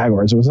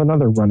Jaguars? It was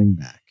another running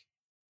back.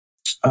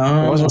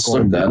 Let's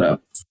look that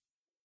up.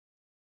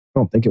 I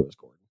don't think it was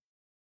Gordon.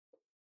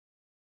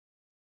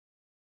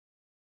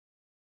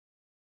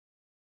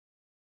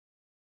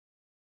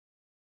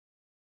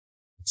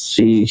 Let's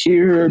see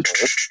here.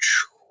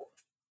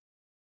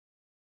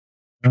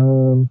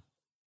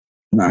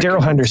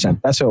 Darrell Henderson.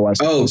 That's who it was.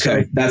 Oh,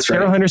 okay. That's right.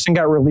 Darrell Henderson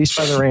got released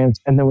by the Rams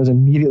and then was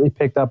immediately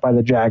picked up by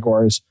the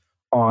Jaguars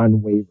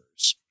on waivers.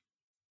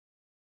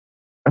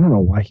 I don't know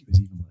why he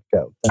was even let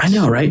go. I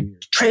know, right?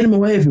 Weird. Trade him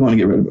away if you want to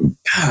get rid of him.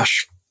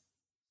 Gosh.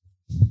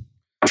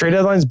 Trade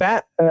deadline's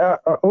over.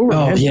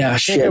 Oh, yeah,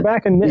 shit. Go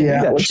back and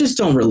just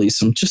don't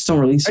release him. Just don't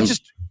release him.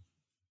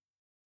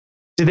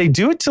 Did they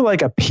do it to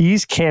like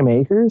appease Cam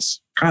Akers?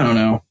 I don't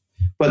know.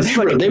 But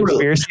they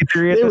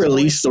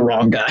released the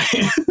wrong guy.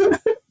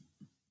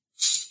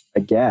 I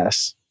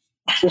guess.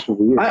 It's just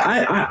weird.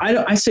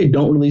 I say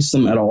don't release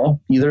them at all,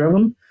 either of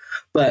them.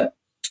 But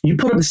you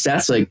put up the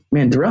stats like,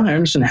 man, Darrell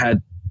Henderson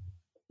had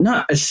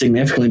not a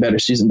significantly better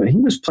season, but he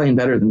was playing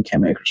better than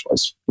Cam Akers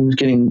was. He was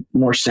getting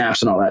more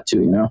snaps and all that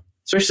too,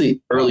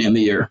 especially early in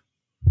the year.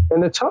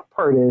 And the tough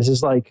part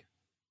is like,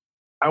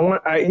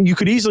 you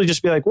could easily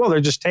just be like, well, they're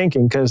just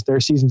tanking because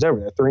their season's over.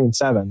 They're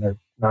 3-7. They're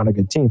not a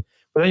good team.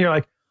 But then you're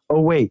like,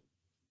 oh wait,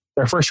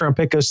 their first round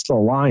pick goes to the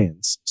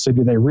Lions. So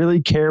do they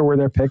really care where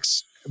their pick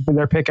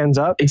ends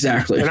up?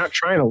 Exactly. They're not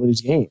trying to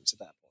lose games at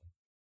that point.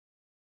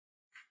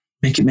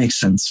 Make it make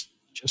sense.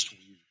 Just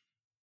weird.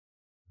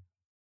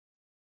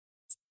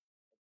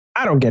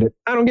 I don't get it.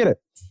 I don't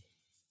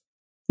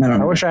I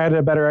know. wish I had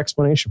a better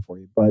explanation for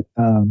you, but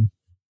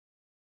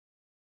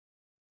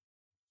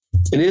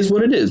It is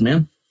what it is,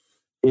 man.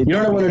 you know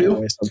what I wanna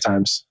do?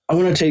 Sometimes. I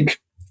want to take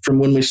from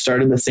when we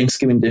started the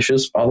Thanksgiving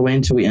dishes all the way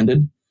until we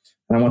ended.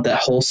 And I want that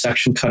whole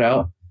section cut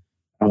out.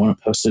 I want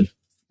it posted.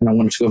 And I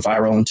want it to go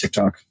viral on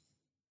TikTok.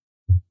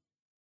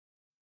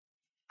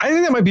 I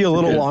think that might be a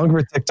little Okay. long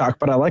for TikTok,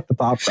 but I like the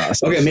thought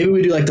process. Okay, maybe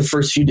we do like the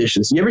first few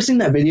dishes. You ever seen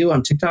that video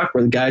on TikTok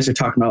where the guys are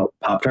talking about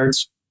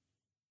Pop-Tarts?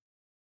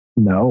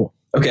 No.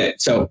 Okay,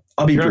 so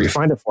I'll be You're going to brief.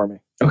 find it for me.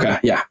 Okay,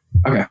 yeah.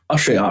 Okay, I'll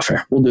show you off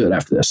here. We'll do it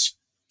after this.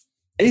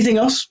 Anything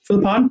else for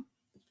the pod?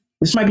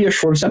 This might be our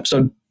shortest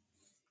episode.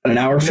 An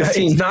hour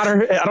 15. It's not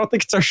I don't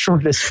think it's our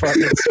shortest, but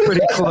it's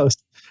pretty close.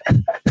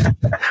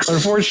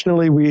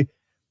 Unfortunately,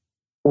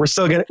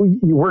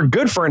 we're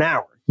good for an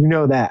hour. You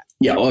know that.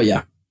 Yeah, oh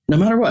yeah. No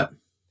matter what.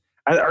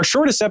 Our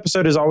shortest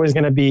episode is always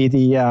going to be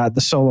the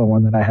solo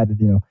one that I had to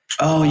do.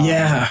 Oh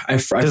yeah. I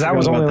Because that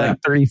was only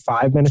like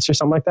 35 minutes or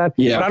something like that.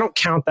 Yeah. But I don't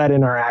count that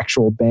in our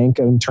actual bank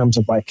in terms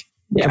of like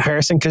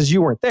comparison because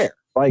you weren't there.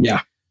 Like,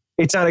 Yeah.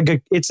 it's not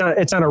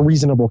a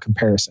reasonable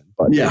comparison.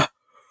 But Yeah.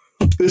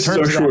 This is our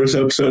terms of that- shortest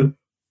episode.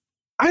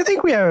 I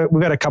think we've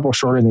got a couple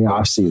shorter in the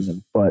off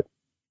season, but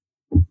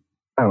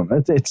I don't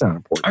know. It's not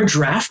important. Our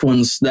draft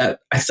ones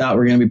that I thought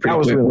were going to be pretty That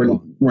was quick really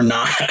were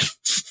not.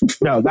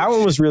 No, that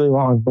one was really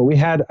long, but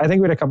I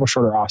think we had a couple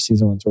shorter off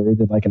season ones where we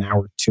did like an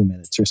hour, 2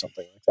 minutes or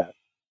something like that.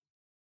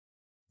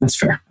 That's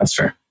fair. That's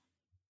fair.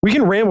 We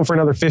can ramble for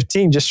another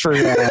 15 just for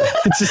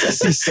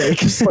consistency's sake.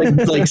 Just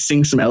like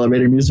sing some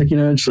elevator music, you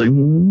know, just like.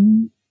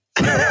 No,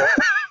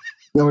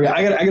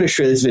 I gotta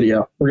show you this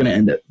video. We're gonna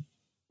end it.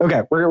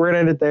 Okay, we're gonna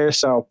end it there.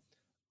 So,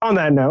 on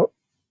that note,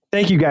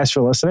 thank you guys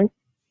for listening.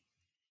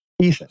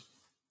 Ethan,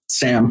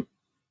 Sam,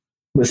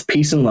 with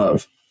peace and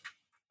love,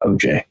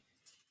 OJ.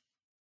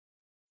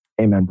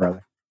 amen,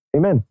 brother.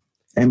 Amen.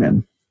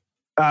 Amen.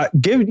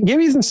 Give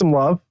Ethan some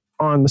love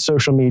on the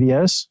social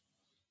medias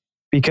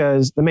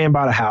because the man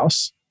bought a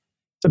house.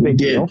 It's a big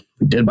deal.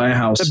 We did buy a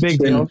house. It's a big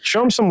deal.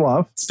 Show him some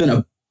love. It's been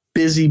a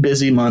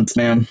busy month,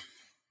 man.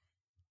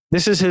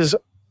 This is his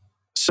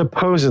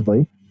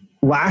supposedly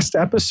last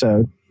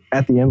episode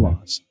at the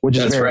in-laws, which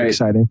is That's very right.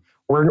 exciting.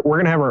 We're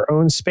gonna have our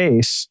own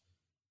space.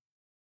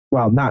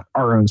 Well, not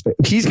our own space.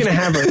 He's gonna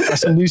have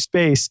us a new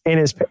space in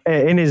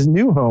his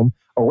new home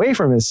away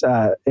from his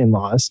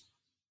in-laws.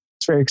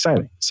 It's very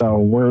exciting. So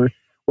we're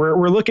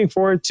looking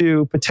forward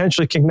to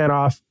potentially kicking that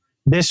off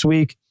this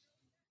week.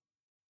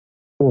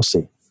 We'll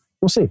see.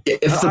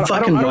 If the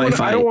fucking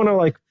Wi-Fi, I don't want to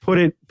like put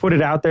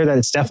it out there that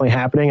it's definitely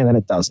happening and then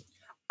it doesn't.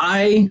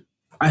 I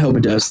hope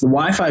it does. The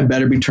Wi-Fi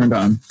better be turned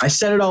on. I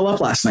set it all up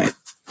last night.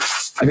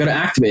 I go to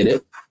activate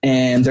it,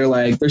 and they're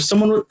like, "There's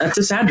someone at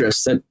this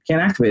address that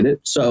can't activate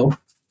it, so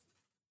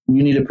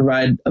you need to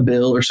provide a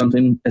bill or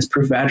something as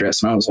proof of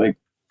address." And I was like,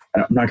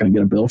 "I'm not going to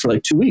get a bill for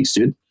like 2 weeks,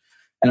 dude."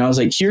 And I was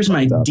like, "Here's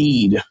my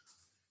deed."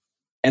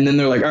 And then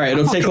they're like, "All right,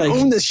 it'll take like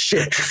own this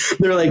shit."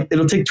 They're like,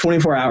 "It'll take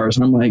 24 hours."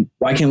 And I'm like,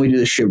 "Why can't we do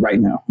this shit right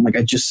now?" I'm like,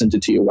 "I just sent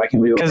it to you. Why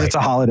can't we do it?" Because right it's a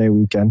now?" holiday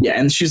weekend. Yeah,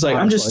 and she's like,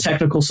 "I'm just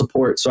technical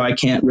support, so I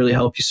can't really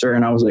help you, sir."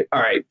 And I was like, "All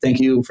right,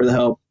 thank you for the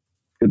help.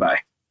 Goodbye."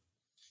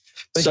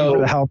 Thank you for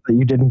the help that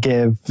you didn't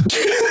give.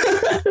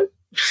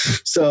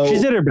 So She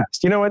did her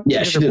best. You know what?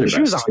 yeah, she did her She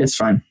was best. honest. It's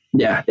fine.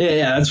 Yeah.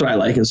 That's what I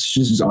like. Is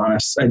she's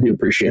honest. I do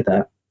appreciate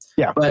that.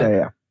 Yeah, But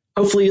yeah.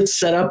 hopefully it's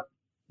set up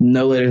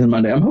no later than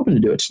Monday. I'm hoping to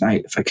do it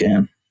tonight if I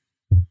can.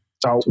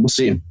 So we'll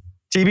see.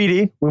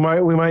 TBD. We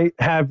might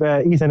have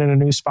Ethan in a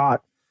new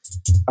spot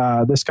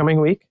this coming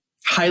week.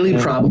 Highly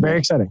probable. Very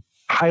exciting.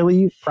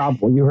 Highly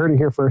probable. You heard it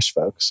here first,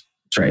 folks.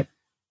 That's right.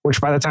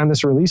 Which by the time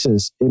this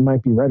releases, it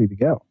might be ready to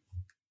go.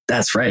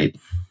 That's right.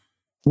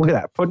 Look at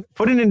that.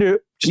 Put it into.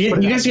 You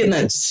guys getting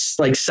that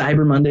like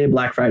Cyber Monday,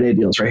 Black Friday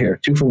deals right here.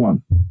 2 for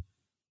 1.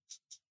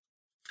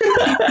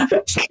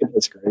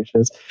 Goodness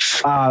gracious.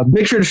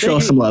 Make sure to show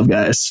us some love,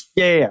 guys.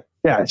 Yeah.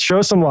 Show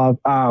us some love.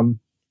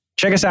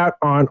 Check us out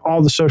on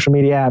all the social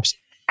media apps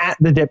at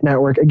the Dip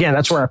Network. Again,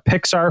 that's where our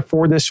picks are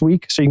for this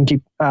week. So you can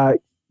keep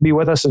be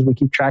with us as we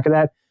keep track of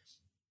that.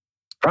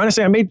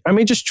 Honestly, I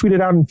may just tweet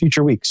it out in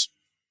future weeks.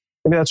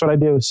 Maybe that's what I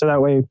do. So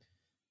that way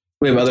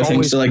we have other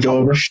things to like go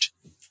over.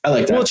 I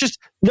like that. Well, it's just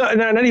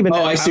not even.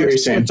 Oh, I see what you're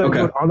saying. Okay.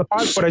 On the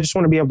pod, but I just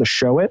want to be able to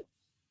show it.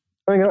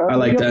 I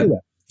like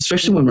that.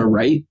 Especially when we're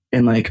right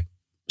and like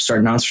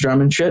start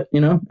Nostradamus and shit,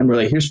 you know, and we're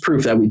like, here's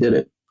proof that we did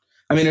it.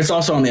 I mean, it's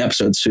also on the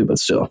episodes too, but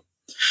still,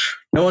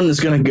 no one is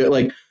going to go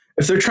like,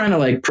 if they're trying to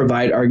like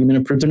provide argument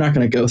and proof, they're not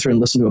going to go through and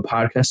listen to a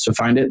podcast to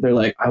find it. They're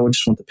like, I would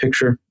just want the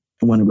picture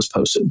and when it was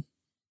posted.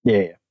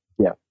 Yeah.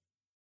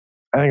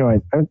 I think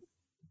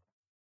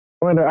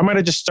I might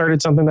have just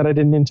started something that I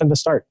didn't intend to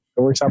start.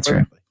 It works out That's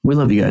perfectly. right. We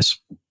love you guys.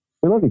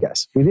 We love you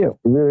guys. We do.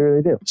 We really,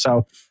 really do.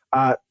 So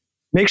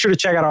make sure to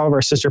check out all of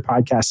our sister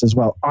podcasts as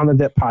well on the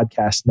Dip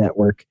Podcast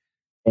Network,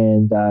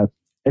 and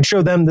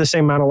show them the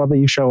same amount of love that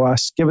you show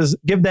us.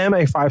 Give them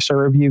a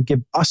 5-star review.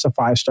 Give us a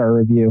 5-star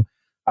review.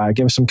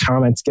 Give us some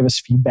comments, give us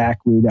feedback.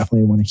 We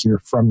definitely want to hear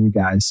from you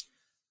guys.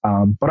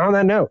 But on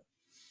that note,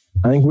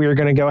 I think we are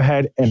going to go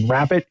ahead and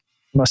wrap it.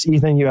 Unless,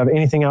 Ethan, you have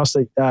anything else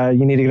that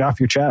you need to get off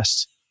your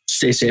chest?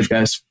 Stay safe,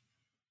 guys.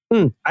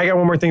 I got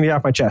one more thing to get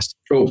off my chest.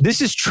 Cool. This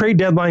is trade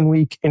deadline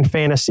week in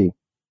fantasy.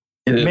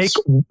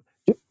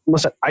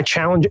 Listen, I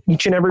challenge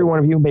each and every one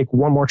of you, make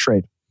one more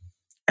trade.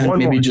 And one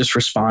maybe more. just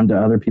respond to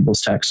other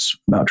people's texts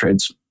about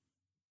trades.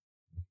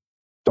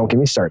 Don't get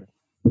me started.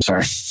 I'm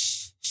sorry.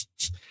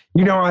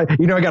 I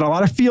got a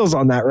lot of feels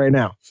on that right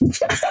now.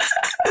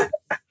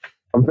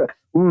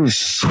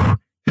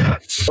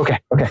 Okay.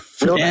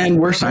 And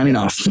we're signing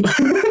off.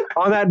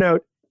 On that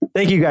note,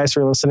 thank you guys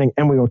for listening,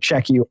 and we will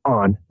check you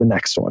on the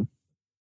next one.